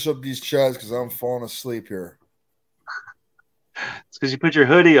 let's finish up these chats because I'm falling asleep here. It's because you put your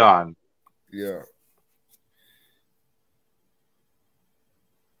hoodie on. Yeah.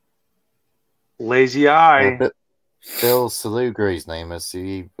 Lazy eye. Bill Salugri, his name is.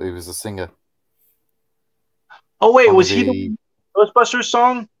 He was a singer. Oh wait, was he the Ghostbusters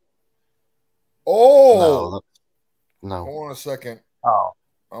song? Oh no. Hold on a second. Oh,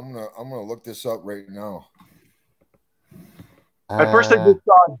 I'm gonna look this up right now. At first, I just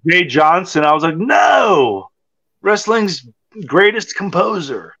saw Jay Johnson. I was like, no, wrestling's greatest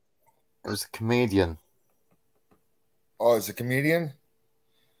composer. It was a comedian. Oh, it's a comedian?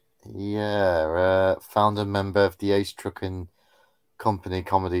 Yeah, founder member of the Ace Trucking Company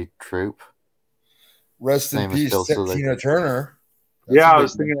comedy troupe. Rest in peace, Tina Turner. That's I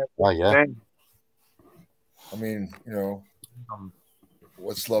was thinking. Yeah. I mean, you know,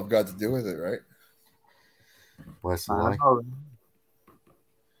 what's love got to do with it, right? Where's the lie?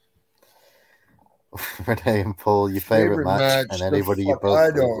 Rene and Paul, your favorite match, and anybody you both.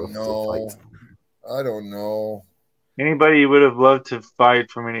 I don't know. Anybody you would have loved to fight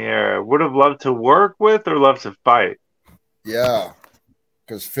from any era? Would have loved to work with or loved to fight? Yeah,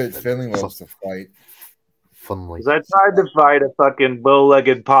 because Finley loves to fight. Funly. Because I tried to fight a fucking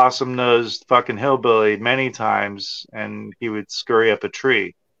bow-legged, possum-nosed fucking hillbilly many times, and he would scurry up a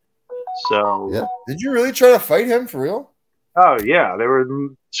tree. So, yeah. Did you really try to fight him for real? Oh yeah, there were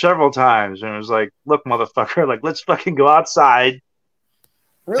several times, and it was like, "Look, motherfucker, like let's fucking go outside."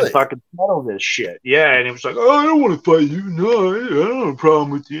 Really? And fucking settle this shit. Yeah, and he was like, "Oh, I don't want to fight you. No, I don't have a problem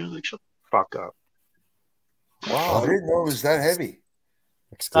with you." Like, shut the fuck up. Wow, I didn't know it was that heavy.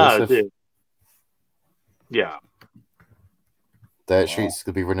 Exclusive. Dude. Yeah. Dirt Sheets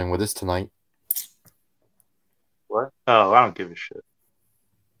could be running with us tonight. What? Oh, I don't give a shit.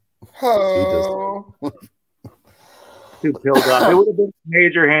 Oh. He does. Too pilled up. It would have been a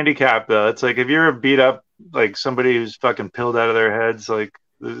major handicap, though. It's like if you're beat up, like somebody who's fucking pilled out of their heads, like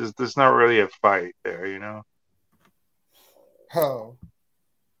there's not really a fight there, you know? Oh.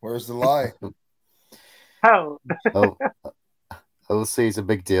 Where's the lie? How? OC is a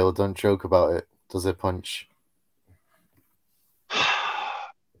big deal. Don't joke about it. Does it punch?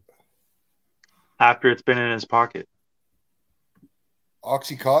 After it's been in his pocket.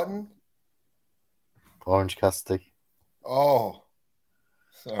 Oxycontin? Orange Cassidy. Oh.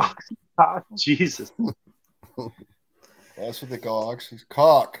 Sorry. Oh, Jesus. That's what they call oxys.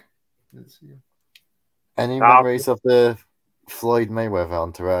 Cock. Any memories of the Floyd Mayweather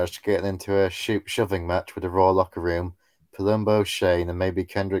entourage getting into a shoving match with the Raw locker room? Palumbo, Shane, and maybe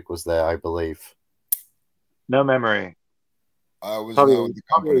Kendrick was there, I believe. No memory. I was not with the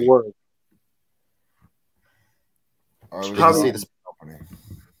company.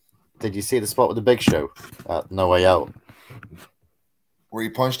 Did you see the spot with the Big Show at No Way Out? Where he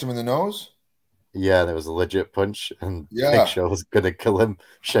punched him in the nose? Yeah, there was a legit punch, and Big Show was going to kill him.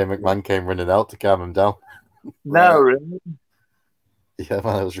 Shane McMahon came running out to calm him down. No, really? Yeah,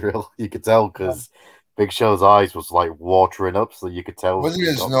 man, it was real. You could tell because Big Show's eyes was like watering up, so you could tell. Wasn't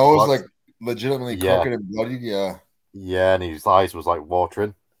his nose like legitimately crooked and bloodied? Yeah. Yeah, and his eyes was like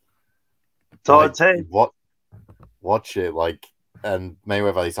watering. That's all it takes. Watch it, like, and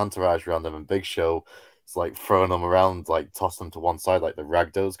Mayweather had his entourage around him, and Big Show is like throwing them around, like tossing them to one side, like the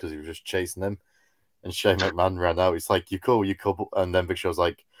ragdolls, because he was just chasing him. And Shane McMahon ran out. He's like, "You cool? You cool?" And then Big Show's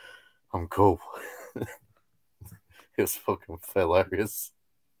like, "I'm cool." It was fucking hilarious.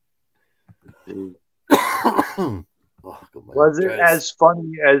 Was it as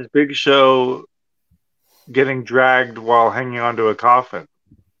funny as Big Show getting dragged while hanging onto a coffin?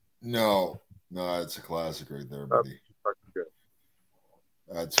 No, it's a classic right there, buddy.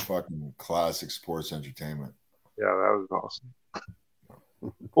 That's fucking classic sports entertainment. Yeah, that was awesome.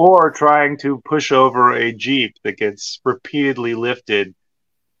 Or trying to push over a Jeep that gets repeatedly lifted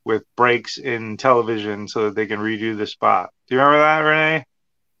with breaks in television so that they can redo the spot. Do you remember that, Rene?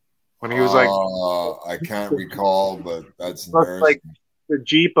 When he was like, I can't recall, but that's embarrassing. Like the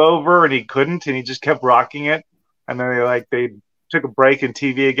Jeep over, and he couldn't, and he just kept rocking it. And then they took a break in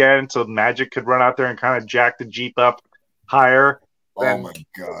TV again, so Magic could run out there and kind of jack the Jeep up higher. Oh my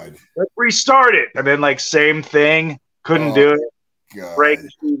god! Let's restart it, and then same thing, couldn't do it. God. Break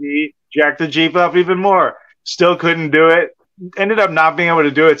the TV, jack the Jeep up even more, still couldn't do it. Ended up not being able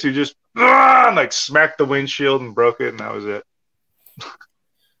to do it, so he just smacked the windshield and broke it, and that was it.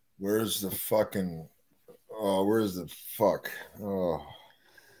 Where's the fucking? Oh, where's the fuck? Oh,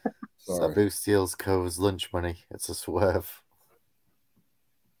 sorry. Sabu steals Cove's lunch money. It's a swerve.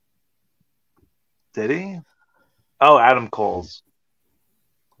 Did he? Oh, Adam Cole's.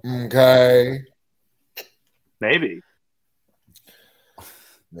 Okay. Maybe.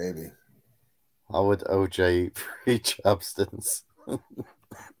 How would OJ preach abstinence?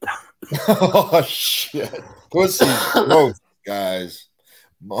 Oh shit! Pussy both guys.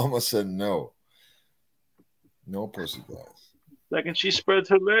 Mama said no. No pussy pies. Second she spreads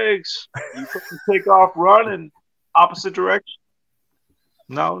her legs, you fucking take off running opposite direction.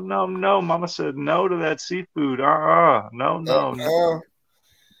 No, no, no. Mama said no to that seafood. No, no, no.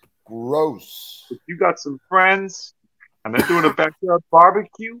 Gross. If you got some friends and they're doing a backyard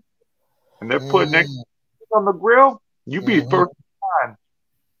barbecue and they're putting it on the grill, you be first in line.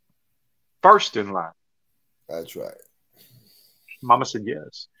 First in line. That's right. Mama said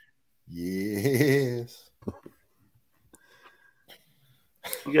yes. Yes.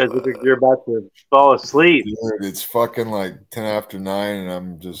 You guys look like you're about to fall asleep. Dude, it's fucking like 10 after 9 and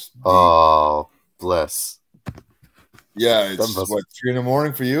I'm just... Oh, bless. Yeah, it's what, 3 in the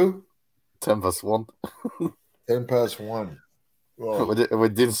morning for you? 10 past 1. 10 past 1. Well, we're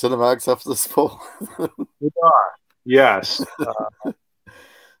doing Cinemax after the sport. We are. Yes.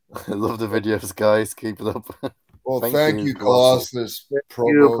 I love the videos, guys. Keep it up. Well, thank you, Colossus.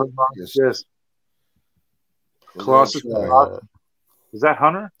 Colossus. Colossus. Is that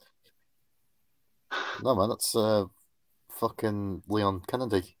Hunter? No, man, that's fucking Leon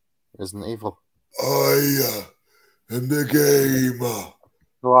Kennedy. Isn't evil. I am the game.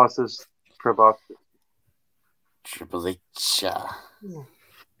 Colossus. Proboscis. Triple H.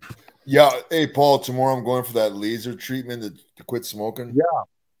 Yeah. Hey, Paul, tomorrow I'm going for that laser treatment to quit smoking. Yeah.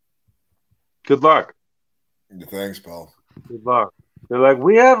 Good luck. Thanks, pal. Good luck. They're like,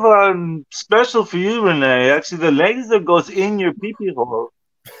 we have a special for you, Rene. Actually, the laser goes in your pee-pee hole.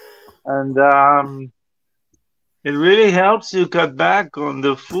 And it really helps you cut back on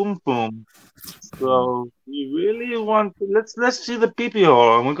the foom. So you really want to, let's see the pee-pee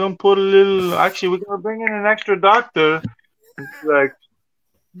hole. And we're going to put a little, actually, we're going to bring in an extra doctor. It's like,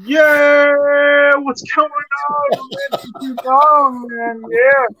 yeah, what's going on? Man?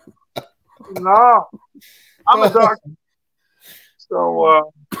 Yeah. No. I'm a doctor.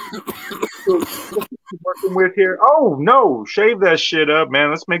 So, working with here. Oh, no. Shave that shit up, man.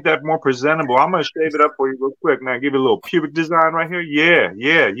 Let's make that more presentable. I'm going to shave it up for you real quick. Now, give you a little pubic design right here. Yeah.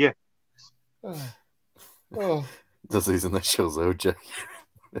 Does these initials, OJ?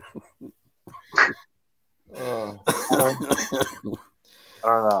 I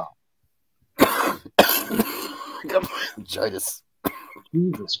don't know. Meningitis.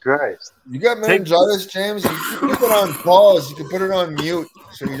 Jesus Christ. You got meningitis, James? You can put it on pause. You can put it on mute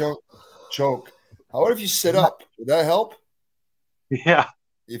so you don't choke. How about if you sit up? Would that help? Yeah.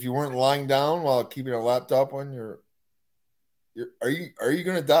 If you weren't lying down while keeping a laptop on your... Are you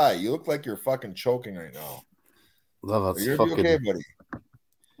going to die? You look like you're fucking choking right now. No, that's you're fucking... okay, buddy.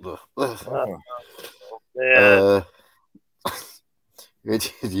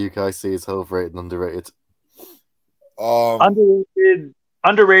 Did you guys see it's overrated and underrated?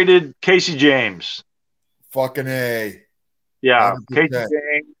 Underrated Casey James. Fucking A. Yeah, 100%. Casey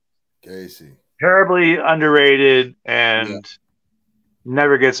James. Casey. Terribly underrated and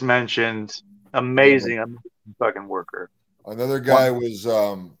never gets mentioned. Amazing fucking worker. Another guy was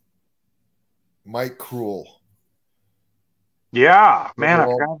Mike Krul. Yeah, man, I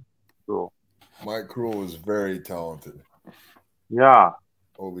forgot. Cool. Mike Krul was very talented. Yeah.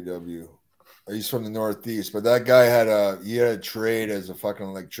 OBW. He's from the Northeast, but that guy had a trade as a fucking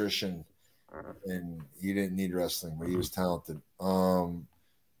electrician, and he didn't need wrestling, but he was talented.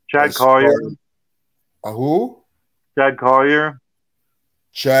 Chad Collier. Who? Chad Collier.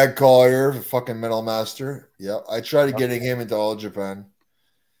 Chad Collier, the fucking metal master. Yeah, I tried getting him into All Japan.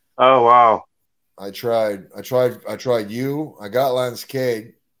 Oh wow. I tried you. I got Lance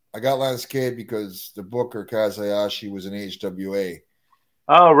Cade. I got Lance Cade because the booker Kazayashi was an HWA.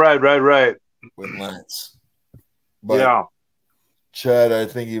 Oh right. With Lance. But Chad, I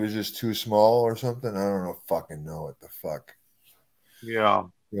think he was just too small or something. I don't know. Fucking know what the fuck. Yeah.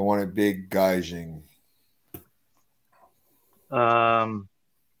 They wanted big Gaijin.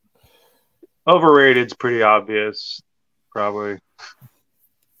 Overrated's pretty obvious, probably.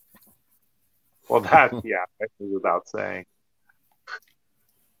 Well, that goes without saying.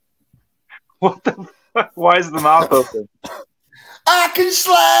 What the fuck? Why is the mouth open? I can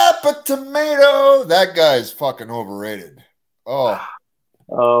slap a tomato. That guy's fucking overrated. Oh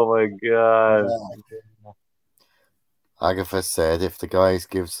my god. Agatha said if the guy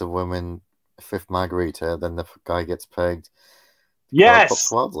gives the woman a fifth margarita, then the guy gets pegged.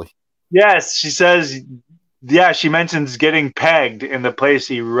 Yes. Yes, she says. Yeah, she mentions getting pegged in the place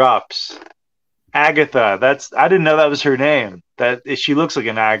he erupts. Agatha. I didn't know that was her name. She looks like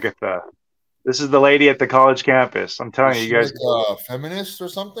an Agatha. This is the lady at the college campus. I'm telling you guys. Like a feminist or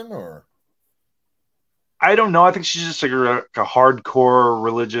something, or I don't know. I think she's just like a hardcore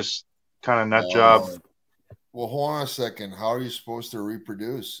religious kind of nut job. Well, hold on a second. How are you supposed to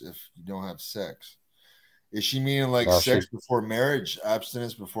reproduce if you don't have sex? Is she meaning like sex before marriage,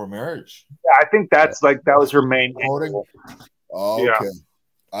 abstinence before marriage? Yeah, I think that's like that was her main angle. Oh, okay.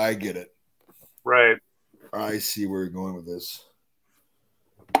 I get it. Right. I see where you're going with this.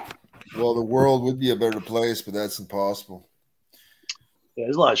 Well, the world would be a better place, but that's impossible. Yeah,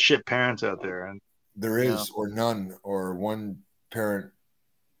 there's a lot of shit parents out there, and there is, or none, or one parent.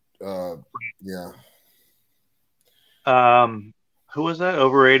 Yeah. Who was that?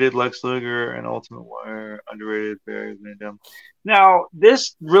 Overrated Lex Luger and Ultimate Warrior. Underrated Barry Windham. Now,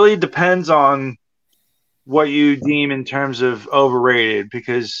 this really depends on what you deem in terms of overrated,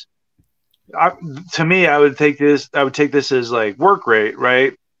 because to me, I would take this as like work rate,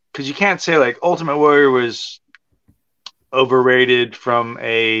 right? Because you can't say like Ultimate Warrior was overrated from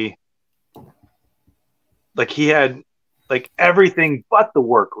a like he had like everything but the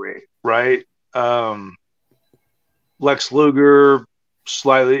work rate, right? Lex Luger,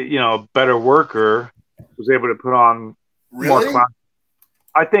 slightly, better worker, was able to put on more class,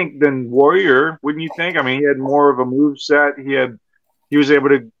 I think, than Warrior, wouldn't you think? I mean, he had more of a move set. He was able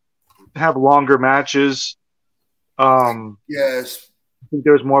to have longer matches. Yes. I think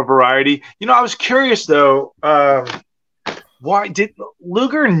there was more variety. I was curious though, why did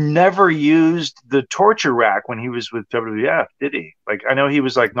Luger never used the torture rack when he was with WWF, did he? Like, I know he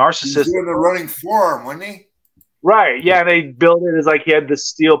was like narcissistic. He was doing the running forearm, wasn't he? Right, yeah, they built it as like he had the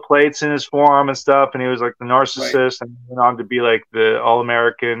steel plates in his forearm and stuff, and he was like the narcissist, and went on to be like the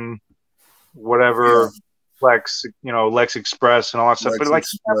All-American, whatever, Lex Express and all that stuff. But like,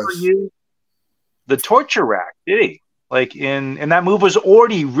 he never used the torture rack, did he? Like, and that move was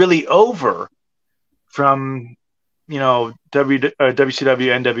already really over from WCW,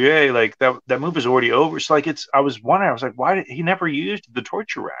 NWA. Like that move was already over. So like, I was wondering, I was like, why did he never used the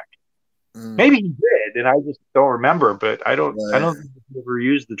torture rack? Maybe he did, and I just don't remember. But I don't think he ever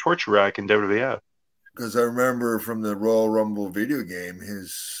used the torture rack in WWF. Because I remember from the Royal Rumble video game,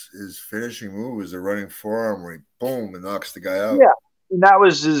 his finishing move was a running forearm where he boom and knocks the guy out. Yeah, and that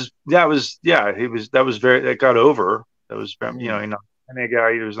was that got over. That was and a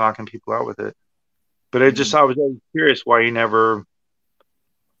guy who was knocking people out with it. But I was always curious why he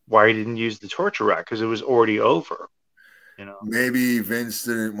didn't use the torture rack, because it was already over. Maybe Vince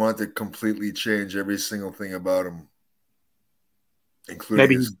didn't want to completely change every single thing about him,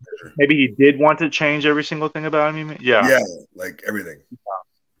 including maybe he did want to change every single thing about him. Yeah, like everything.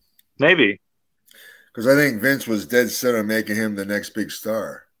 Maybe because I think Vince was dead set on making him the next big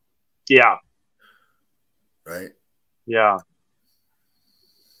star. Yeah. Right. Yeah.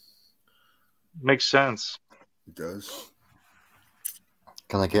 Makes sense. It does.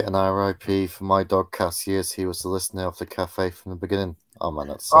 Can I get an RIP for my dog Cassius? He was the listener of the Café from the beginning. Oh man,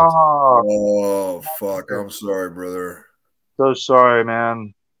 that's sad. Oh fuck! I'm sorry, brother. So sorry,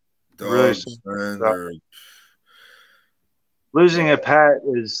 man. Dogs, really losing a pet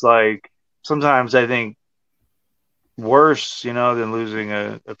is like sometimes I think worse, than losing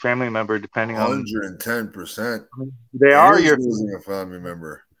a family member. Depending 110%. They are losing a family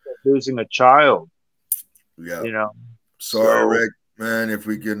member. Losing a child. Yeah. Sorry, Rick. Man, if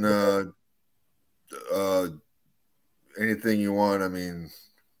we can anything you want, I mean,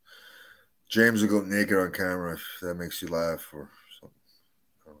 James will go naked on camera if that makes you laugh or something.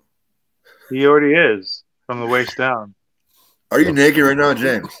 He already is from the waist down. Are you naked right now,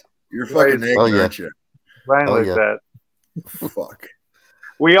 James? You're fucking naked, aren't you? Playing with that. Fuck.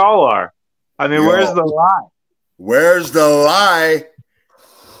 We all are. I mean, where's the lie? Where's the lie?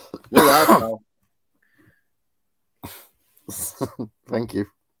 We're laughing. Thank you.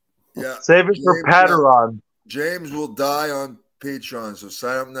 Yeah. Save it for Patreon. James will die on Patreon, so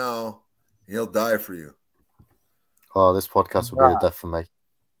sign up now. He'll die for you. Oh, this podcast will be a death for me.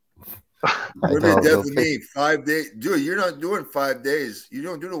 It'll be a death for me. 5 days. Dude, you're not doing 5 days. You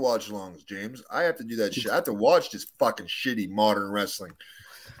don't do the watch longs, James. I have to do that shit. I have to watch this fucking shitty modern wrestling.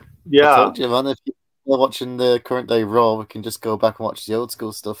 Yeah. I told you, man, if you're watching the current day Raw, we can just go back and watch the old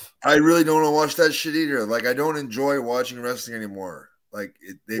school stuff. I really don't want to watch that shit either. Like, I don't enjoy watching wrestling anymore. Like,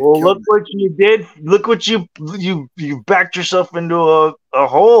 look what you did. Look what you backed yourself into a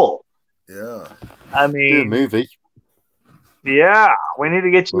hole. Yeah. I mean, do a movie. Yeah, we need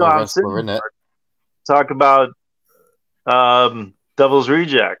to get you on Cinema. Talk about Devil's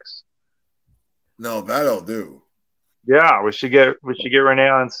Rejects. No, that'll do. Yeah, we should get Rene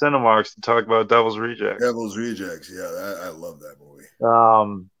on Cinemarks to talk about Devil's Rejects. Devil's Rejects, yeah, I love that movie.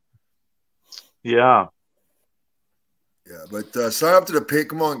 Yeah. Yeah, but sign up to the pay.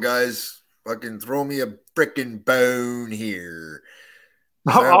 Come on, guys. Fucking throw me a frickin' bone here.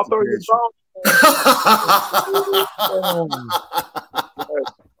 I'll throw you a bone.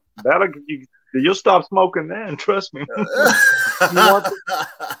 You'll stop smoking then. Trust me. You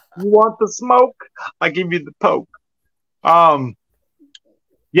want the smoke? I give you the poke.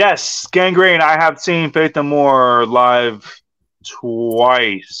 Yes, Gangrene. I have seen Faith No More live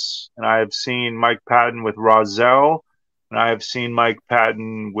twice, and I have seen Mike Patton with Rozelle, and I have seen Mike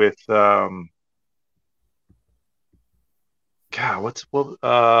Patton with I'm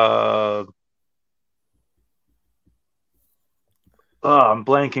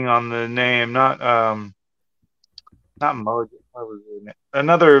blanking on the name. Not Mojo. What was his name?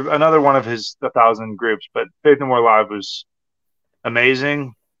 Another one of his 1,000 groups, but Faith No More live was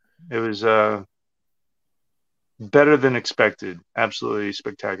amazing. It was better than expected. Absolutely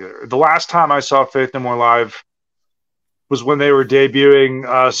spectacular. The last time I saw Faith No More live was when they were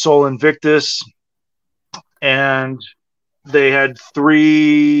debuting Soul Invictus, and they had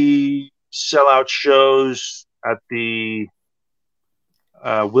 3 sellout shows at the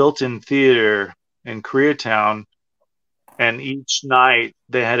Wilton Theater in Koreatown, and each night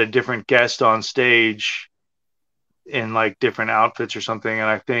they had a different guest on stage in like different outfits or something. And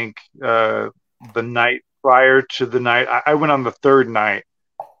I think the night prior to the night, I went on the 3rd night,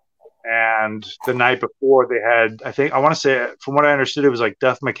 and the night before they had, I want to say, from what I understood, it was like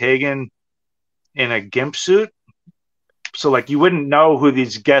Duff McKagan in a gimp suit. So like you wouldn't know who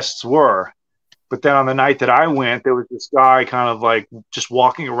these guests were. But then on the night that I went, there was this guy kind of like just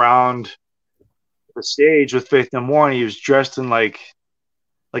walking around the stage with Faith No More, and he was dressed in like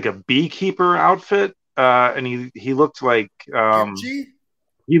a beekeeper outfit, and he looked like Kimchi?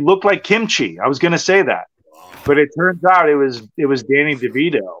 He looked like Kimchi. I was going to say that, but it turns out it was Danny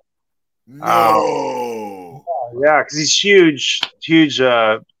DeVito. No. Yeah, because he's huge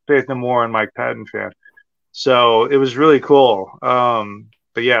Faith No More and Mike Patton fan. So it was really cool.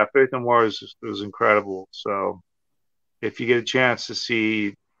 But yeah, Faith No More was incredible. So if you get a chance to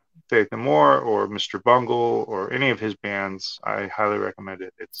see Faith No More or Mr. Bungle or any of his bands, I highly recommend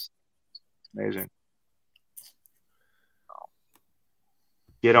it. It's amazing.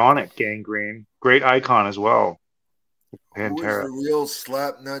 Get on it, Gangrene. Great icon as well. Pantera. Who is the real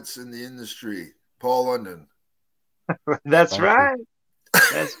slap nuts in the industry? Paul London. That's right.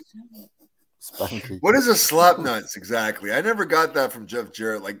 Spanky. What is a slap nuts exactly? I never got that from Jeff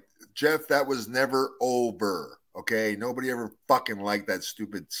Jarrett. Like, Jeff, that was never over. Okay, nobody ever fucking liked that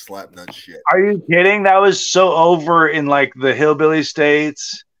stupid slap nut shit. Are you kidding? That was so over in like the hillbilly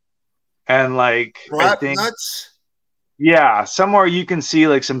states, and like slap nuts. Yeah, somewhere you can see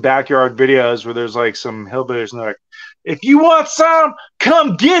like some backyard videos where there's like some hillbillies and they're like, "If you want some,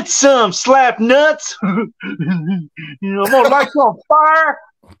 come get some, slap nuts." I'm gonna light you on fire.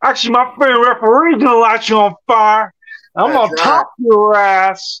 Actually, my friend referee's gonna light you on fire. I'm gonna top your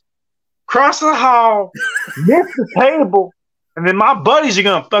ass, cross the hall, miss the table, and then my buddies are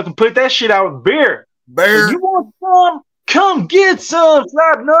gonna fucking put that shit out with beer. Bear. So you want some? Come get some,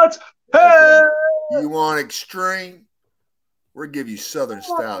 slap nuts. Hey! You want extreme? We'll give you Southern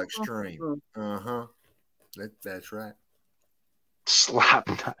style extreme. That's right. Slap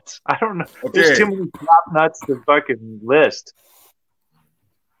nuts. I don't know. Okay. There's too many slap nuts to fucking list.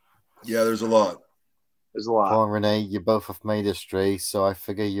 Yeah, there's a lot. There's a lot. Come on, Rene, you both have made history, so I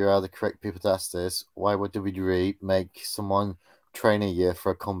figure you are the correct people to ask this. Why would WWE make someone train a year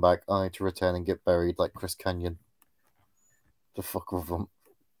for a comeback only to return and get buried like Chris Kanyon? The fuck with them.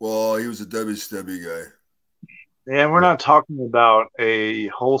 Well, he was a WCW guy. Yeah, we're not talking about a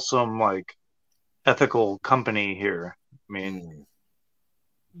wholesome, like, ethical company here. I mean,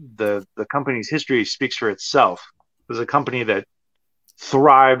 the company's history speaks for itself. It's a company that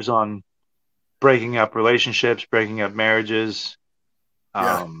thrives on breaking up relationships, breaking up marriages.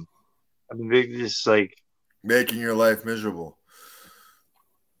 Yeah. I mean, they just like making your life miserable.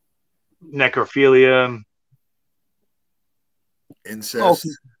 Necrophilia, incest,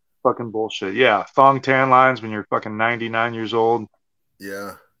 fucking bullshit. Yeah, thong tan lines when you're fucking 99 years old.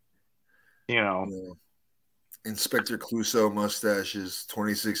 Yeah, you know. Inspector Clouseau mustaches,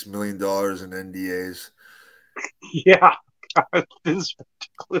 $26 million in NDAs. Yeah, God, Inspector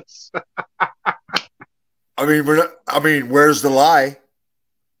Clouseau. I mean, we're not. I mean, where's the lie?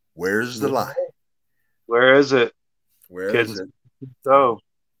 Where's the lie? Where is it? Where is it? So,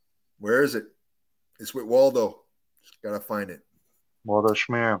 where is it? It's with Waldo. Just gotta find it. Waldo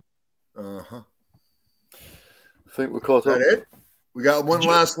Schmear. I think we're caught up. Is that it? We got one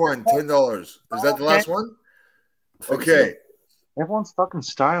last one. $10. Is that the last one? Okay. Everyone's fucking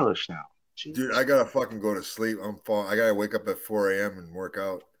stylish now. Jeez. Dude, I gotta fucking go to sleep. I gotta wake up at 4 a.m. and work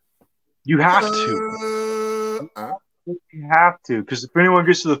out. You have to. You have to, because if anyone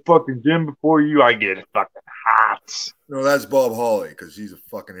gets to the fucking gym before you, I get fucking hot. No, that's Bob Hawley, because he's a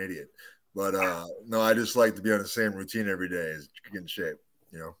fucking idiot. But no, I just like to be on the same routine every day is get in shape,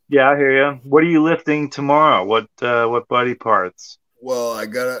 you know. Yeah, I hear you. What are you lifting tomorrow? What body parts? Well, I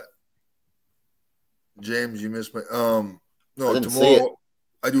gotta James, you missed my no, didn't see it. tomorrow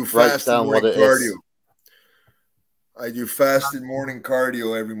I do Write fasted down what morning it cardio. is. I do fasted morning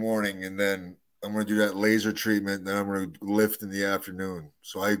cardio every morning, and then I'm going to do that laser treatment. Then I'm going to lift in the afternoon.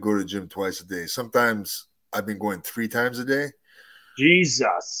 So I go to the gym twice a day. Sometimes I've been going 3 times a day.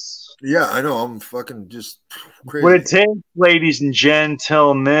 Jesus. Yeah, I know. I'm fucking just crazy. What it takes, ladies and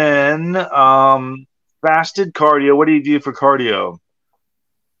gentlemen, fasted cardio. What do you do for cardio?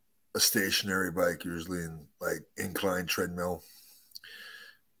 A stationary bike, usually in like incline treadmill.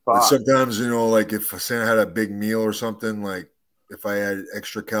 Fuck. But sometimes, you know, like if I had a big meal or something, like if I had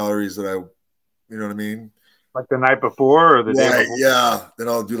extra calories that you know what I mean? Like the night before or the day before? Yeah. Then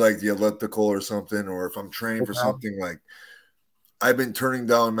I'll do like the elliptical or something. Or if I'm training for something, like I've been turning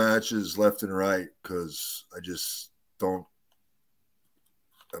down matches left and right because I just don't.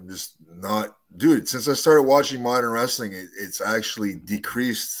 I'm just not, dude. Since I started watching modern wrestling, it's actually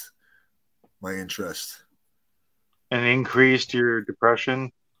decreased my interest and increased your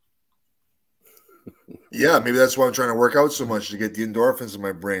depression. Yeah, maybe that's why I'm trying to work out so much to get the endorphins in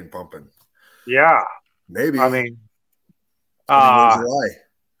my brain pumping. Yeah, maybe. I mean, I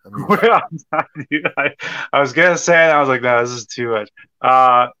was gonna say that. I was like, no, this is too much.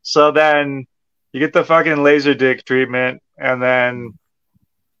 So then you get the fucking laser dick treatment, and then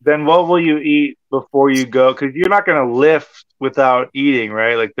what will you eat before you go? Because you're not gonna lift without eating,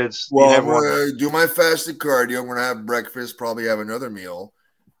 right? Like that's. Well, I'm gonna do my fasted cardio. I'm gonna have breakfast, probably have another meal.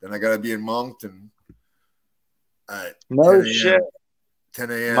 Then I gotta be in Moncton at 10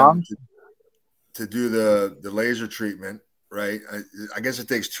 a.m. to do the laser treatment. Right, I guess it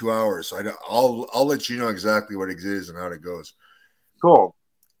takes 2 hours, so I'll let you know exactly what it is and how it goes. Cool.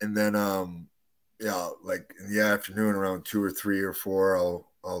 And then yeah, like in the afternoon around 2 or 3 or 4, I'll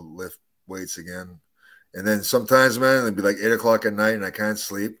lift weights again. And then sometimes, man, it'll be like 8 o'clock at night and I can't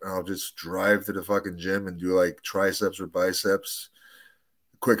sleep. And I'll just drive to the fucking gym and do like triceps or biceps,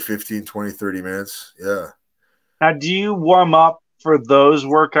 quick 15, 20, 30 minutes. Yeah. Now, do you warm up for those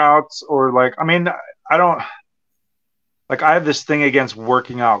workouts, or like? I mean, I don't. Like, I have this thing against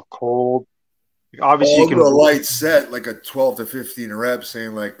working out cold. Like, obviously, you can do a light set, like a 12 to 15 reps,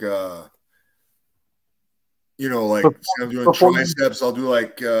 saying like, you know, like I'm doing triceps, I'll do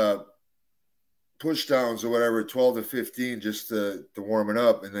like push downs or whatever, 12 to 15, just to warm it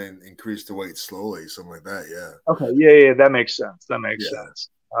up, and then increase the weight slowly, something like that. Yeah. Okay. Yeah. That makes sense. That makes sense.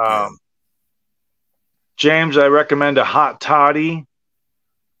 James, I recommend a hot toddy.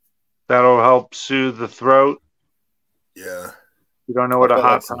 That'll help soothe the throat. Yeah. You don't know what a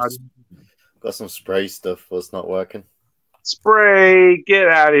hot toddy? Got some spray stuff, but it's not working. Spray, get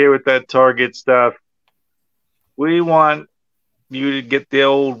out of here with that Target stuff. We want you to get the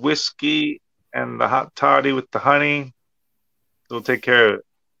old whiskey and the hot toddy with the honey. It'll take care of it.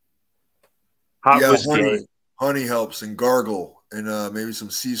 Hot whiskey. Honey helps, and gargle, and maybe some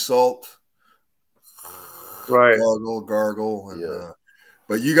sea salt. Right. Gargle. And,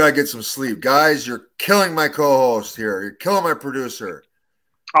 but you got to get some sleep. Guys, you're killing my co-host here. You're killing my producer.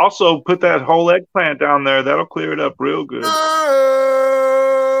 Also, put that whole eggplant down there. That'll clear it up real good.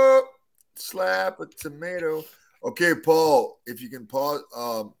 Slap a tomato. Okay, Paul, if you can pause,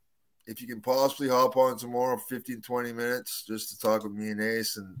 possibly hop on tomorrow, 15, 20 minutes, just to talk with me and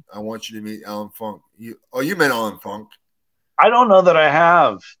Ace, and I want you to meet Alan Funk. You met Alan Funk. I don't know that I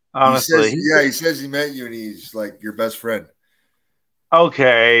have, honestly. He says he met you, and he's like your best friend.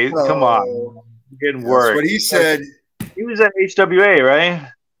 Okay, come on. Getting work. That's what he said. He was at HWA, right?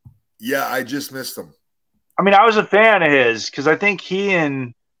 Yeah, I just missed him. I mean, I was a fan of his because I think he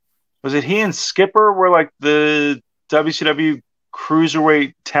and Skipper were like the WCW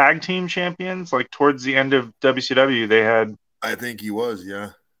Cruiserweight Tag Team Champions. Like towards the end of WCW, they had. I think he was, yeah.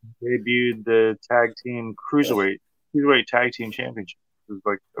 Debuted the Tag Team Cruiserweight Tag Team Championship. It was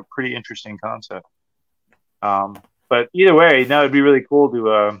like a pretty interesting concept. But either way, no, it'd be really cool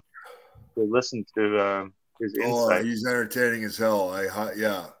to listen to his insight. He's entertaining as hell. I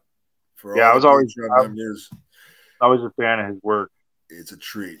was always a fan of his work. It's a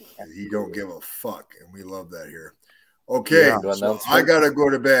treat. He don't give a fuck, and we love that here. Okay, so I gotta go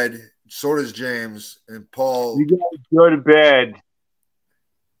to bed. So does James and Paul. You gotta go to bed,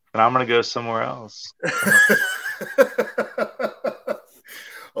 and I'm gonna go somewhere else.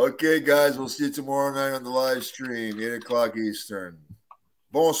 Okay, guys, we'll see you tomorrow night on the live stream, 8 o'clock Eastern.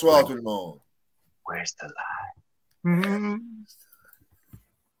 Bonsoir tout le monde. Where's the lie?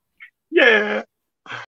 Yeah.